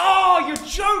 Oh, you're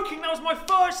joking! That was my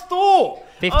first thought.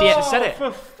 58 Oh, said it.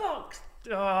 For fuck's.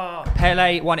 Oh.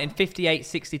 Pele won in 58,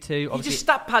 62. He Obviously, just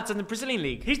stat pads in the Brazilian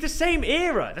league. He's the same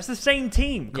era. That's the same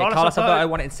team. yeah, Carlos Alberto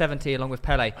won it in 70 along with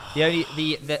Pele. The only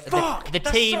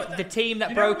the team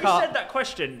that broke you up. said that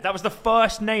question. That was the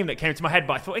first name that came to my head,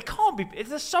 but I thought it can't be.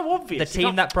 It's so obvious. The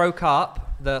team that broke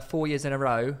up the 4 years in a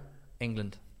row,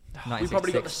 England. We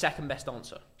probably got the 1966. second best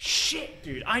answer. shit,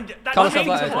 dude. That Carlos came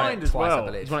Alberto's to won it mind as twice, I well.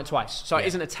 believe. He's won it twice, so it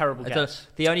isn't a terrible So guess.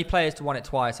 the only players to won it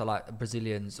twice are like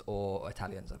Brazilians or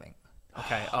Italians, I think.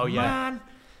 Okay. Oh yeah. Man,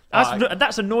 Oh,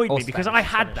 that's annoyed Or me because Spanish, I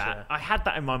had Spanish, that. yeah. I had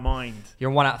that in my mind. You're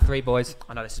on 1 out of 3, boys.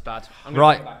 I know this is bad. I'm gonna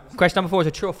Right. bring it back. Question number 4 is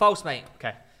a true or false, mate.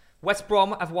 Okay. West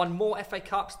Brom have won more FA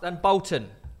Cups than Bolton.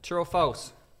 True or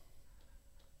false?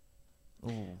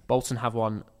 Bolton have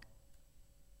won.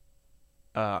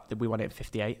 We won it in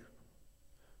 58.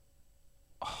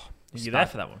 You there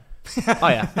for that one? Oh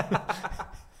yeah.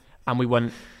 And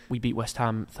we beat West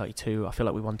Ham 32. I feel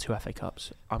like we won 2 FA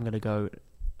Cups. I'm going to go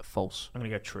false. I'm gonna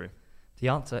go true. The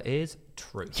answer is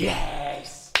true.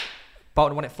 Yes.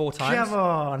 Bolton won it 4 times. Come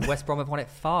on. West Brom have won it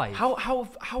 5. How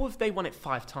have they won it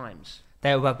 5 times?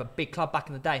 They were a big club back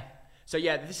in the day. So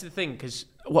yeah, this is the thing because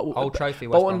Old trophy,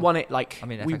 West Bolton Brom. won it like I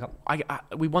mean, we, FA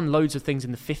Cup. we won loads of things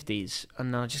in the 50s,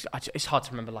 and it's hard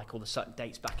to remember like all the certain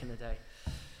dates back in the day.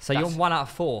 So you're That's- 1 out of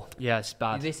 4. Yeah, it's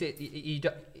bad. This is, you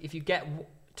don't, if you get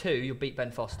 2, you'll beat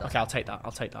Ben Foster. Okay, I'll take that.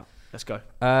 Let's go.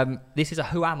 This is a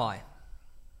who am I?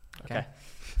 Okay.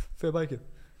 Phil Bacon.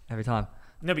 Every time.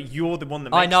 No, but you're the one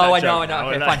that. I Makes know. that joke now.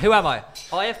 Okay, Like- fine. Who am I?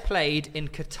 I have played in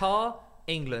Qatar,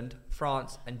 England,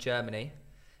 France, and Germany.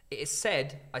 It is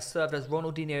said I served as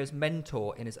Ronaldinho's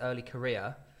mentor in his early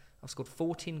career. I've scored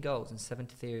 14 goals in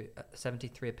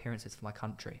 73 appearances for my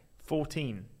country.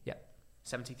 14. Yeah.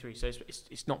 73. So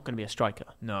it's not going to be a striker,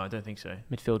 No, I don't think so.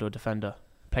 midfielder or defender.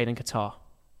 Played in Qatar.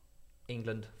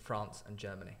 England, France, and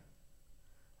Germany.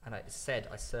 And it said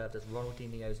I served as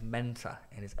Ronaldinho's mentor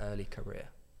in his early career.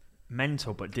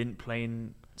 Mental, but didn't play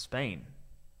in Spain.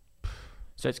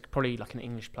 So it's probably like an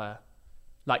English player.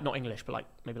 Like not English, but like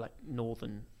maybe like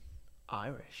Northern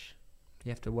Irish. You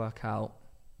have to work out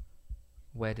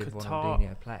where did Qatar.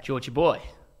 Ronaldinho play. Georgie boy.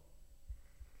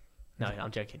 No,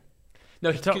 I'm joking.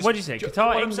 No, Qatar, what did you say? What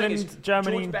Qatar, I'm saying is England,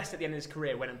 Germany. George Best at the end of his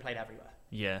career went and played everywhere,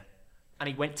 Yeah. and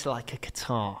he went to like a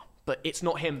Qatar, but it's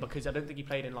not him because I don't think he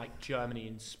played in like Germany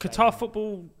and Spain. Qatar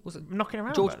football Was it knocking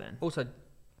around George, back then. also,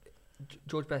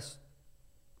 George Best,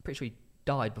 pretty sure he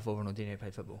died before Ronaldinho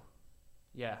played football.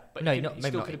 Yeah, but No, he, not, he maybe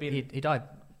still not. could have been. He died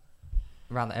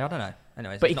around that. I don't know.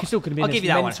 Anyways, But it's he not- still could have been I'll a give you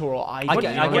that one. mentor or I idol.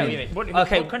 get you know what I you mean? mean. What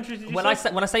Okay, countries did you when say?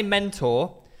 I say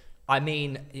mentor, I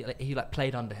mean he like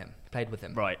played under him, played with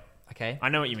him. Right. Okay. I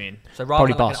know what you mean. So rather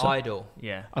Probably than like an Barca. idol,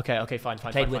 Yeah. Okay, fine.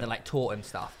 played with and like taught him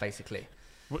stuff basically.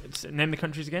 Name the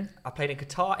countries again. I played in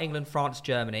Qatar, England, France,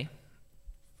 Germany.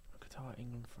 Qatar,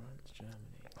 England, France, Germany.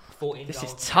 14 This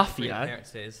is goals, tough, 3 you know.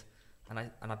 appearances, and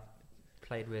I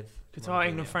played with Qatar, Ronaldinho.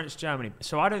 England, France, Germany.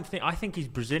 So I think he's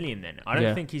Brazilian then. I don't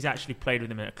Yeah. think he's actually played with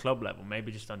them at a club level.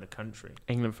 Maybe just under country.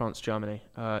 England, France, Germany.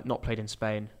 Not played in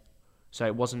Spain, so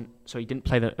it wasn't. So he didn't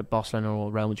play at Barcelona or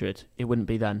Real Madrid. It wouldn't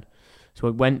be then. So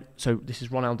it went. So this is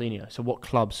Ronaldinho. So what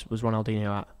clubs was Ronaldinho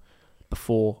at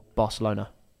before Barcelona?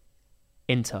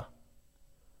 Inter.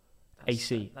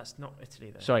 AC. That's not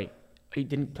Italy though. Sorry, he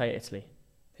didn't play at Italy.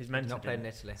 His He's mentor not played in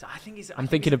didn't. Italy. So I think he's. I'm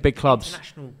thinking of big clubs.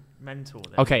 International mentor.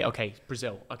 Then. Okay,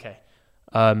 Brazil. Okay,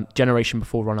 generation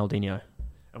before Ronaldinho.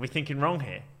 Are we thinking wrong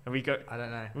here? Are we go? I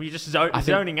don't know. Were you just I think-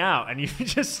 zoning out and you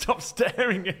just stopped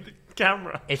staring at the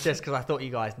camera? It's just because I thought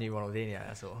you guys knew Ronaldinho.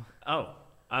 That's all. Oh.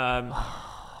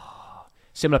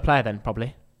 Similar player then,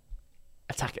 probably.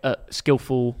 Attack,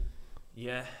 skillful.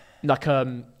 Yeah. Like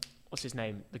what's his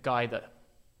name? The guy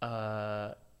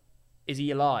that is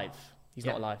he alive? He's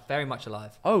Yeah, not alive. Very much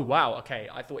alive. Oh wow, okay.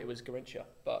 I thought it was Garrincha,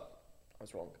 but I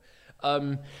was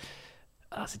wrong.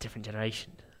 That's a different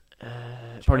generation.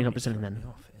 Probably not Brazilian then.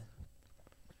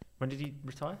 When did he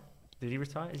retire? Did he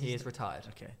retire? He is retired.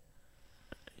 Okay.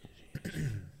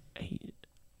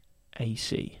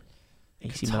 AC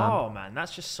Milan. Qatar, man,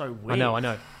 that's just so weird. I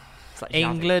know. It's like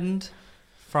England,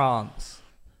 France,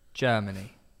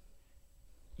 Germany.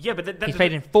 Yeah, but He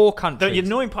played in 4 The countries.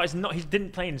 annoying part is he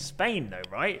didn't play in Spain though,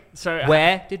 right? So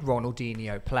Where did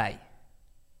Ronaldinho play?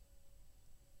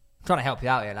 I'm trying to help you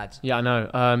out here, lads. Yeah, I know.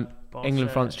 Barca,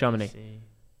 England, France, Germany. AC. He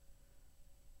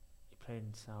played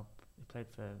in South. He played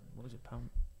for what was it?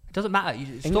 It doesn't matter. You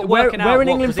stop England- working where out in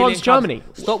what England, Brazilian France, clubs- Germany?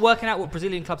 Stop working out what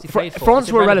Brazilian clubs he played for. France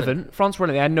It's were irrelevant. irrelevant. France were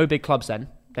irrelevant. They had no big clubs then.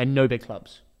 They had no big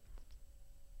clubs.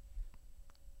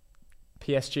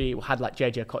 PSG had like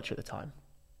JJ Okocha at the time.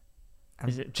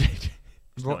 Is it?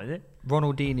 It's Ro- not, is it?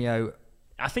 Ronaldinho.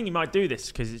 I think he might do this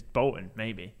because it's Bolton,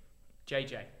 maybe.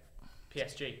 JJ,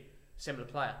 PSG, similar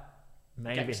player. Get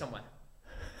Maybe. me somewhere.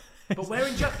 But where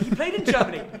in Germany? He played in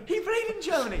Germany. He played in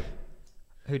Germany.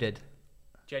 Who did?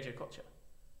 JJ Okocha.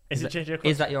 Is it JJ?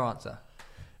 Is that your answer?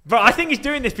 But I think he's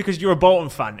doing this because you're a Bolton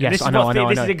fan. Yes, and this is I know, what I know, I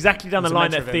This know. is exactly down There's the a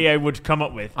line mention that of him. Theo would come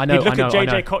up with. I know, He'd look I know, at I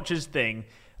JJ know. Koch's thing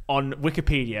on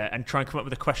Wikipedia and try and come up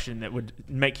with a question that would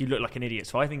make you look like an idiot.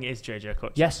 So I think it is JJ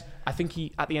Koch. Yes, I think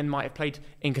he at the end might have played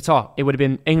in Qatar. It would have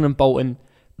been England, Bolton,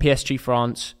 PSG,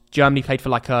 France. Germany played for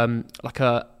like an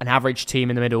average team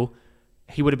in the middle.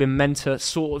 He would have been mentor,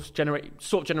 sort of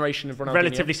generation of Ronaldinho.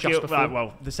 Relatively just skilled. before.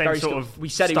 Well, the same Very sort skilled. of We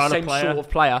said he was style the of same player. sort of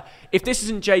player. If this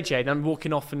isn't JJ, then I'm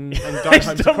walking off and going He's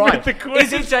home to done cry. with the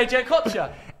quiz. Is it JJ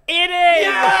Kocha? It is.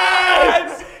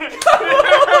 Yes!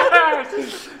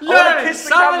 Look,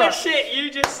 some of the shit you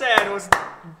just said was.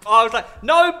 I was like,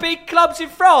 no big clubs in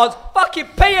France. Fucking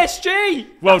PSG.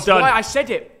 Well That's done. why I said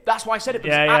it. That's why I said it.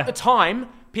 Because Yeah. at the time,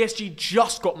 PSG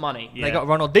just got money. Yeah. They got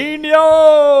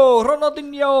Ronaldinho.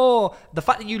 The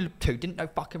fact that you two didn't know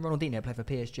fucking Ronaldinho played for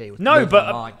PSG was No, losing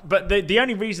my mind. but the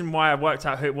only reason why I worked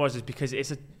out who it was is because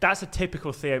that's a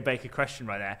typical Theo Baker question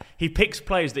right there. He picks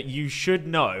players that you should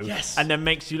know, Yes. and then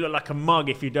makes you look like a mug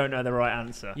if you don't know the right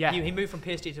answer. Yeah. He moved from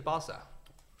PSG to Barca.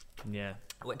 Yeah.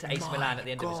 Went to AC Milan at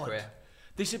the end of his God. career.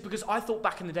 This is because I thought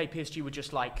back in the day PSG were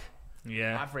just like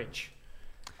Yeah. average.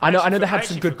 I know they I had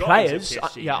some actually good forgot he was players. at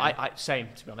PSG, Yeah, man. I same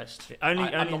to be honest. Only-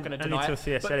 I'm only- not going to only deny till it.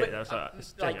 Theo said it, that was like,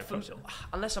 it's like Diego from, Costa.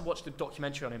 unless I've watched the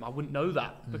documentary on him, I wouldn't know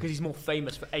that because he's more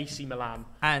famous for AC Milan,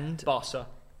 And Barca.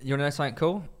 you want to know something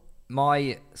cool?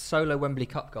 My solo Wembley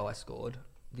Cup goal I scored,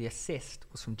 the assist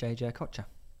was from JJ Okocha.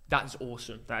 That's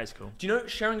awesome. That is cool. Do you know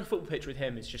sharing a football pitch with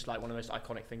him is just like one of the most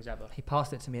iconic things ever? He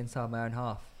passed it to me inside my own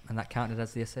half, and that counted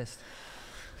as the assist.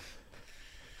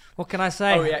 What can I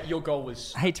say? Oh yeah, your goal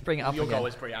was I hate to bring it up your again. goal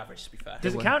was pretty average to be fair.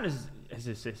 Does it was. count as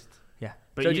assist? Yeah.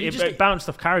 But So you, did you it, just it get- bounced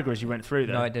off Carragher as you went through,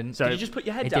 though. No, it didn't. So Did you just put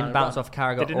your head It down? didn't and bounce run? off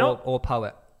Carragher Did it not? or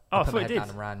Poet. Oh, I put thought my it head did. down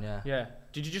and ran, yeah. Yeah.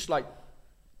 Did you just like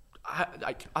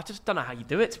I just don't know how you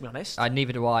do it, to be honest.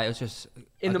 Neither do I. It was just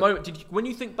In the moment, when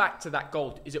you think back to that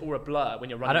goal, is it all a blur when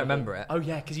you're running? I don't remember it. Oh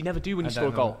yeah, because you never do when you I score a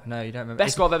don't goal. remember. No, you don't remember.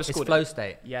 Best goal I've ever scored. It's flow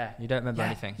state. Yeah. You don't remember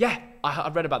anything. Yeah, I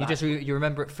read about You that. just you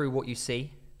remember it through what you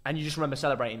see. And you just remember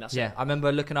celebrating. That's Yeah, it. I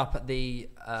remember looking up at the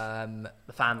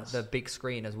fans, the big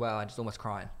screen as well, and just almost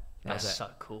crying. That's was it. so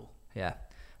cool. Yeah.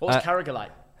 What was Carragher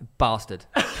like? Bastard.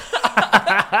 He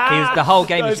was the whole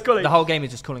game. No, it's calling- The whole game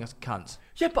is just calling us cunts.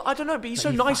 Yeah, but I don't know. But he's so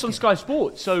you nice on Sky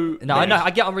Sports. So No, I know. I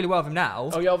get on really well with him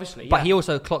now. Oh yeah, obviously. But yeah. he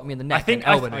also clocked me in the neck. I think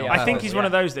and elbowed me on I think purpose. he's one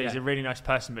of those that he's a really nice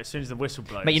person, but as soon as the whistle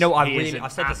blows, Mate, you know what? he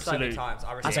I've said this so many absolute-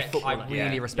 times. I footballer,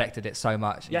 really respected it so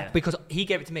much. Yeah. Because he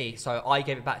gave it to me, so I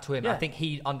gave it back to him. Yeah. I think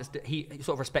he understood. He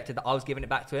sort of respected that I was giving it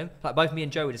back to him. Like both me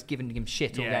and Joe were just giving him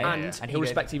shit all Yeah, game, yeah. And he he'll gave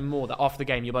respect it. even more that after the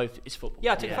game you're both it's football.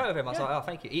 Yeah, I took a Yeah. photo of him. I was like, oh,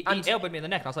 thank you. He And- elbowed me in the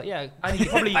neck, and I was like, yeah. And you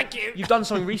probably Thank you. you've done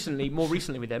something more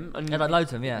recently with him. And And I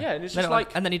loads of them, yeah. Yeah, and it's Then just I- like-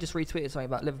 and then he just retweeted something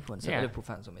about Liverpool and said Yeah. Liverpool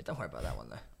fans on me. Don't worry about that one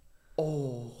though.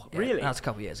 oh, Yeah, really? That was a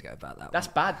couple of years ago about that. That's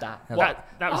one. bad. That.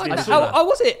 That was Oh, the no, incident. how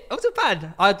was it? How was it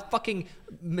bad? I'd fucking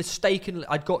mistakenly.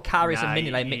 I'd got Karius and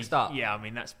Mignolet mixed up, Yeah, I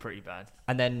mean that's pretty bad.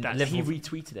 and then That's- He Liverpool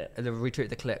retweeted it. retweeted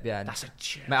the clip. Yeah, and That's a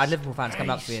joke. mate, I had Liverpool fans coming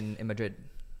up to me in Madrid.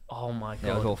 Oh my god.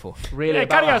 Yeah, it was awful. Really? Yeah,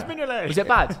 about Karius that? Mignolet. Was it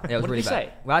bad? Yeah, it was what really did he bad.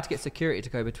 say? We had to get security to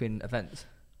go between events.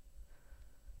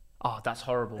 Oh, that's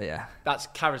horrible. Yeah, That's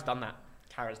Kara's done that.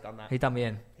 Kara's done that. he done me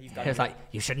in. He's done He was you like,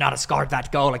 "You should not have scored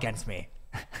that goal against me."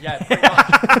 Yeah, pretty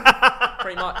much.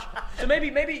 Pretty much. So maybe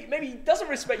he doesn't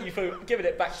respect you for giving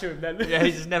it back to him then. Yeah,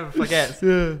 he just never forgets.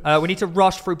 We need to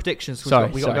rush through predictions. We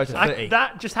got to go to the footy.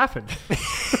 That just happened.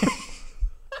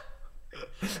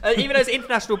 Even though it's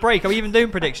international break, are we even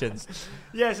doing predictions?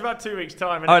 Yeah, it's about 2 weeks'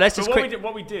 time. Oh, let's but just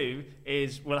what we do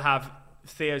is we'll have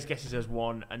Theo's guesses as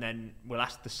one, and then we'll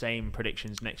ask the same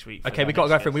predictions next week. Okay, we got to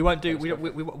go through. We won't do we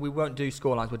won't do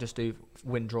scorelines. We'll just do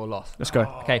win, draw, loss. Let's go.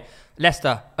 Okay,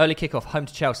 Leicester early kickoff home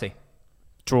to Chelsea.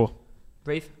 Draw.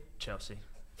 Reeve, Chelsea.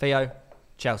 Theo,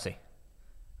 Chelsea.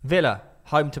 Villa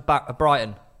home to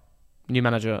Brighton. New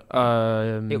manager.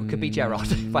 It could be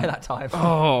Gerrard by that time.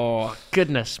 Oh,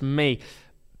 goodness me.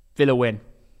 Villa win.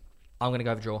 I'm going to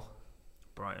go for draw.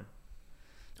 Brighton.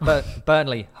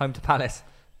 Burnley home to Palace.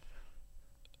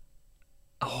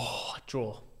 Oh,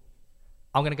 draw.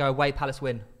 I'm going to go away. Palace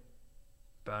win.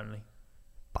 Burnley.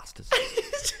 Bastards.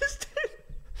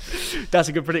 That's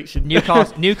a good prediction.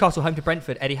 Newcastle home to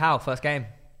Brentford. Eddie Howe first game.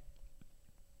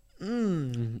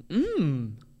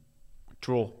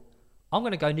 Draw. I'm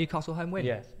going to go Newcastle home win.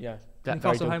 Yeah.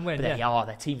 Newcastle home win, But yeah. they are.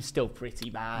 Their team's still pretty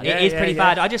bad. It is pretty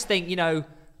bad. I just think,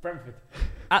 Brentford.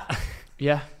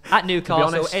 Yeah. at Newcastle,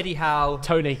 honest, Eddie Howe.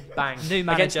 Tony, bang. New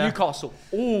Against manager. Newcastle.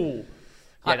 Ooh.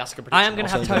 Yeah, that's a good prediction. I am going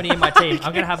to have Tony in my team.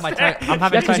 I'm going to have I'm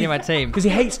having Tony in my team. Because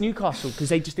he hates Newcastle because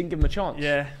they just didn't give him a chance.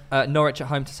 Yeah. Norwich at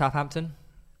home to Southampton.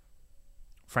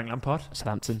 Frank Lampard.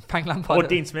 Southampton. Frank Lampard. Or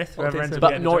Dean Smith. Or Whoever Dean ends Smith. up But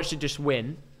getting Norwich the should just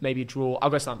win. Maybe draw. I'll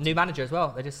go Southampton. New manager as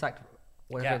well. They just sacked.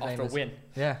 Whatever his After name a is. win.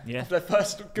 Yeah. job. Yeah. After their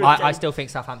first good I game. still think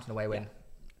Southampton away win.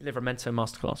 Livramento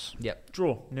masterclass. Yep.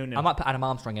 Draw. 0-0. I might put Adam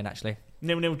Armstrong in actually.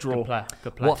 0-0 draw. Good player.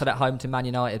 Good player. Watford at home to Man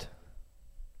United.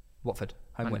 Watford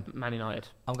home win. Man United.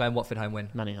 I'm going Watford home win.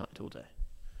 Man United all day.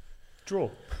 Draw.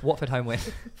 Watford home win.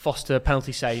 Foster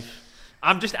penalty save.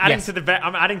 I'm just adding Yes. to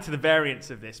I'm adding to the variance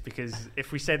of this because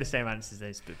if we say the same answers, then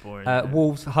it's a bit boring.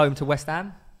 Wolves home to West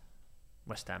Ham.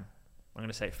 West Ham. I'm going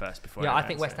to say it first before. Yeah, I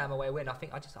think announce West it. Ham away win. I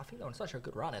think they're on such a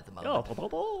good run at the moment.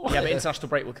 Yeah, but international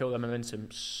break will kill their momentum.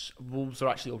 Wolves are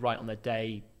actually all right on their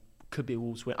day. Could be a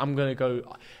Wolves win. I'm going to go.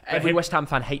 Every him- West Ham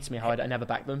fan hates me how I never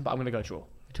back them, but I'm going to go draw.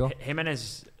 Draw.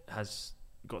 Jimenez has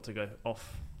got to go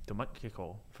off the kick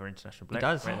or for international break.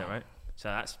 does. Right? So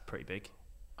that's pretty big.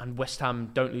 And West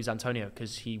Ham don't lose Antonio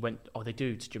because he went. Oh, they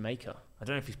do to Jamaica. I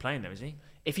don't know if he's playing though, is he?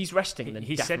 If he's resting, then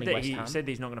He said definitely that West he Ham. said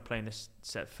that he's not going to play in this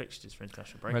set of fixtures for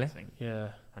international break. Really? I think Yeah.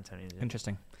 Antonio.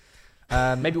 Interesting.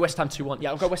 Maybe West Ham 2-1.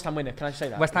 Yeah, I'll go West Ham winner. Can I say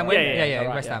that? West Ham Right. win? Yeah,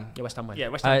 Alright, West yeah. Ham. Yeah, West Ham win. Yeah,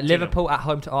 West Ham. 2-0. Liverpool at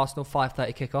home to Arsenal,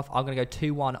 5:30 kickoff. I'm going to go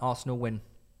 2-1 Arsenal win.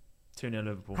 2-0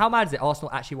 Liverpool. How mad is it? Arsenal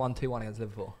actually won 2-1 against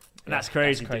Liverpool. That's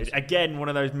crazy, that's crazy. dude. Again, one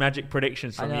of those magic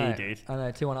predictions I from know, you, dude. I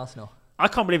know, 2-1 Arsenal. I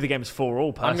can't believe the game is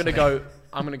 4-4. I'm going to go.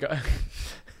 I'm going to go.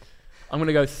 I'm going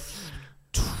to go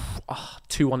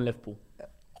 2-1 Liverpool.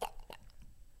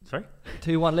 Sorry.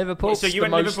 2-1 Liverpool. So you the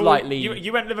went most Liverpool. likely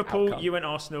You went Liverpool. outcome. You went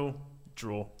Arsenal.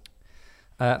 Draw.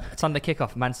 Sunday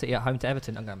kickoff. Man City at home to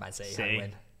Everton. I'm going Man City. City. Home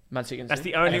win. Man City against That's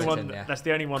the only Everton, one. yeah. That's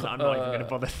the only one that I'm not even going to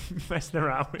bother messing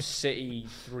around with. City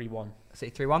 3-1.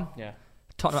 City 3-1. Yeah.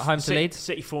 Tottenham at home to City, Leeds.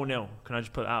 City 4-0. Can I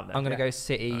just put that out there? I'm going to Yeah. go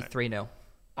City Alright. 3-0.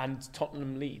 And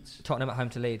Tottenham Leeds. Tottenham at home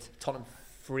to Leeds. Tottenham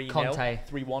 3-0, Conte.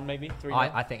 3-1 maybe, 3-0.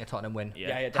 I think a Tottenham win. Yeah.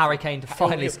 definitely. Harry Kane to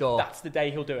finally score. That's the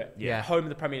day he'll do it. Yeah. Home of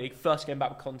the Premier League, first game back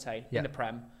with Conte Yeah. in the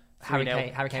Prem. Harry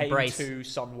 3-0, Kane brace. 2,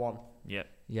 Son 1. Yeah.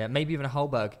 Yeah, maybe even a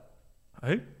Holberg.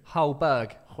 Who?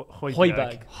 Holberg.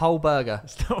 Højbjerg. Holberger.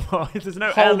 Stop. There's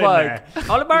no L in there.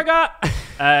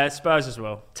 Holberger. Spurs as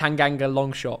well. Tanganga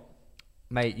long shot.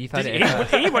 Mate, you've heard He it.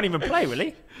 first. won't even play, will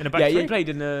he? In a back Yeah, three? he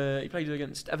played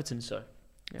against Everton, so.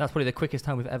 That's probably the quickest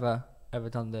time we've ever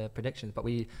done the predictions, but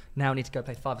we now need to go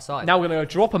play 5-a-side. Now we're going to go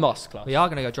drop a Moss class. We are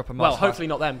going to go drop a Well, mark. hopefully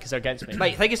not them because they're against me.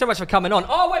 Mate, thank you so much for coming on.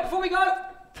 Oh, wait, before we go.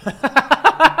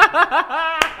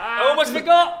 I almost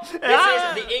forgot. This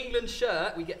is the England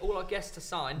shirt. We get all our guests to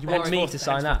sign. You want me to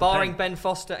sign that? Barring Ben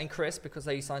Foster and Chris, because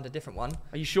they signed a different one.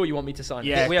 Are you sure you want me to sign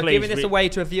Yeah. it? We are please, giving this away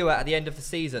to a viewer at the end of the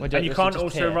season. Well, And you This will can't just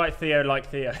also appear. write Theo like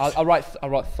Theo. I'll write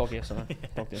Thoggy or something.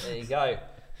 There you go.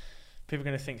 People are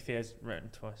going to think Theo's written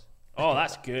twice. Oh,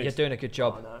 that's good. You're doing a good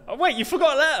job. Oh, wait, you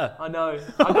forgot a letter. I know.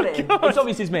 I got it in. It's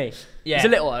obviously me. Yeah. It's a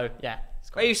little O. Yeah.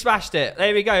 Well, you smashed it.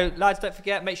 There we go. Lads, don't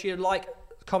forget, make sure you like,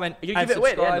 comment, Are you and giving it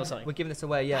away at the end or subscribe. something? We're giving this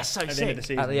away, yeah. That's so At the end of the sick.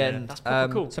 season. At the yeah. end. That's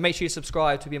proper cool. So make sure you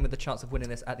subscribe to be in with the chance of winning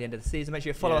this at the end of the season. Make sure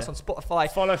you follow Yeah. us on Spotify.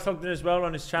 Follow Thugden as well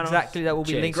on his channel. Exactly, there will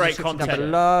be Cheers. links Great in the description down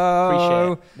content. below.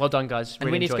 Appreciate it. Well done, guys. And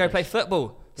Really we need to go enjoyed play this.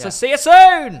 football. So Yeah. see you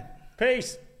soon!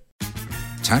 Peace.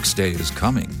 Tax day is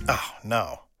coming. Oh,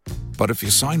 no. But if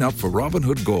you sign up for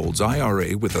Robinhood Gold's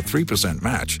IRA with a 3%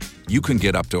 match, you can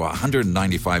get up to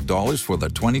 $195 for the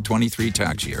 2023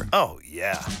 tax year. Oh,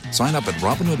 yeah. Sign up at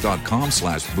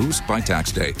Robinhood.com/boost by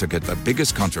tax day to get the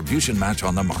biggest contribution match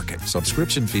on the market.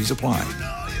 Subscription fees apply.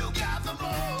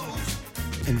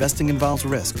 Investing involves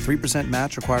risk. 3%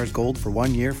 match requires gold for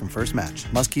 1 year from first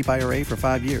match. Must keep IRA for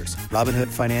 5 years. Robinhood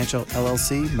Financial,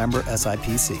 LLC, member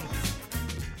SIPC.